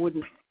thought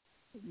wouldn't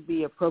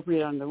be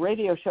appropriate on the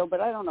radio show,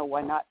 but I don't know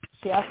why not.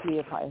 She asked me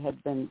if I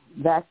had been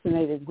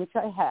vaccinated, which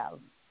I have.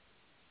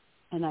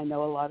 And I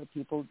know a lot of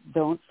people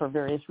don't for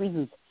various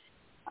reasons.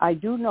 I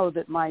do know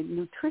that my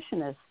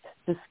nutritionist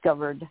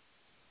discovered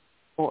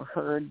or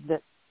heard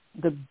that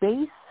the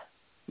base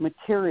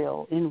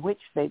material in which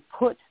they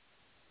put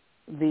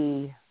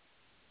the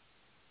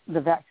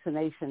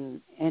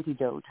vaccination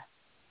antidote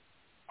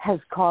has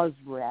caused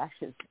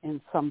rashes in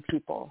some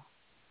people.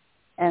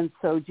 And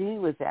so Jeannie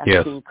was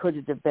asking, could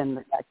it have been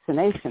the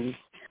vaccinations?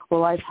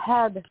 Well, I've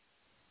had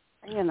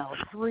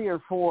 3 or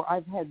 4,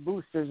 I've had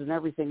boosters and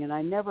everything, and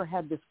I never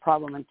had this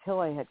problem until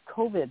I had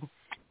COVID.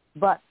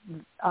 But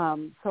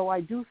so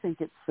I do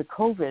think it's the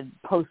COVID,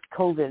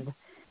 post-COVID.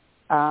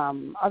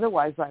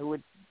 Otherwise, I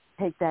would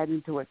take that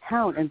into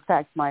account. In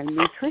fact, my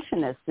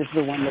nutritionist is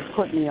the one that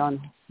put me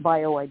on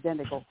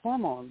bioidentical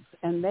hormones,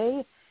 and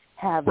they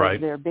have as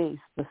their base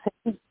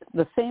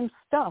the same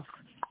stuff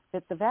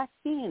that the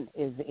vaccine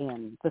is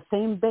in, the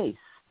same base.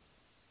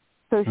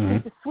 So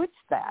she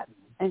switched that.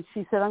 And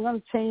she said, I'm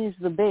going to change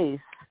the base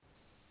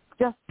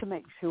just to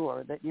make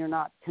sure that you're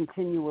not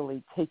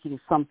continually taking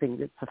something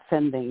that's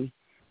offending.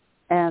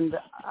 And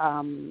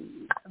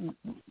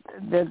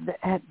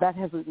that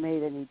hasn't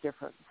made any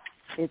difference.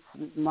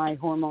 My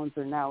hormones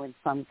are now in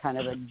some kind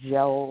of a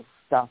gel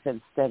stuff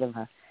instead of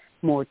a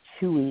more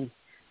chewy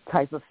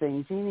type of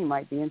thing. Jeannie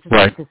might be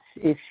interested because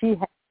if she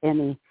has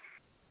any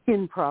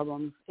skin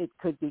problems, it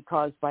could be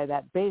caused by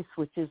that base,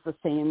 which is the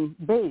same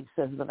base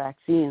as the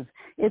vaccines.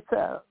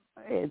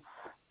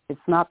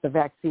 It's not the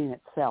vaccine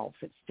itself.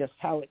 It's just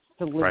how it's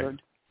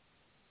delivered.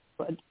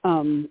 But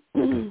and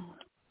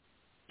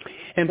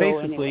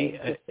basically,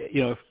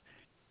 anyway,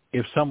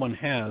 if someone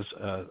has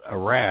a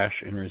rash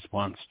in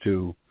response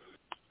to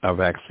a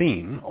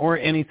vaccine or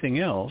anything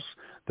else,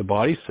 the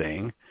body's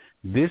saying,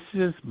 this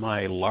is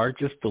my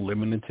largest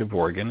eliminative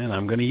organ, and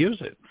I'm going to use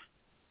it.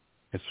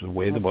 It's the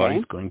way the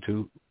body's going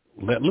to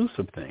let loose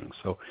of things.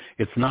 So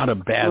it's not a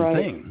bad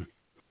thing.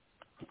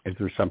 If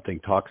there's something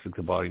toxic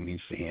the body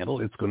needs to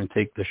handle, it's going to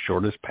take the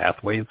shortest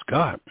pathway it's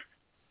got.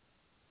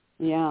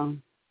 Yeah.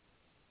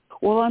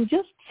 Well, I'm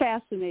just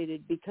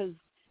fascinated because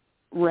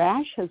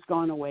rash has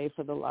gone away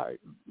for the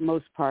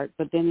most part,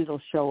 but then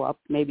it'll show up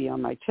maybe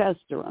on my chest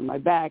or on my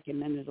back,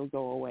 and then it'll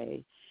go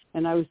away.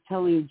 And I was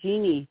telling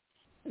Jeannie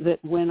that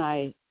when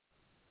I've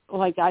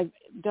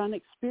done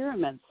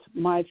experiments,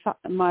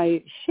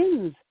 my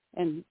shins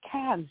and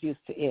calves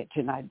used to itch,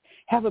 and I'd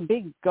have a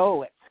big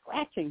go at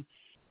scratching.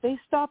 They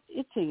stopped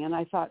itching, and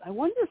I thought, I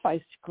wonder if I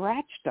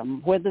scratched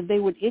them, whether they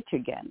would itch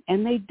again.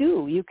 And they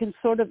do. You can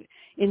sort of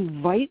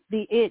invite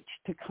the itch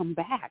to come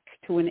back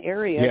to an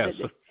area that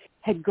it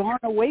had gone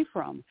away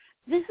from.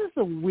 This is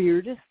the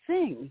weirdest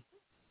thing.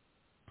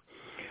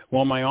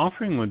 Well, my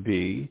offering would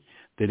be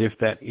that if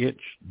that itch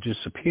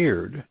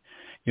disappeared,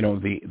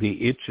 the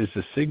itch is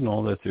a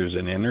signal that there's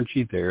an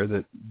energy there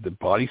that the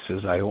body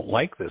says, I don't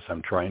like this.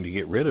 I'm trying to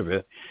get rid of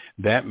it.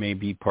 That may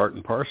be part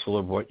and parcel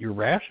of what your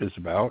rash is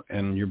about,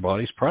 and your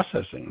body's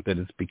processing, that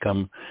it's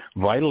become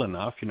vital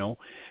enough,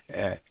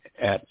 at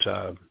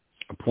a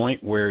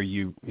point where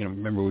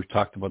remember we've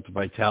talked about the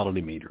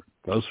vitality meter.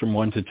 It goes from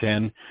 1 to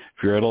 10.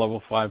 If you're at a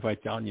level 5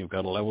 vitality, you've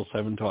got a level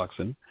 7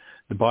 toxin.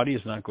 The body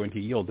is not going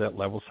to yield that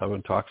level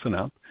 7 toxin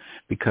up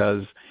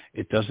because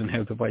it doesn't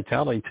have the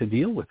vitality to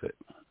deal with it.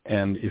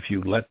 And if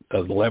you let a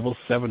level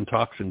 7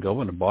 toxin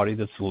go in a body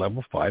that's a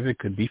level 5, it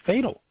could be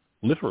fatal,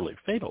 literally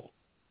fatal.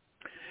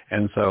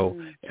 And so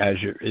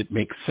it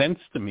makes sense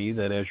to me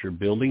that as you're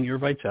building your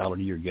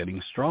vitality, you're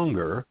getting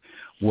stronger.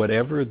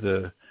 Whatever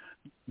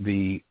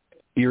the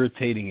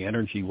irritating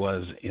energy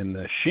was in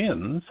the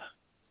shins,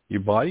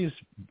 your body's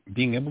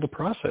being able to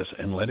process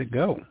and let it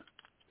go.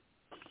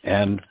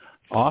 And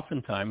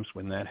oftentimes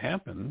when that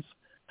happens,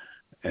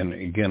 and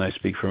again, I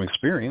speak from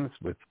experience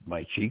with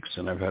my cheeks,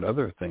 and I've had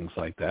other things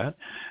like that,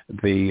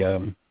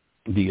 the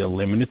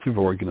eliminative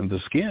organ of the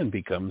skin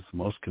becomes the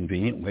most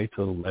convenient way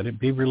to let it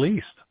be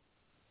released.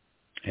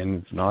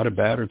 And it's not a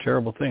bad or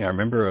terrible thing. I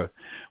remember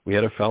we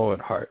had a fellow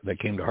that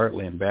came to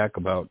Heartland back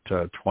about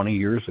 20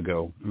 years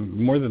ago,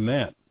 more than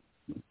that,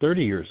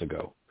 30 years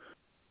ago,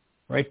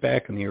 right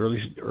back in the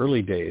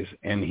early days,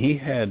 and he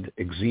had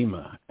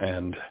eczema,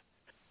 and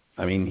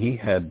I mean he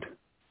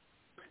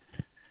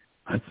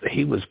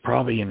was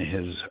probably in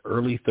his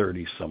early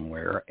 30s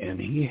somewhere, and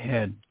he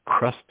had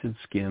crusted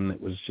skin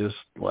that was just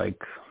like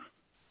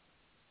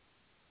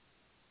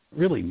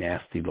really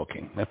nasty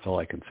looking. That's all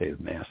I can say is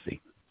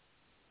nasty.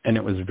 And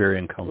it was very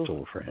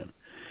uncomfortable for him.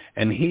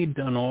 And he'd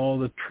done all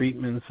the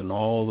treatments and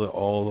all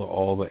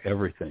the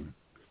everything.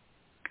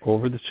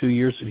 Over the 2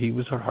 years that he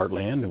was at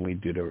Heartland, and we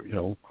did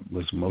it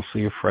was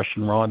mostly a fresh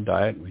and raw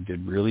diet. We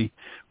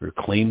were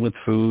clean with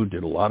food,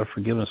 did a lot of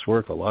forgiveness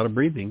work, a lot of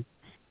breathing.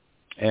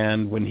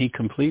 And when he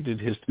completed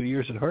his 2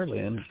 years at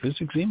Heartland, his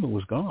eczema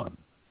was gone.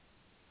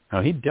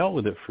 Now, he dealt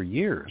with it for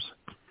years,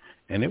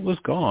 and it was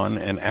gone.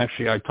 And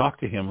actually, I talked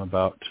to him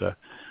about,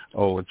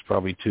 it's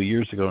probably 2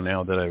 years ago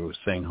now that I was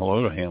saying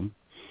hello to him.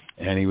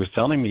 And he was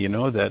telling me,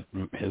 that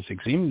his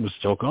eczema was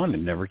still gone.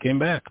 It never came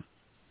back.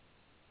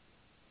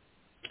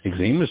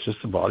 Eczema is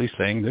just the body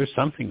saying there's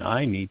something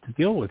I need to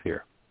deal with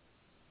here.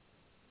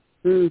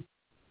 Mm.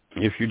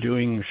 If you're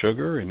doing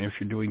sugar, and if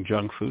you're doing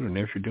junk food, and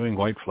if you're doing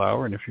white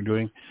flour, and if you're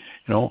doing,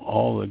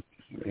 all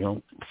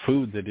the,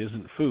 food that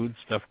isn't food,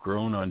 stuff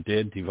grown on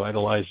dead,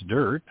 devitalized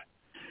dirt,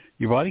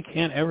 your body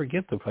can't ever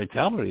get the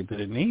vitality that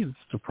it needs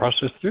to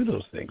process through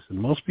those things. And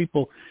most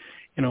people,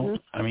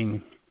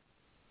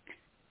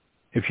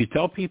 if you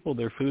tell people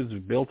their food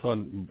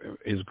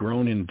is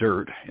grown in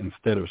dirt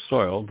instead of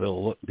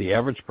soil, the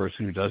average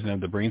person who doesn't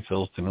have the brain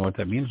cells to know what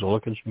that means will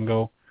look at you and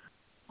go,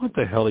 what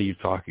the hell are you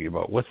talking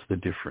about? What's the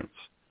difference?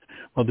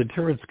 Well, the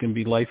difference can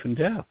be life and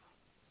death.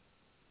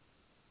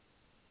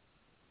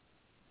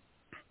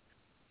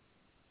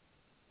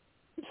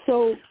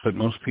 But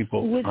most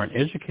people aren't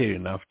educated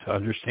enough to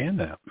understand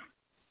that.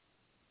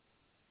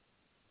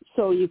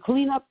 So you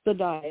clean up the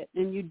diet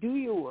and you do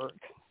your work.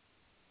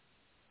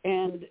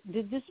 And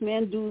did this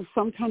man do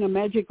some kind of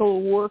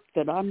magical work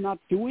that I'm not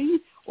doing?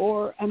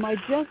 Or am I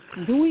just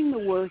doing the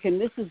work and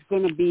this is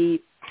going to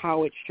be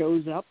how it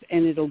shows up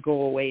and it'll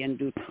go away in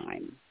due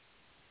time?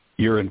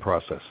 You're in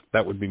process.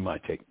 That would be my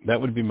take.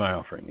 That would be my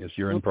offering, is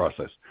you're in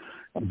process.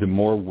 The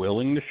more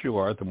willingness you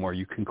are, the more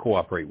you can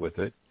cooperate with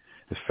it,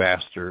 the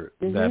faster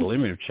that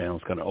eliminative channel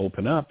is going to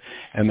open up.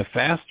 And the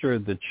faster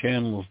the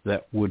channels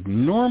that would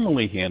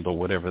normally handle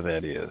whatever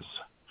that is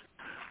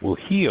will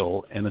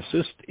heal and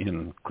assist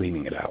in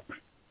cleaning it out.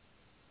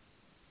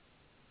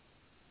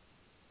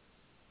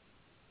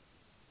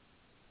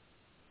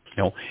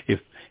 If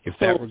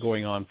that were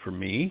going on for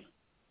me,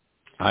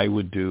 I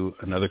would do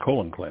another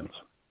colon cleanse,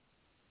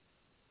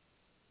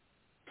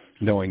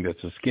 knowing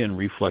that the skin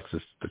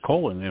reflexes the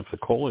colon. And if the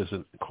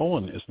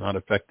colon is not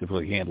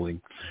effectively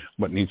handling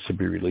what needs to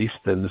be released,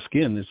 then the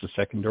skin is a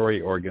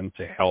secondary organ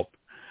to help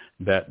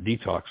that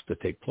detox to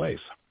take place.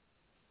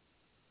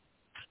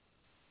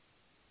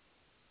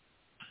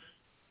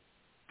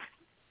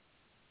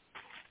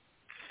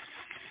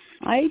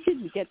 I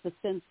didn't get the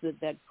sense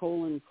that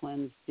colon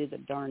cleanse did a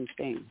darn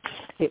thing.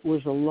 It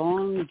was a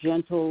long,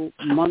 gentle,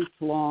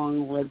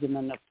 month-long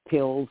regimen of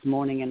pills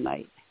morning and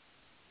night.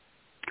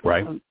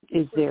 Right.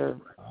 Is there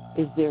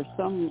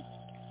some,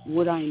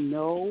 would I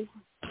know?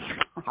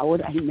 How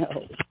would I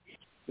know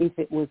if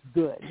it was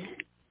good?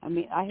 I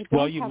mean, I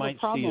don't you have might a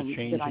problem see a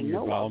change that I in your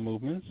know bowel of.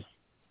 movements.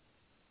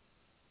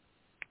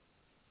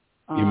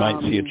 You might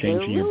see a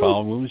change in your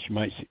bowel movements. You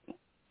might see.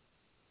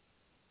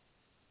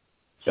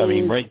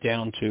 Right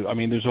down to,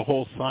 there's a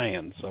whole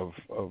science of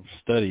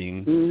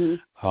studying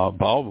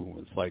bowel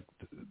movements, like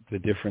the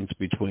difference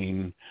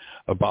between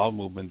a bowel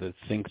movement that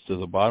sinks to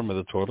the bottom of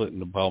the toilet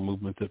and the bowel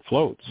movement that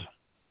floats.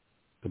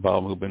 The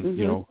bowel movement,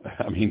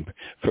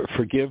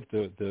 forgive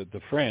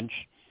the French,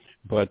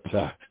 but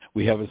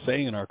we have a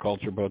saying in our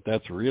culture about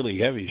that's really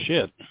heavy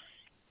shit.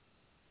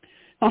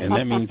 And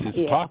that means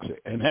it's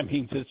toxic. And that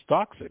means it's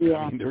toxic.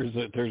 Yeah. There's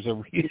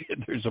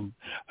a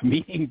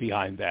meaning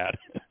behind that.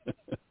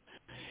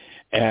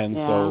 And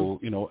so,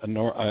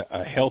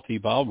 a healthy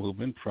bowel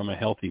movement from a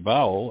healthy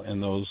bowel,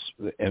 and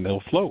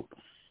they'll float.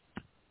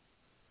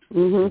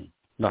 Mm-hmm.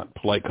 Not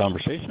polite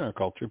conversation in our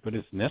culture, but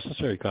it's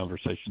necessary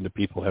conversation for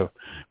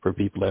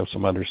people to have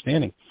some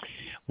understanding.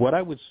 What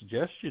I would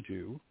suggest you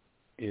do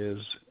is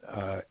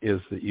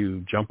that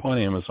you jump on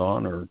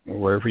Amazon or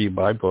wherever you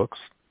buy books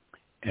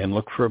and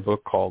look for a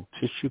book called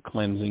Tissue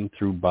Cleansing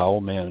Through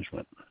Bowel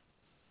Management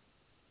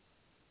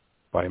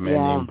by a man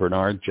named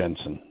Bernard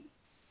Jensen.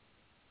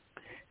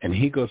 And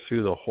he goes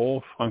through the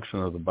whole function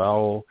of the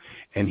bowel,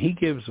 and he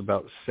gives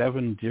about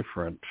 7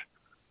 different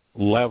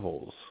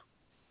levels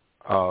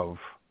of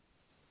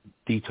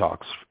detox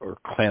or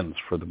cleanse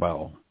for the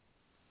bowel.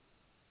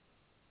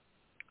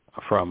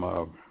 From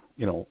a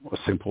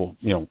simple,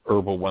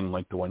 herbal one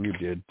like the one you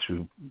did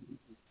to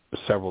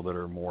several that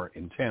are more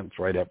intense,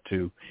 right up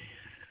to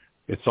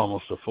it's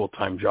almost a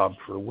full-time job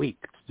for a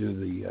week to do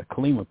the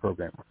Kalima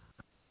program.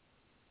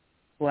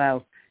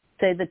 Wow.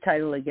 Say the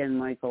title again,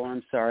 Michael.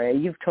 I'm sorry.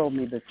 You've told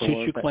me before.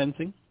 Tissue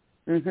Cleansing.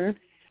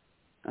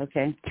 Mm-hmm.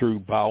 Okay. Through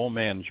Bowel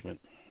Management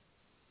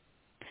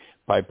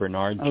by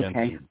Bernard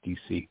Jensen,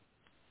 D.C.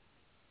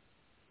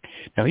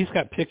 Now, he's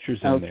got pictures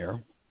in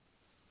there.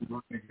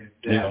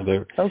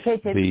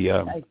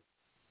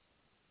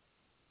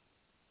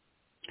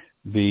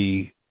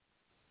 The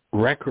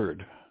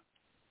record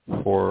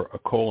for a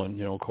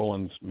colon,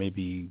 colon's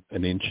maybe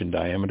an inch in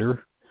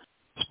diameter,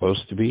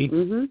 supposed to be.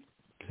 Mm-hmm.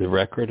 The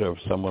record of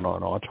someone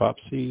on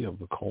autopsy of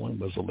the colon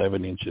was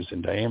 11 inches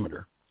in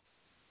diameter.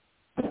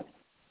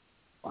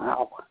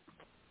 Wow.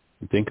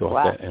 Think of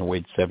that, and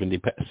weighed 70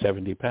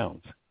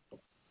 pounds.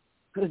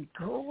 Good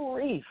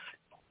grief.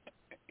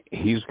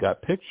 He's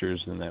got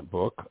pictures in that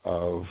book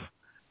of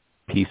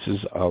pieces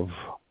of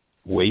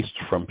waste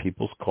from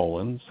people's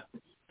colons,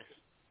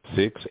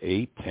 6,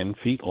 8, 10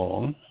 feet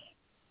long,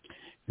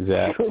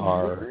 that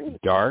are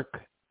dark,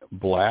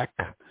 black,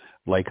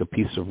 like a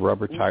piece of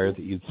rubber tire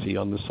that you'd see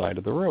on the side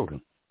of the road.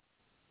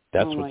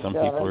 That's what some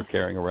people are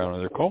carrying around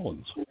in their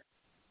colons.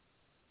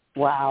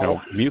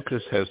 Wow.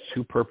 Mucus has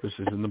 2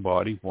 purposes in the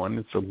body. One,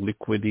 it's a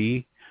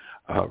liquidy,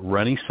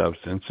 runny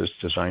substance that's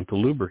designed to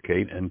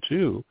lubricate. And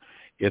 2,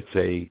 it's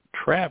a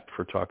trap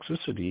for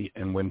toxicity.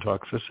 And when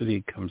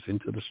toxicity comes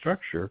into the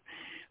structure,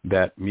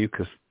 that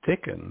mucus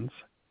thickens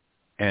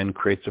and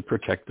creates a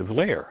protective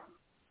layer,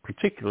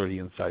 particularly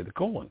inside the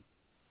colon.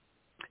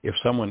 If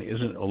someone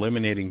isn't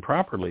eliminating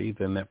properly,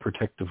 then that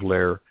protective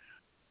layer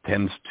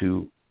tends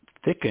to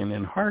thicken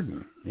and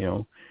harden.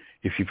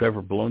 If you've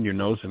ever blown your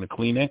nose in a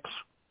Kleenex,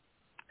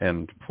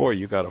 and boy,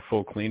 you got a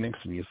full Kleenex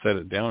and you set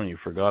it down and you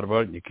forgot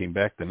about it and you came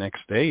back the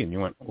next day and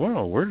you went,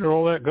 well, where did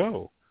all that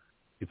go?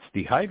 It's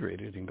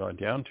dehydrated and gone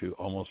down to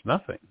almost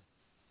nothing.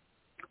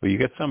 Well, you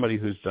get somebody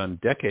who's done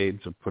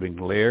decades of putting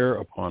layer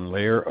upon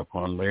layer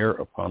upon layer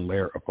upon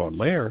layer upon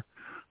layer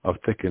of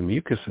thickened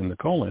mucus in the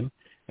colon,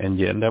 and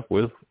you end up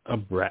with a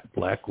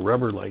black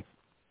rubber-like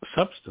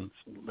substance,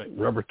 like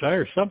rubber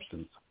tire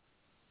substance.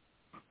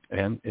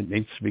 And it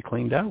needs to be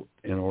cleaned out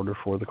in order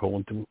for the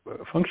colon to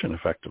function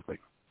effectively.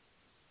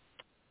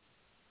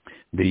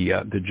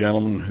 The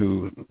gentleman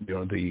who,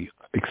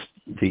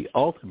 the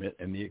ultimate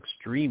and the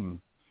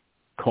extreme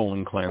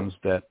colon cleanse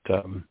that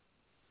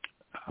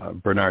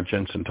Bernard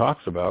Jensen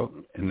talks about,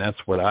 and that's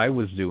what I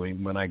was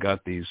doing when I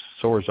got these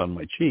sores on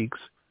my cheeks.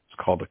 It's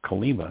called a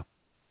Kalima.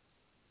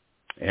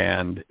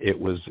 And it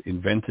was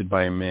invented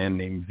by a man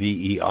named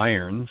V.E.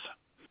 Irons,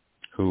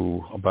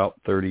 who about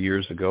 30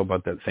 years ago,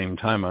 about that same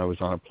time, I was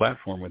on a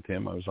platform with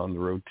him. I was on the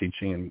road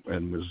teaching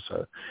and was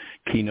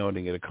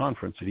keynoting at a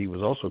conference that he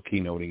was also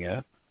keynoting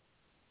at.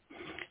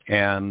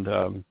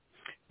 And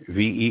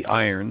V.E.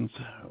 Irons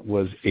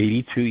was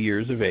 82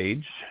 years of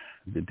age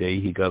the day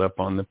he got up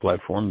on the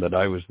platform that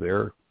I was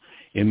there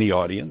in the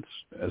audience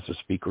as a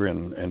speaker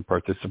and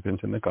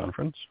participant in the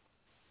conference.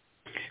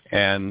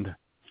 And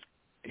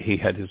he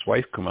had his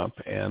wife come up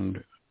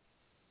and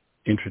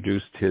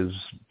introduced his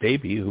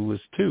baby, who was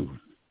 2.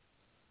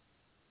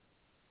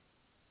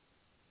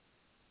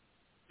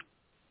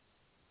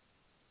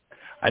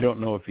 I don't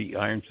know if V.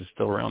 Irons is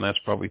still around. That's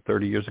probably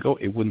 30 years ago.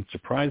 It wouldn't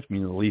surprise me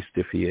in the least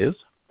if he is.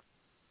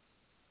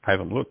 I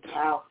haven't looked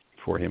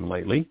for him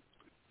lately.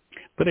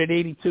 But at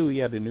 82, he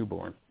had a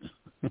newborn.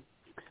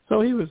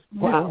 So he was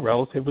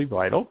relatively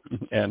vital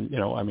and,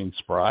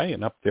 spry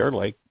and up there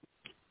like,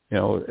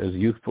 as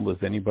youthful as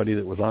anybody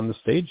that was on the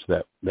stage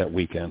that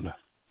weekend.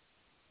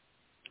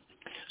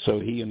 So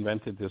he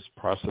invented this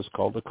process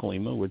called the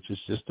Kalima, which is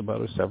just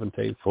about a 7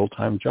 to 8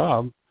 full-time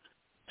job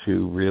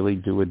to really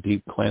do a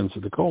deep cleanse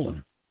of the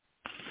colon.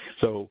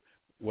 So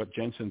what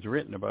Jensen's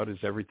written about is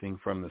everything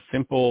from the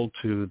simple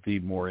to the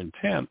more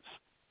intense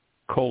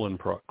colon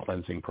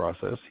cleansing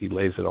process. He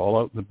lays it all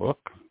out in the book,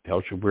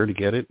 tells you where to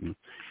get it. And,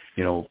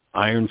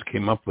 Irons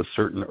came up with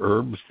certain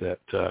herbs that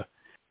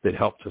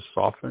help to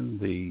soften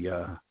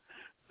the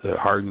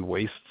hardened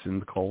wastes in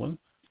the colon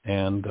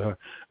and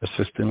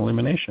assist in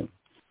elimination.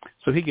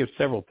 So he gives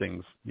several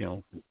things,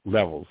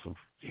 levels of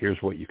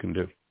here's what you can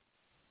do.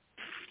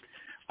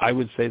 I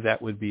would say that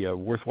would be a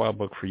worthwhile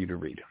book for you to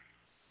read.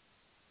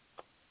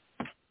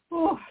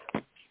 Oh,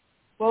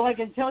 well, I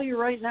can tell you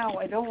right now,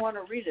 I don't want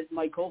to read it,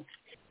 Michael,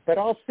 but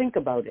I'll think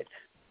about it.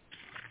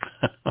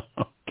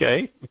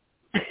 Okay.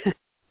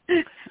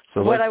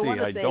 So let's see.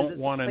 I don't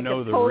want to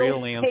know the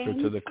real answer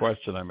to the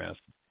question I'm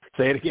asking.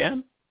 Say it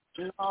again.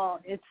 Oh,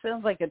 it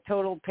sounds like a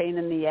total pain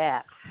in the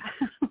ass.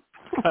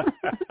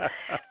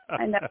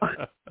 I know.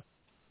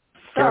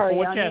 Sorry,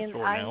 I mean,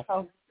 I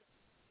know.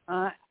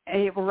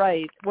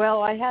 Right.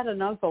 Well, I had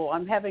an uncle.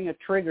 I'm having a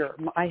trigger.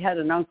 I had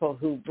an uncle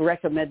who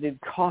recommended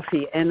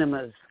coffee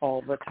enemas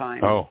all the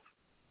time. Oh,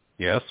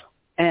 yes.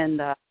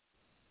 And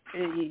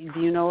do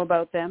you know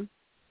about them?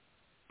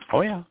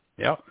 Oh, yeah.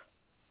 Yep.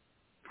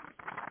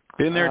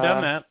 Been there,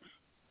 done that.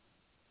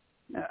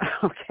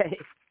 Okay.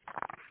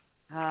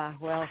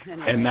 Well,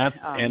 anyway, and that's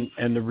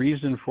and the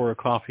reason for a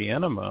coffee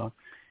enema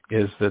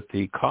is that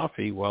the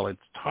coffee, while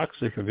it's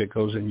toxic if it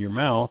goes in your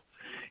mouth,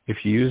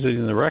 if you use it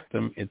in the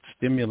rectum, it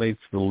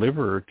stimulates the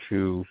liver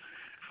to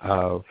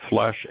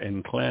flush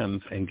and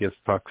cleanse and gets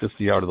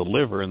toxicity out of the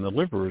liver. And the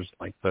liver is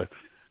like the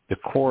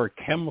core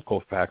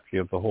chemical factory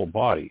of the whole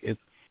body.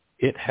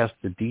 It has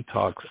to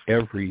detox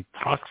every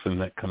toxin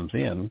that comes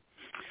in.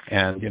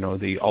 And,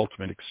 the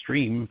ultimate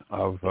extreme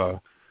of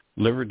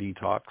liver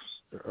detox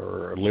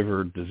or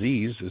liver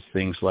disease is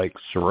things like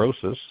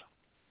cirrhosis,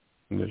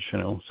 which,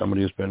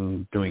 somebody who's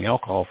been doing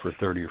alcohol for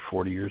 30 or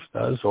 40 years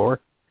does, or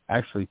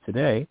actually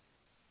today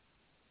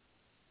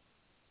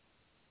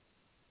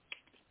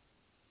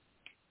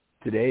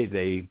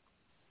they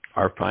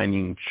are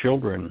finding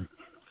children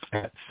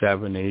at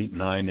 7, 8,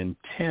 9, and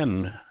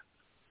 10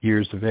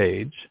 years of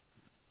age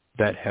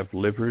that have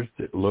livers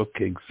that look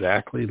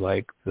exactly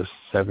like the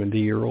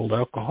 70-year-old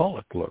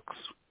alcoholic looks.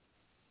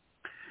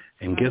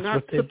 And guess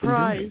what they've been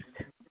doing?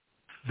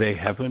 They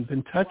haven't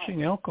been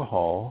touching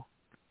alcohol.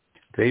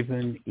 They've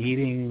been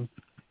eating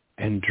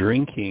and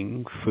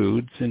drinking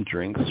foods and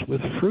drinks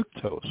with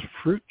fructose,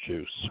 fruit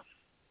juice.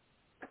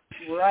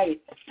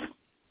 Right.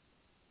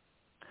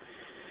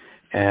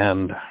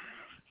 And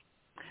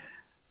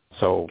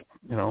so,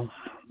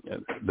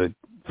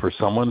 for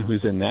someone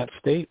who's in that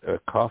state, a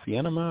coffee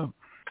enema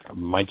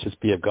might just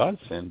be a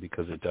godsend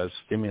because it does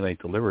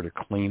stimulate the liver to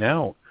clean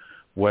out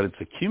what it's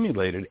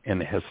accumulated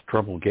and it has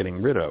trouble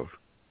getting rid of.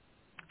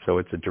 So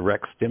it's a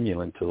direct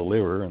stimulant to the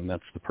liver, and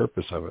that's the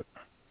purpose of it.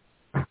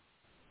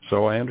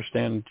 So I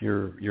understand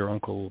your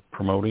uncle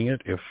promoting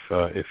it.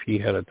 If he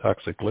had a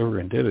toxic liver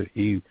and did it,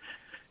 he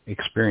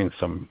experienced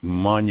some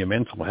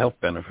monumental health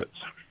benefits.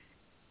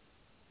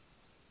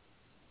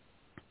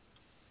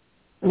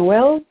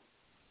 Well,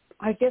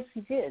 I guess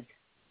he did.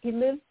 He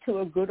lived to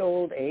a good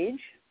old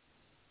age.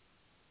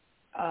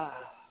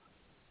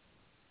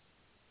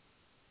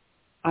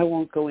 I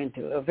won't go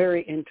into a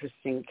very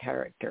interesting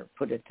character,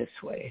 put it this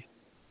way.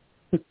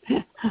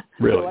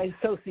 Really? So I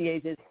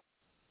associated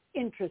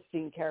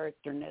interesting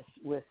characterness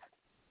with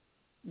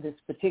this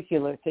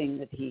particular thing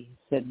that he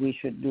said we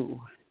should do.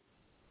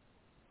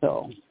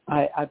 So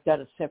I've got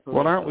to separate.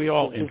 Well, aren't we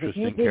all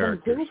interesting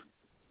characters?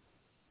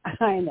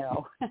 I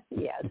know.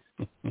 Yes.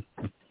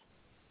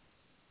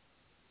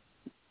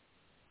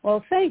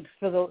 Well, thanks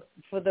for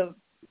the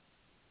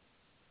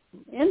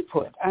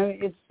input.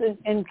 It's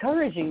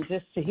encouraging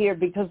just to hear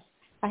because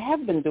I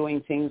have been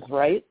doing things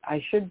right.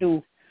 I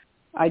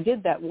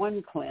did that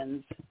one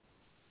cleanse.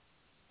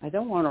 I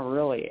don't want to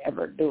really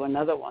ever do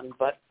another one,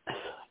 but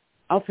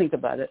I'll think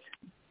about it.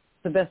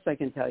 It's the best I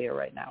can tell you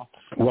right now.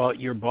 Well,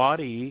 your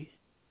body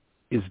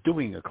is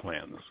doing a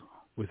cleanse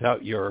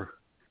without your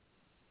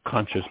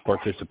conscious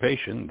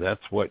participation.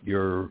 That's what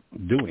you're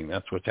doing.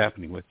 That's what's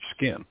happening with your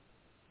skin.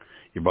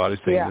 Your body's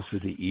saying This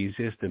is the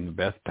easiest and the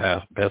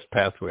best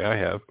pathway I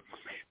have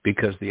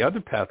because the other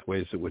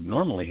pathways that would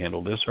normally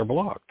handle this are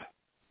blocked.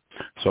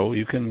 So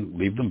you can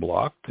leave them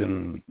blocked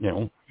and,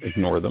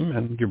 ignore them,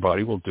 and your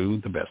body will do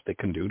the best it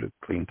can do to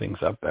clean things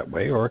up that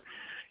way. Or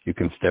you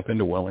can step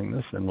into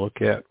willingness and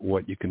look at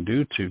what you can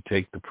do to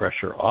take the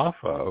pressure off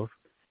of.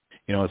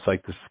 It's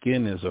like the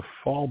skin is a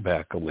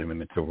fallback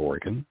eliminative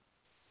organ,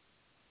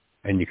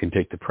 and you can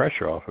take the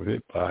pressure off of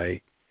it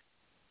by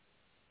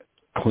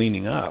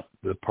cleaning up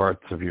the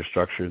parts of your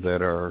structure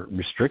that are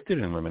restricted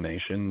in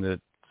elimination that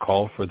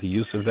call for the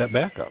use of that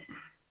backup.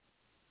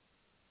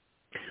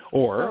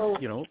 Or,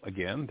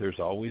 again, there's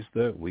always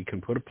we can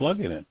put a plug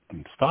in it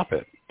and stop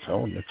it.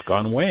 So it's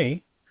gone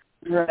away.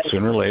 Right.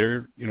 Sooner or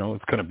later,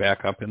 it's going to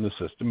back up in the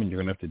system and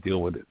you're going to have to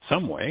deal with it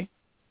some way.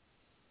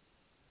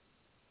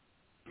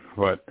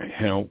 But,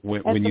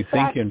 when you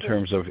think in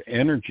terms of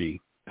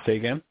energy, say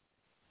again?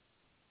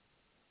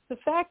 The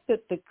fact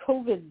that the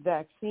COVID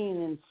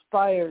vaccine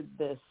inspired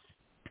this,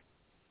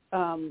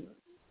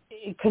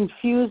 it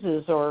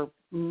confuses or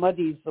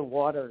muddies the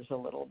waters a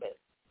little bit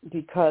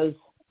because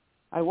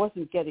I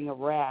wasn't getting a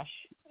rash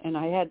and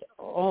I had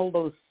all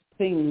those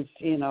things,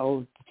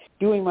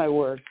 doing my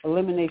work,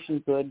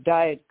 elimination good,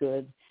 diet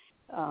good.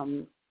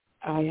 I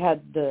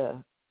had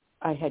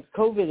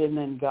COVID and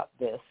then got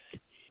this.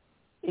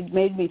 It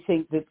made me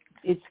think that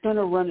it's going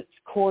to run its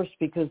course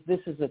because this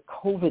is a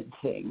COVID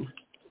thing.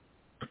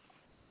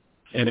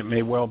 And it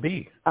may well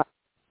be.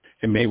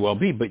 It may well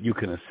be, but you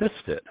can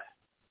assist it.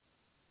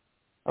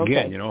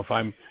 Okay. Again,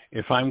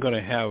 if I'm going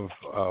to have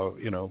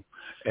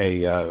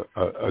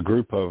a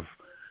group of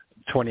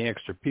 20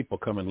 extra people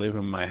come and live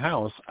in my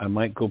house, I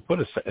might go put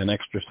an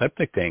extra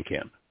septic tank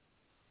in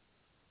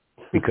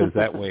because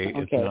that way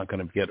it's not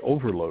going to get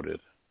overloaded.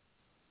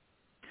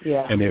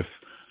 Yeah. And if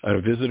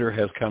a visitor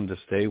has come to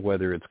stay,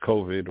 whether it's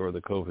COVID or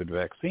the COVID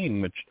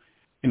vaccine, which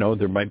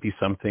there might be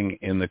something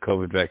in the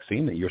COVID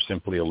vaccine that you're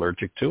simply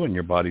allergic to, and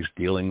your body's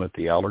dealing with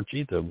the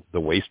allergy, the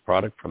waste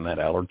product from that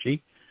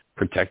allergy,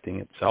 protecting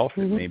itself.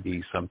 It may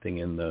be something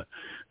in the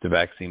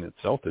vaccine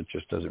itself that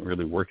just doesn't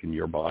really work in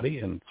your body,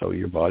 and so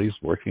your body's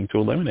working to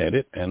eliminate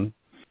it, and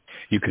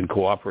you can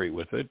cooperate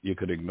with it, you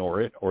could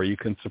ignore it, or you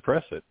can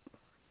suppress it.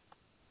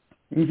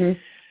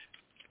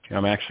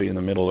 I'm actually in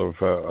the middle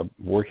of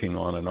working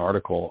on an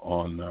article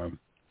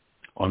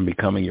on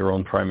becoming your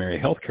own primary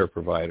healthcare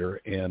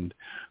provider, and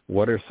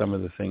what are some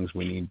of the things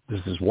we need.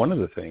 This is one of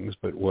the things,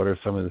 but what are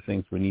some of the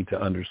things we need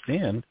to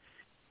understand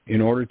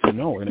in order to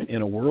know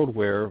in a world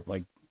where,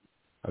 like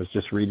I was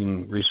just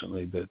reading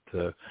recently,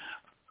 that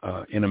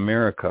in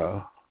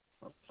America,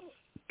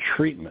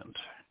 treatment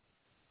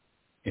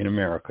in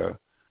America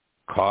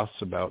costs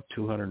about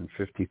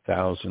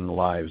 250,000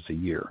 lives a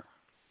year.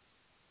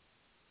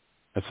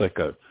 That's like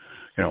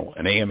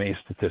an AMA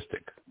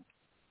statistic.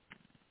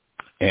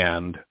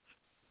 And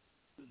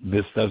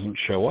this doesn't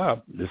show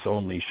up. This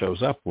only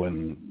shows up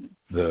when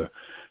the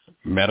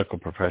medical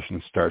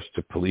profession starts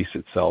to police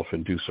itself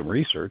and do some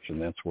research,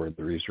 and that's where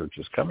the research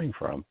is coming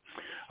from.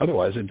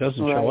 Otherwise, it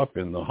doesn't show up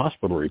in the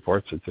hospital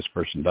reports that this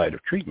person died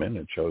of treatment.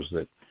 It shows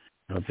that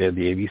they had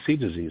the ABC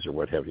disease or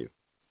what have you.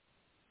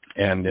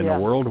 And in a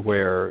world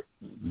where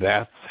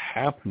that's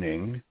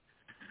happening,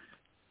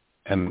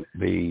 and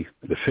the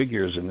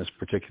figures in this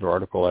particular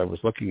article I was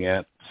looking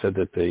at said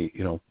that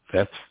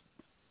that's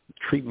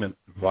treatment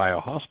via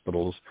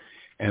hospitals,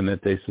 and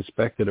that they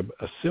suspected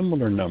a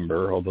similar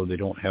number, although they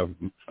don't have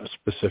a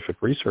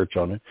specific research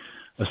on it,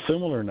 a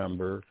similar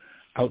number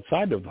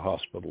outside of the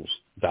hospitals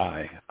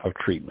die of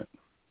treatment.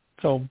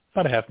 So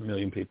about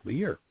 500,000 people a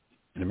year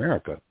in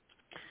America.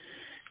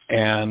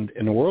 And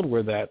in a world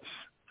where that's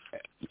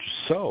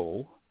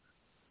so,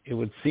 it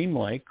would seem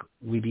like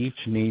we'd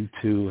each need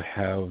to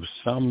have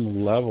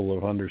some level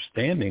of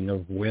understanding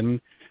of when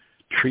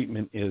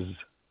treatment is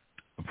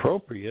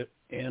appropriate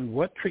and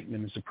what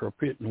treatment is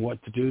appropriate and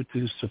what to do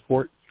to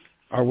support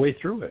our way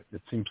through it.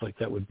 It seems like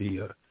that would be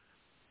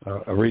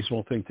a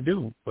reasonable thing to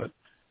do, but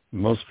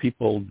most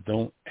people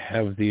don't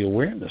have the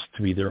awareness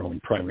to be their own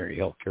primary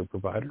healthcare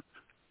provider.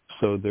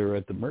 So they're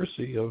at the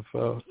mercy of,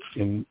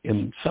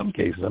 in some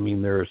cases, I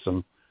mean, there are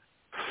some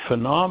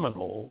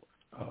phenomenal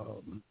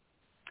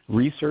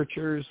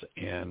researchers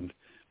and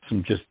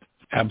some just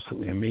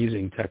absolutely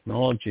amazing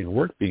technology and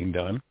work being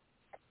done,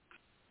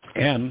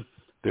 and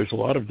there's a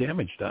lot of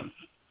damage done.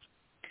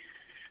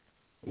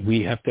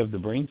 We have to have the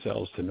brain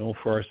cells to know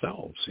for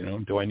ourselves,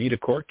 do I need a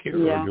cork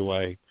here or do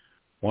I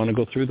want to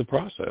go through the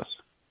process?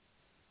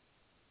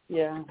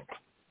 Yeah.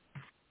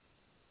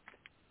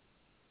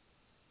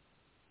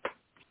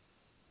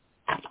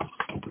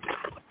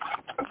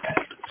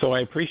 So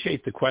I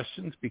appreciate the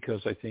questions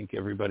because I think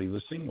everybody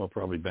listening will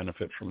probably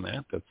benefit from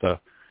that. That's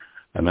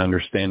an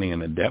understanding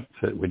and a depth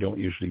that we don't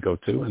usually go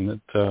to, and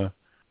that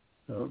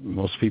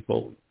most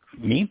people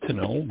need to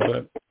know,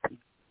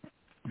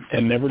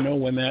 and never know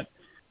when that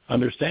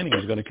understanding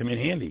is going to come in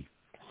handy.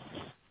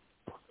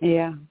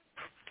 Yeah.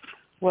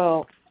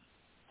 Well,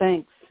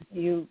 thanks.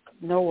 You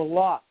know a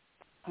lot.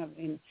 I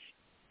mean,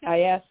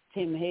 I asked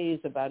Tim Hayes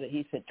about it.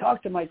 He said,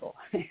 talk to Michael.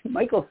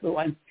 Michael's the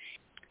one.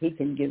 He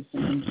can give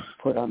some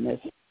input on this.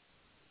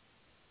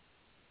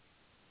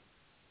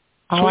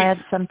 I'll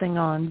add something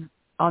on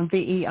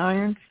VE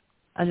Irons.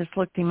 I just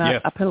looked him up.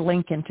 Yes. I put a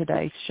link in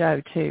today's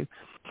show, too.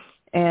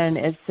 And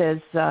it says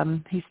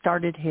he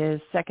started his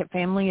second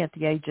family at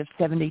the age of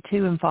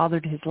 72 and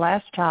fathered his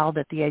last child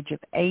at the age of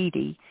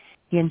 80.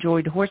 He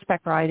enjoyed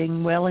horseback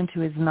riding well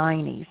into his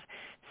 90s.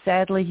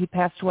 Sadly, he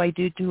passed away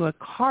due to a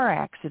car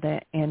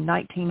accident in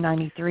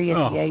 1993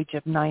 at the age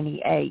of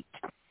 98.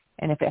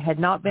 And if it had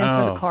not been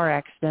for the car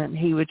accident,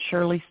 he would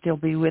surely still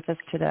be with us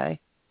today.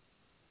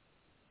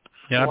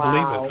 Yeah, I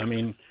believe it. I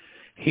mean,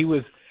 he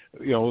was,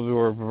 there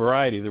were a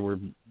variety. There were,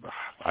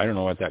 I don't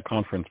know, at that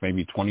conference,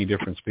 maybe 20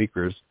 different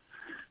speakers.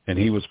 And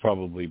he was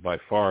probably by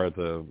far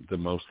the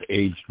most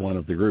aged one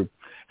of the group.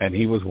 And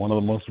he was one of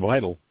the most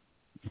vital.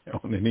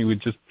 And he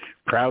would just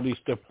proudly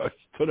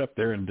stood up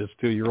there and this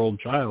 2-year-old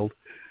child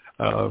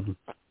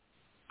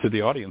to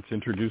the audience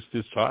introduced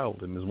his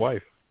child and his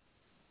wife,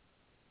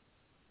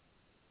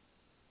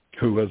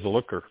 who was a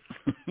looker.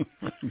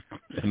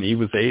 And he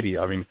was 80.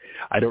 I mean,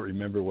 I don't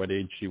remember what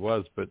age she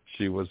was, but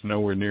she was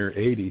nowhere near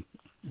 80.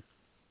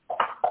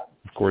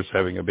 Of course,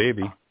 having a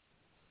baby.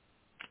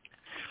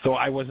 So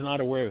I was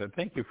not aware of that.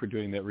 Thank you for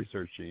doing that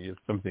research, Jeanie. It's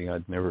something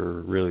I'd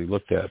never really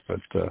looked at.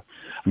 But,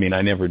 I mean,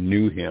 I never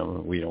knew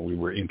him. We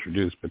were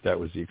introduced, but that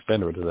was the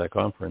extent of it at that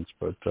conference.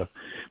 But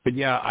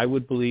yeah, I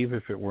would believe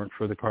if it weren't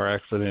for the car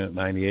accident at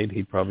 98,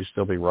 he'd probably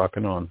still be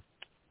rocking on.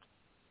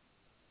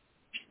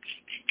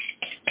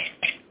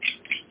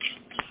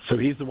 So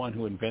he's the one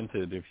who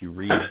invented, if you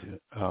read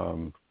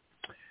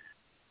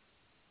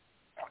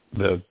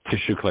the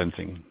tissue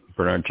cleansing,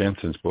 Bernard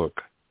Jensen's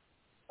book,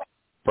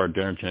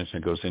 Bernard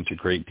Jensen goes into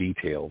great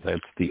detail.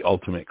 That's the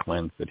ultimate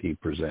cleanse that he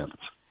presents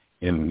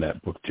in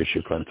that book,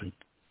 Tissue Cleansing.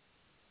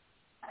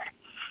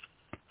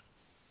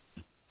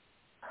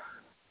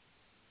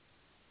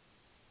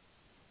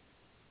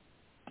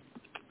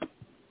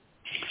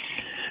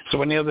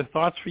 So any other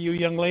thoughts for you,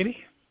 young lady?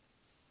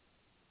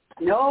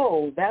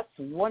 No, that's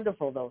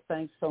wonderful, though.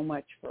 Thanks so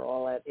much for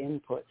all that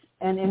input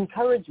and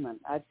encouragement.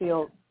 I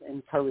feel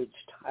encouraged.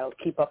 I'll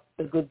keep up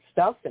the good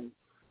stuff and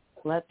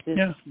let this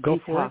go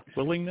for it.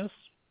 Willingness.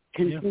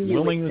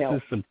 Willingness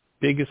is the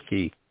biggest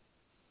key.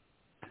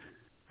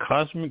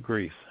 Cosmic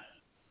grief.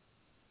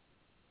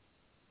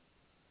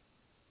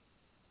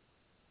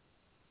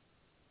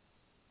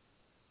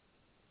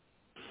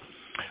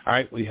 All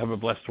right, well, you have a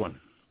blessed one.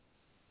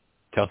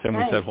 Tell Tim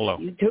we said hello.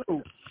 You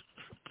too.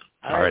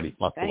 All righty,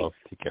 lots of love.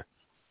 Take care.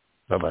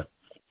 Bye-bye.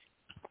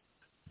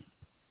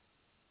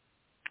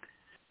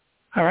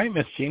 All right,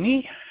 Miss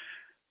Jeanie.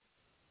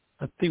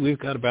 Let's see, we've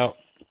got about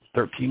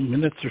 13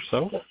 minutes or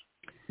so.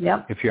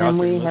 Yep, if you're and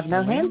we have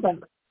no hands up.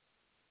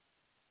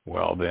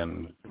 Well,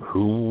 then,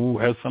 who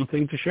has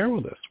something to share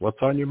with us?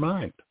 What's on your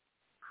mind?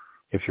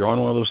 If you're on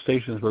one of those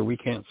stations where we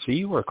can't see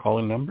you, our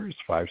calling number is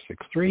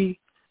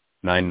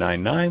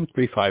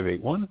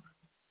 563-999-3581.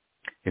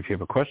 If you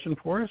have a question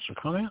for us or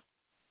comment,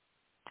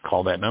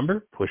 call that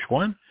number, push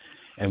 1,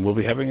 and we'll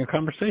be having a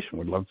conversation.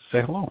 We'd love to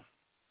say hello.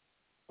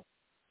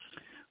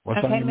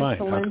 What's on your mind?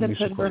 How can we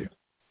support you?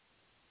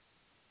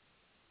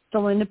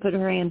 So Linda put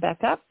her hand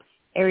back up.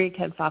 Area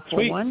code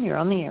 541. You're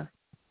on the air.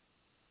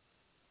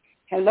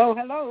 Hello,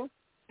 hello.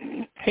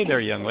 Hey there,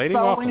 young lady.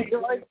 Welcome.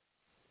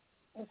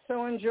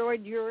 So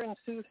enjoyed your and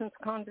Susan's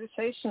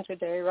conversation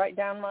today. Right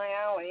down my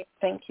alley.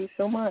 Thank you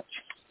so much.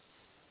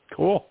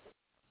 Cool.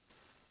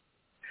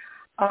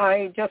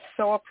 I just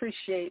so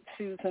appreciate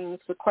Susan's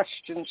the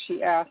questions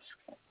she asks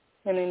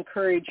and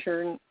encourage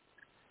her and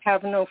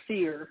have no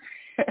fear.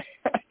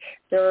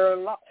 There are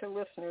lots of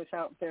listeners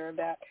out there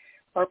that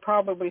are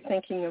probably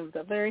thinking of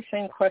the very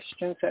same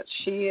questions that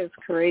she is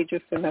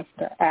courageous enough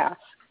to ask.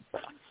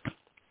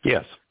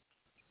 Yes.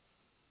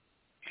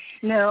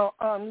 Now,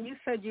 you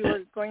said you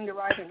were going to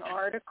write an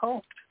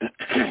article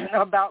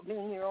about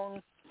being your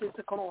own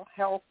physical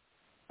health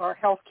or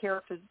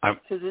healthcare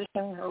physician,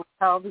 or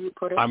however you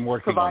put it. I'm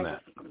working on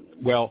that.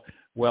 Well,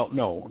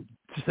 no,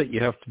 just that you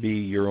have to be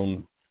your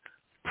own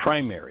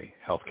primary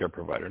healthcare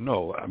provider.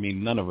 No, I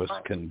mean, none of us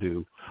can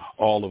do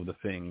all of the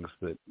things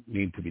that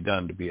need to be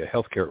done to be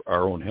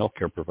our own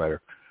healthcare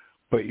provider.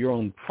 But your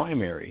own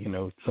primary,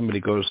 somebody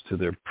goes to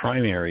their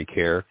primary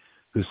care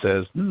who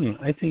says,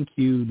 I think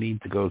you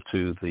need to go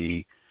to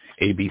the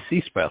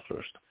ABC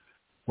specialist.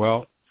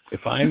 Well,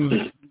 if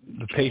I'm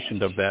the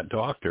patient of that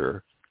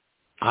doctor,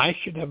 I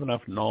should have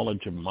enough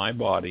knowledge of my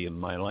body and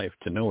my life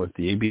to know if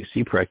the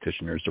ABC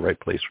practitioner is the right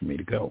place for me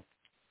to go.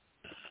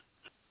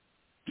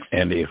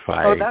 And if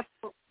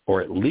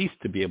or at least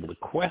to be able to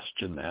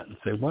question that and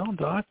say, well,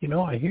 doc,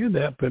 I hear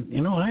that, but,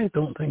 I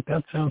don't think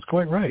that sounds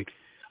quite right.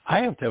 I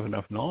have to have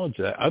enough knowledge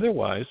of that.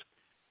 Otherwise,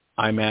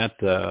 I'm at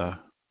the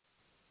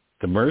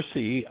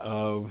mercy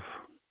of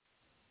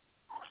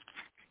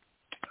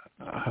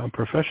a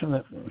profession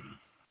that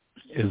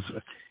is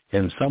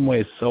in some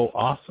ways so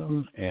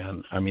awesome.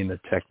 And, I mean, the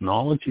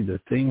technology, the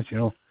things,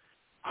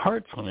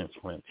 heart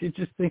transplants. You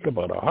just think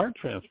about a heart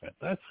transplant.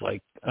 That's,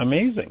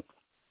 amazing.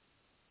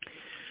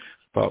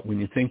 But when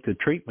you think the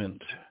treatment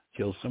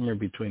kills somewhere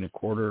between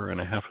 250,000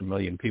 and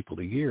 500,000 people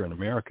a year in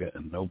America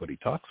and nobody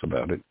talks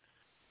about it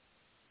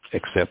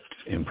except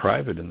in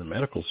private in the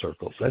medical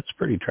circles, that's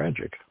pretty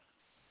tragic.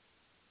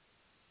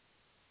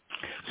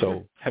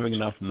 So having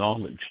enough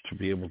knowledge to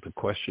be able to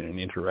question and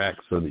interact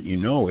so that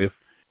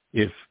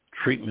if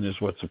treatment is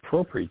what's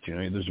appropriate,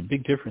 there's a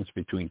big difference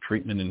between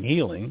treatment and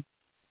healing.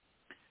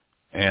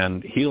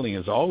 And healing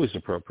is always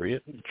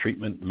appropriate.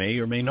 Treatment may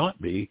or may not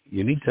be.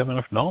 You need to have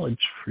enough knowledge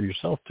for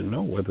yourself to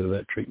know whether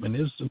that treatment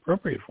is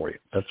appropriate for you.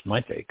 That's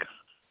my take.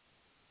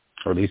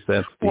 Or at least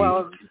that's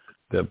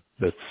the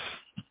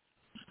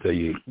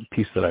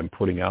piece that I'm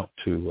putting out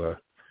to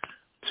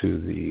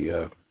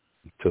the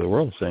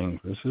world, saying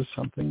this is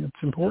something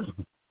that's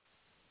important.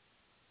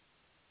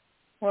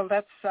 Well,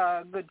 that's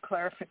a good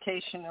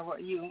clarification of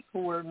what you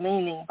were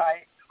meaning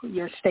by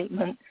your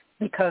statement,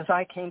 because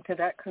I came to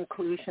that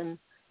conclusion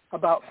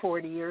about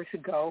 40 years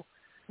ago,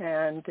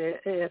 and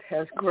it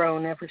has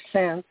grown ever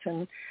since.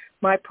 And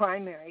my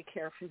primary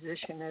care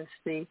physician is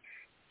the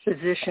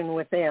physician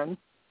within.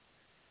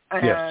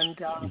 And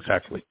yes,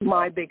 exactly.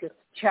 My biggest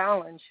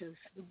challenge is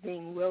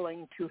being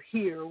willing to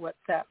hear what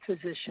that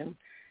physician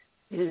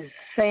is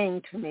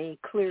saying to me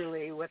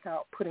clearly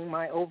without putting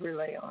my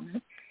overlay on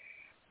it.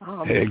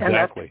 Exactly. And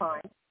that's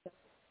fine.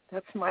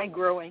 That's my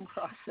growing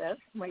process,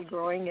 my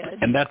growing edge.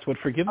 And that's what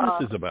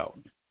forgiveness is about.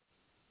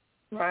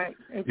 Right,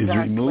 exactly. Is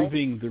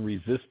removing the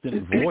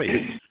resistant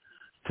voice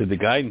to the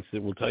guidance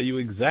that will tell you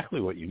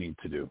exactly what you need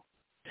to do.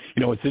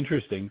 It's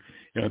interesting.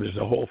 There's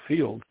a whole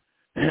field,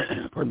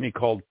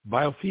 called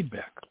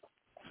biofeedback.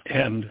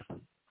 And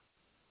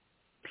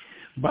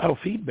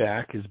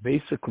biofeedback is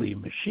basically a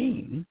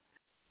machine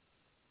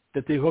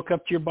that they hook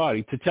up to your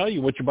body to tell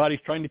you what your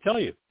body's trying to tell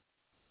you.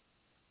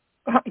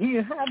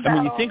 You have that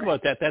when you think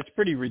about that, that's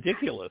pretty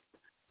ridiculous.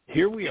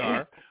 Here we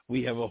are.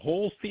 We have a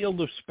whole field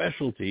of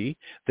specialty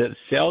that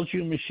sells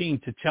you a machine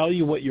to tell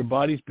you what your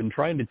body's been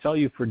trying to tell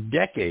you for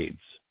decades.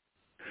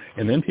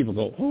 And then people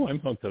go, oh, I'm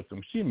hooked up to a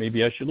machine.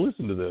 Maybe I should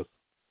listen to this.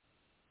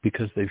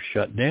 Because they've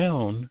shut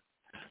down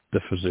the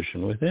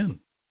physician within.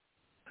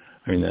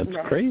 I mean,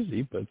 that's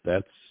crazy, but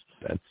that's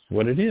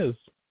what it is.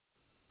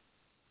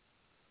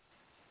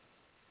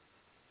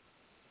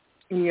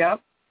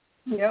 Yep.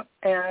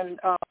 And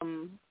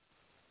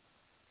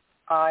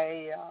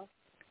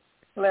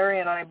Larry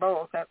and I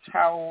both, that's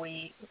how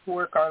we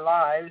work our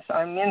lives.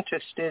 I'm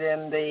interested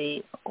in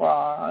the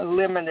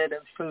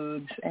eliminative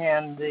foods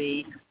and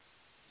the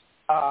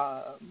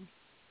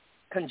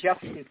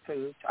congestive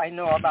foods. I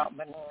know about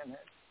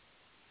bananas.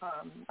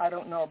 I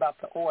don't know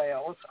about the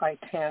oils. I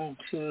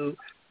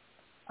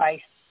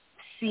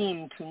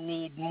seem to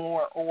need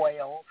more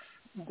oils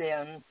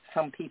than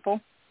some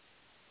people,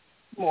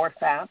 more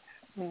fats,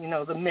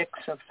 the mix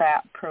of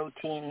fat,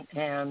 protein,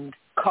 and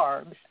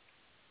carbs.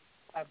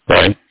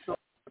 I've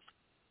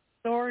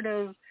sort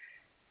of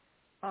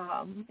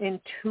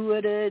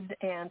intuited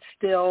and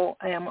still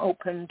am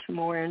open to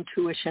more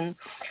intuition.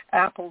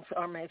 Apples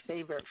are my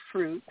favorite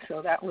fruit,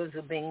 so that was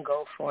a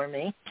bingo for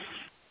me.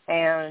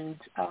 And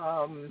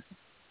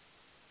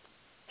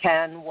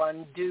can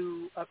one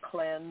do a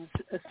cleanse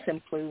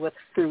simply with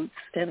fruits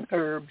and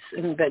herbs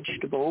and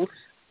vegetables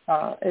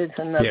is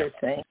another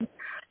thing.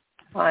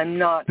 I'm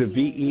not... The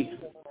VE...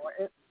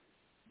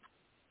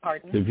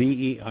 Pardon? The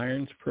VE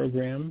Irons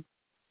program,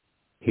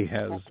 he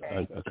has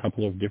a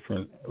couple of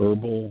different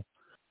herbal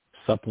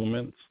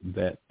supplements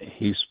that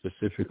he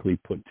specifically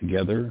put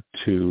together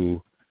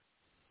to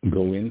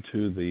go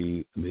into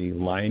the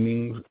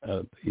lining,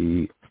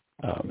 the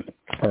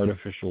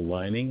artificial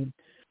lining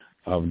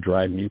of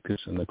dry mucus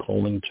in the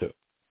colon to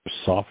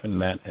soften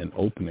that and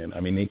open it. I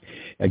mean,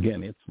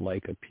 again, it's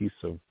like a piece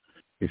of,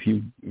 if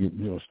you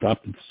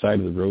stopped at the side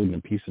of the road and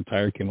a piece of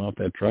tire came out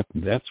that truck,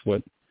 that's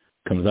what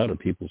comes out of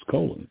people's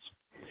colons.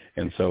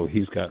 And so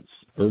he's got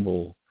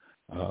herbal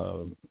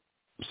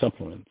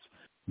supplements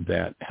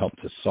that help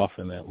to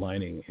soften that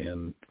lining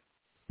and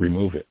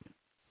remove it.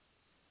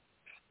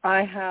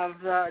 I have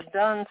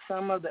done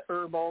some of the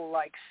herbal,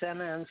 like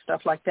senna and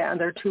stuff like that, and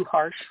they're too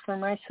harsh for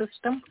my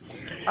system.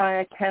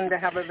 I tend to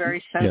have a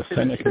very sensitive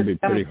senna can be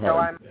pretty hard. So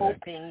I'm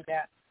hoping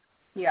that,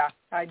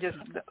 I just,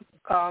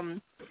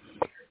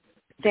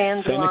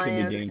 dandelion. Senna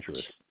can be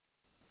dangerous.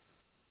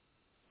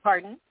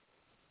 Pardon?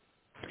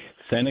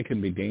 Senna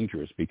can be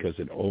dangerous because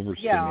it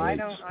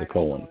overstimulates the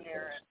colon.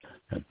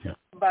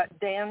 But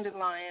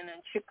dandelion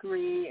and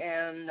chicory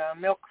and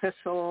milk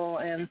thistle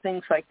and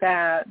things like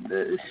that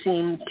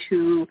seem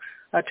to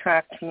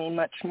attract me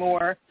much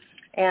more.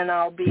 And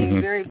I'll be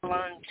very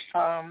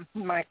blunt,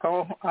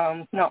 Michael,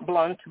 not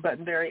blunt, but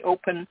very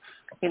open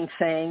in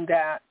saying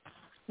that,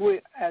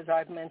 as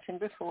I've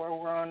mentioned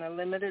before, we're on a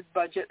limited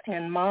budget,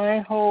 and my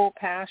whole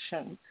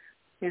passion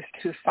is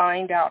to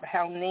find out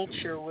how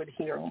nature would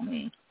heal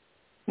me,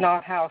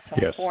 not how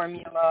some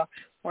formula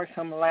or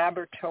some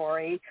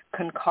laboratory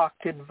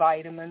concocted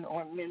vitamin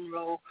or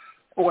mineral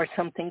or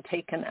something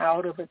taken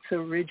out of its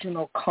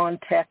original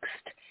context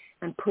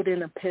and put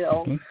in a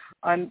pill.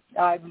 I've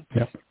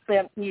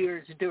spent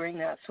years doing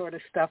that sort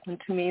of stuff, and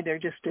to me, they're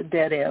just a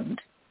dead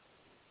end.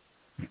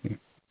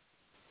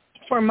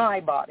 For my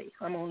body.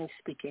 I'm only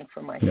speaking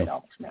for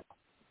myself now.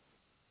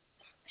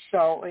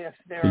 So if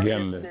there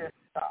is this...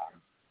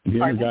 the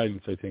inner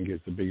guidance, I think, is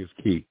the biggest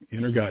key.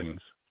 Inner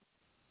guidance.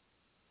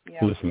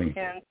 Listening.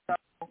 And so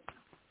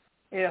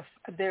if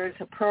there's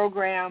a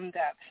program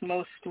that's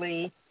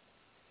mostly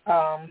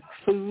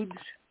foods,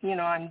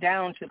 I'm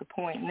down to the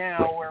point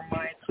now where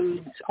my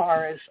foods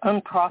are as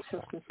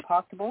unprocessed as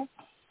possible.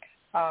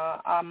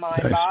 My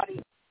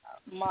body,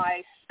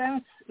 my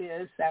sense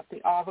is that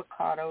the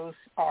avocados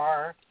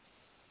are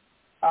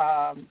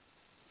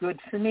good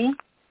for me.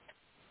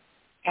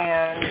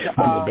 And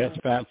one of the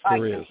best fats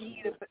there is.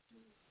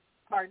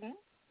 Pardon?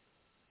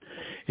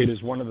 It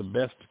is one of the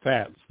best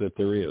fats that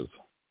there is.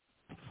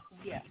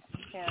 Yes,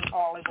 and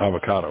olive oil.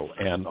 Avocado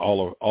and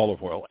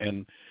olive oil,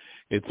 and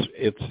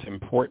it's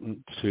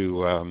important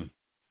to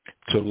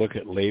look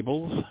at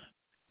labels.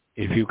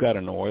 If you've got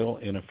an oil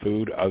in a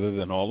food other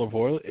than olive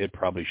oil, it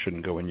probably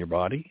shouldn't go in your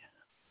body.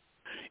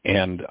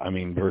 And I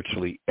mean,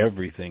 virtually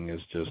everything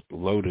is just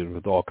loaded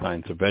with all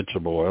kinds of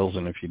vegetable oils.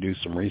 And if you do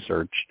some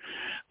research,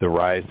 the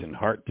rise in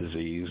heart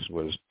disease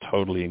was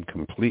totally and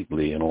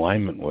completely in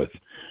alignment with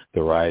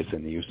the rise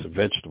in the use of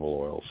vegetable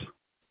oils.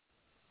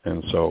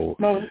 And so,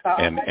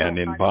 and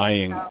in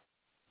buying,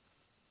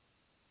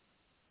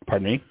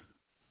 pardon me?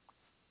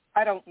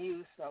 I don't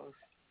use those.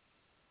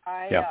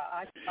 I'm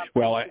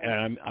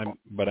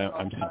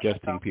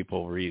suggesting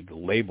people read the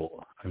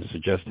label. I'm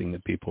suggesting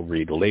that people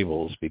read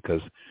labels,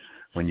 because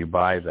when you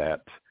buy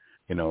that,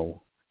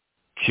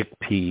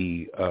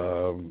 chickpea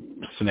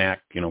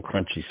snack,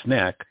 crunchy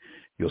snack,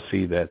 you'll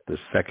see that the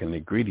second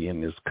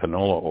ingredient is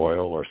canola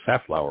oil or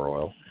safflower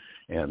oil,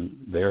 and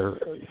they're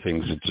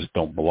things that just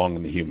don't belong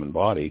in the human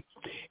body.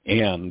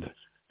 And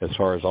as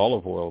far as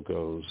olive oil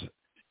goes,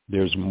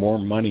 there's more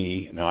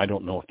money. Now, I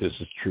don't know if this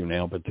is true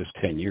now, but this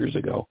 10 years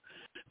ago,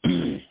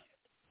 and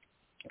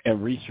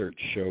research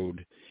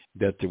showed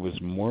that there was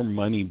more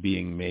money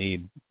being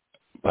made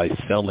by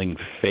selling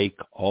fake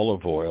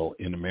olive oil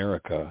in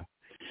America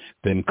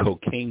than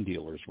cocaine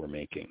dealers were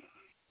making.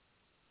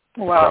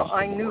 Well,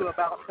 I knew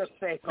about the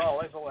fake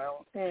olive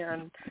oil,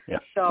 and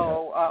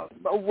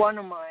one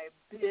of my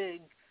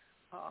big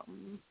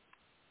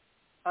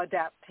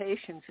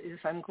adaptations is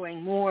I'm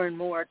going more and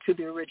more to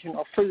the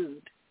original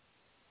food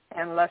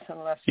and less to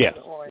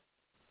the oil.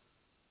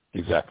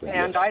 Exactly.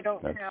 And I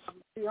don't have,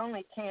 the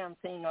only canned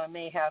thing I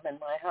may have in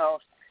my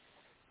house,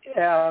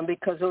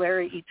 because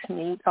Larry eats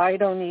meat, I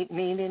don't eat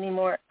meat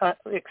anymore,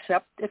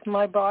 except if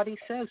my body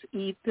says,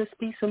 eat this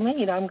piece of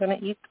meat, I'm going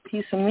to eat the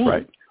piece of meat.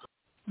 Right.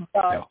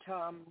 But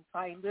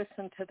I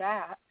listen to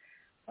that,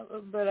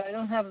 but I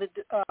don't have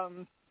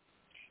the,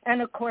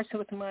 and of course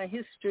with my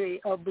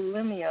history of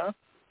bulimia,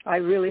 I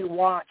really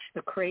watch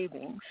the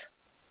cravings.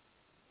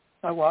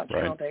 I watch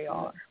how they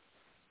are.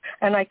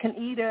 And I can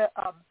eat a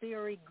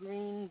very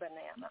green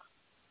banana.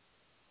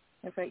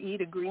 If I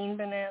eat a green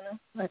banana,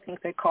 I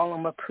think they call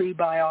them a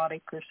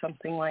prebiotic or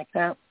something like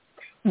that.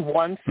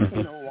 Once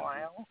in a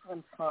while,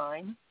 I'm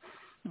fine.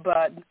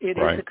 But it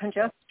is a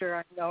congester,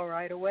 I know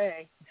right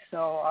away.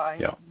 So I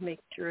make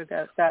sure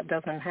that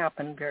doesn't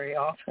happen very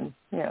often,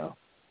 Yeah.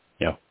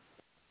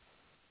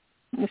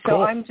 So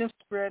cool. I'm just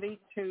ready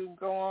to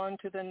go on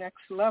to the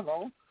next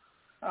level.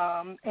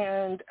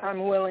 And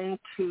I'm willing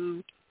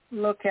to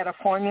look at a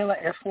formula,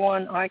 if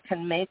one, I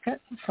can make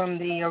it from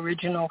the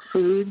original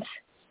foods,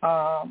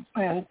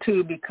 and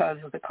two, because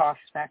of the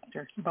cost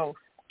factor, both.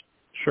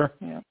 Sure.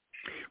 Yeah.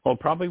 Well, it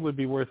probably would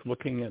be worth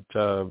looking at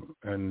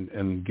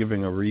and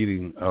giving a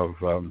reading of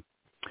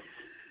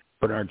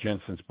Bernard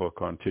Jensen's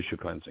book on tissue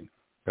cleansing.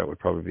 That would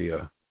probably be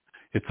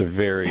it's a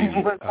very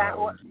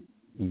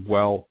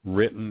well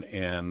written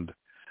and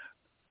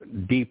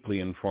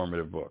deeply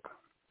informative book.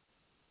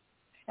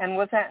 And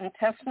was that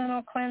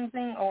intestinal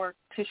cleansing or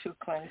tissue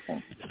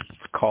cleansing?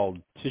 It's called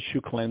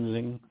Tissue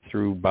Cleansing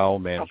Through Bowel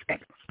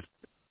Management. Okay.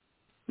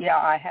 Yeah,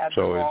 I had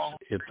So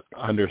it's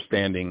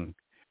understanding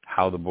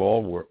how the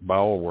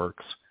bowel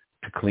works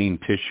to clean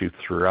tissue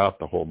throughout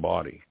the whole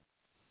body.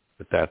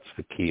 But that's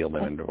the key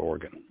element of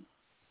organ.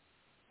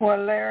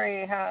 Well,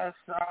 Larry has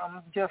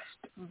just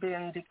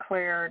been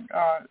declared,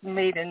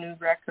 made a new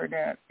record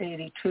at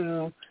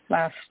 82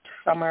 last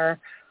summer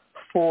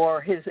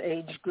for his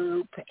age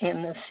group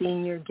in the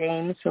Senior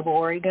Games of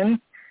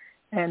Oregon,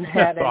 and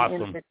had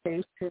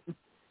invitation.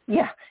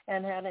 Yeah,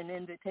 and had an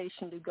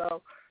invitation to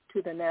go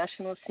to the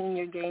National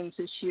Senior Games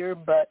this year,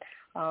 but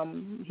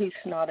he's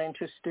not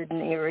interested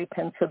in Erie,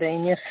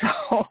 Pennsylvania,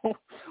 so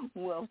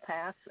we'll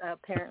pass.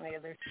 Apparently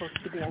they're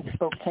supposed to be in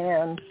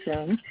Spokane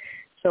soon,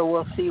 so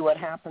we'll see what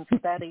happens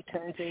with that. He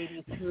turns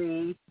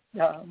 83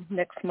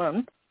 next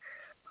month.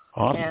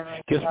 Awesome.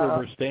 And, guess where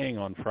we're staying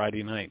on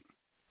Friday night?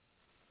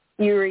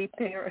 Erie,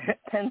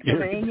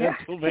 Pennsylvania.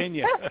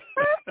 Pennsylvania.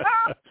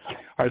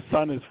 Our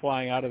son is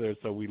flying out of there,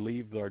 so we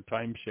leave our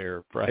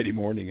timeshare Friday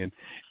morning and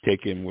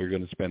take him. We're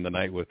going to spend the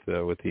night with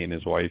he and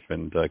his wife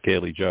and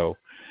Kaylee Joe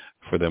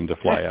for them to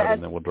fly out,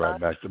 and then we'll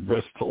drive back to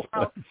Bristol.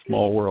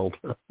 Small world.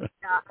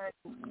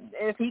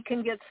 If he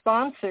can get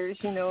sponsors,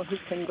 he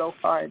can go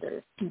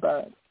farther.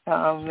 But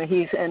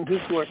he's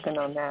working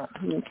on that.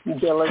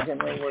 He's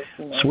diligently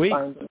working on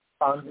finding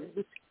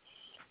sponsors.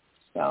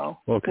 So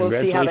well,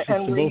 congratulations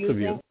we'll see to both of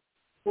you.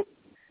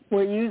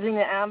 We're using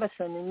the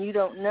Avicen, and you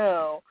don't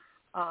know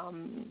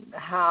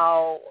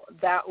how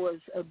that was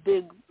a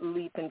big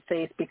leap in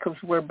faith, because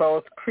we're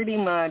both pretty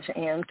much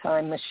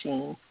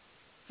anti-machine,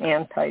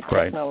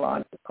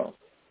 anti-technological.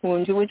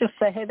 When we just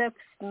say, hey, that's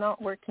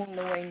not working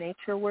the way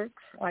nature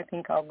works, I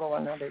think I'll go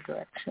another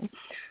direction.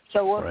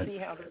 So we'll see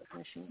how this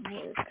machine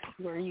works.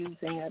 We're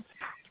using it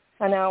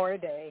an hour a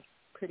day,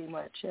 pretty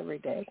much every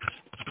day.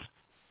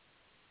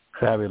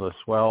 Fabulous.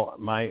 Well,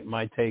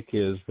 my take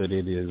is that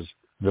it is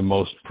the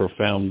most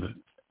profound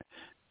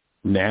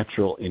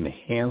natural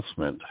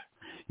enhancement.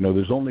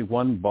 There's only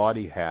one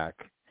body hack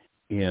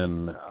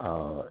in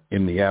the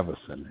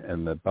Avicen,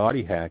 and the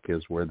body hack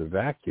is where the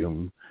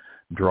vacuum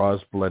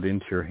draws blood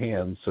into your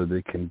hands so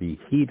they can be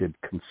heated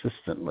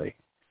consistently.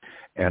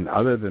 And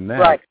other than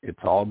that,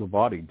 it's all the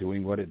body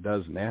doing what it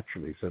does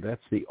naturally. So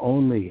that's the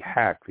only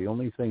hack. The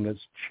only thing that's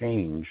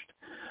changed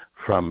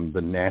from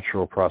the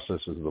natural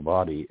processes of the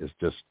body is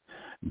just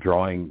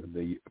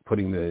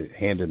putting the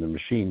hand in the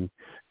machine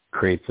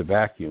creates a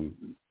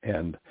vacuum,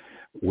 and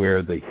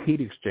where the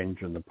heat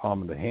exchanger in the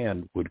palm of the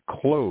hand would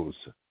close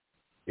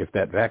if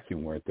that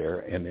vacuum weren't there,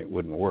 and it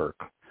wouldn't work.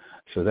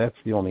 So that's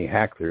the only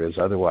hack there is.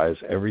 Otherwise,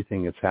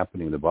 everything that's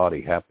happening in the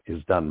body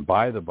is done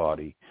by the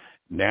body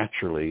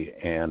naturally,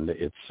 and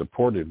it's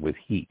supported with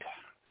heat.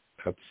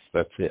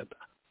 That's it.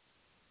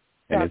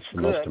 And it's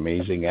the most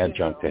amazing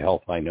adjunct to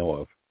health I know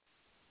of.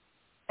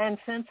 And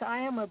since I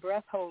am a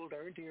breath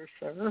holder, dear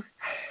sir,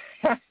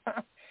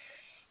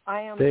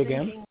 I am Say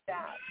thinking again?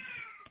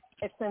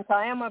 that since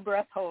I am a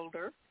breath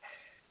holder,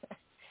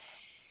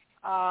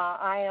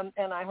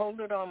 and I hold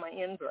it on my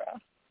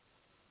in-breath,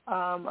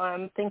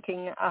 I'm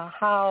thinking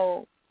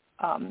how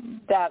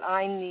that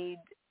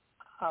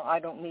I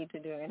don't need to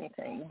do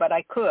anything, but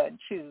I could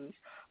choose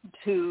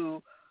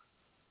to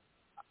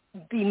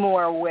be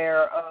more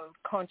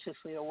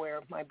consciously aware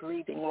of my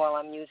breathing while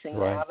I'm using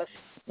Navis,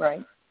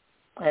 right,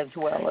 as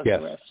well as the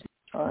rest of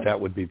the time. That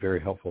would be very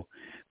helpful.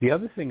 The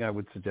other thing I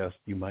would suggest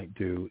you might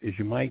do is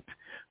you might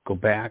go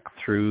back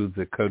through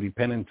the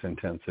codependence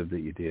intensive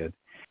that you did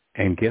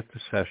and get the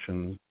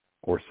sessions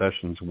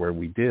where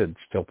we did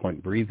still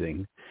point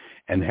breathing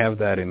and have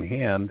that in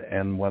hand,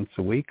 and once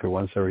a week or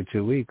once every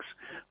 2 weeks,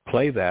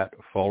 play that,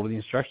 follow the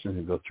instructions,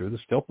 and go through the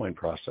still point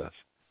process.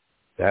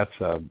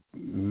 That's a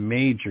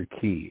major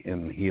key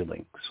in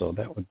healing. So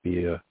that would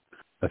be a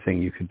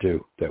thing you could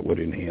do that would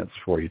enhance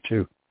for you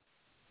too.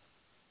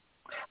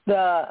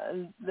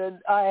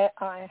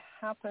 I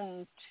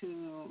happen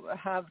to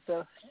have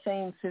the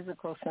same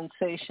physical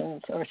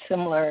sensations or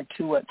similar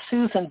to what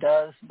Susan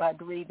does by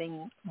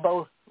breathing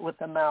both with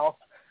the mouth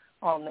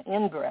on the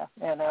in-breath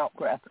and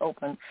out-breath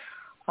open.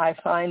 I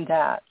find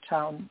that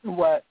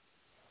what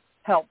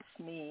helps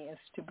me is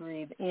to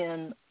breathe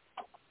in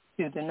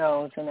through the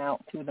nose and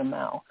out through the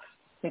mouth,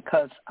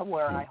 because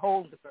where I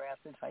hold the breath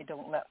is I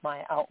don't let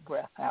my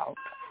out-breath out.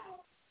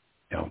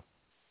 Yeah.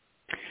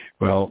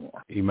 Well,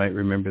 you might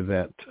remember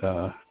that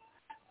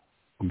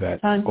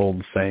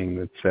old saying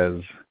that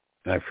says,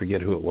 and I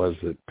forget who it was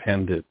that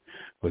penned it,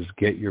 was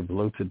get your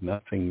bloated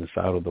nothingness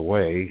out of the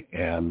way,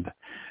 and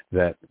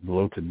that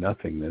bloated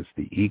nothingness,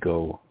 the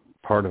ego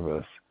part of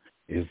us,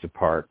 is the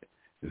part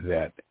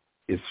that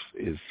is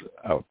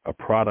a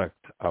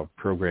product of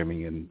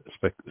programming, and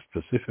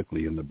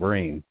specifically in the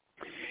brain.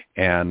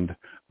 And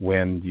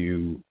when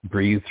you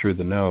breathe through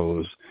the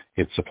nose,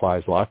 it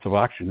supplies lots of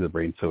oxygen to the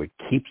brain, so it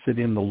keeps it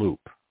in the loop.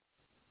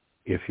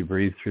 If you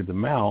breathe through the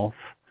mouth,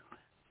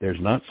 there's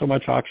not so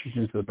much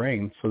oxygen to the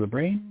brain, so the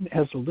brain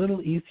has a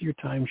little easier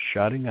time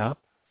shutting up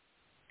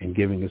and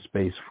giving a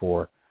space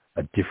for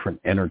a different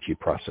energy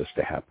process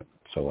to happen.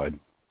 So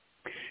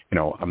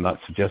I'm not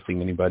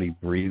suggesting anybody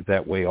breathe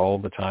that way all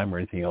the time or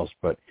anything else,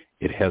 but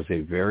it has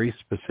a very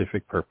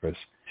specific purpose,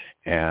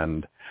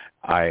 and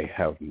I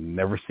have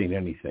never seen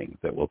anything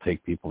that will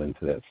take people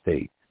into that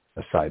state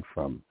aside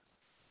from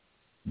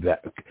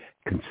that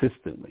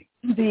consistently.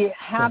 The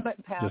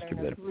habit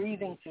pattern of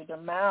breathing through the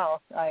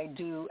mouth I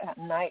do at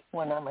night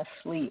when I'm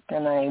asleep,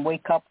 and I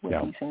wake up with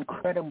these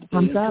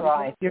incredibly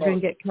dry. You're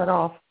going to get cut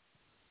off.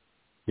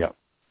 Yeah.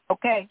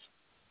 Okay.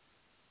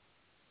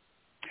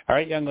 All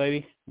right, young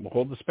lady. We'll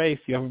hold the space.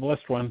 You have a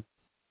blessed one.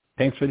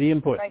 Thanks for the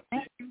input. Right,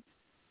 thank you.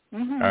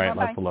 All right,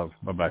 lots of love.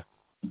 Bye-bye.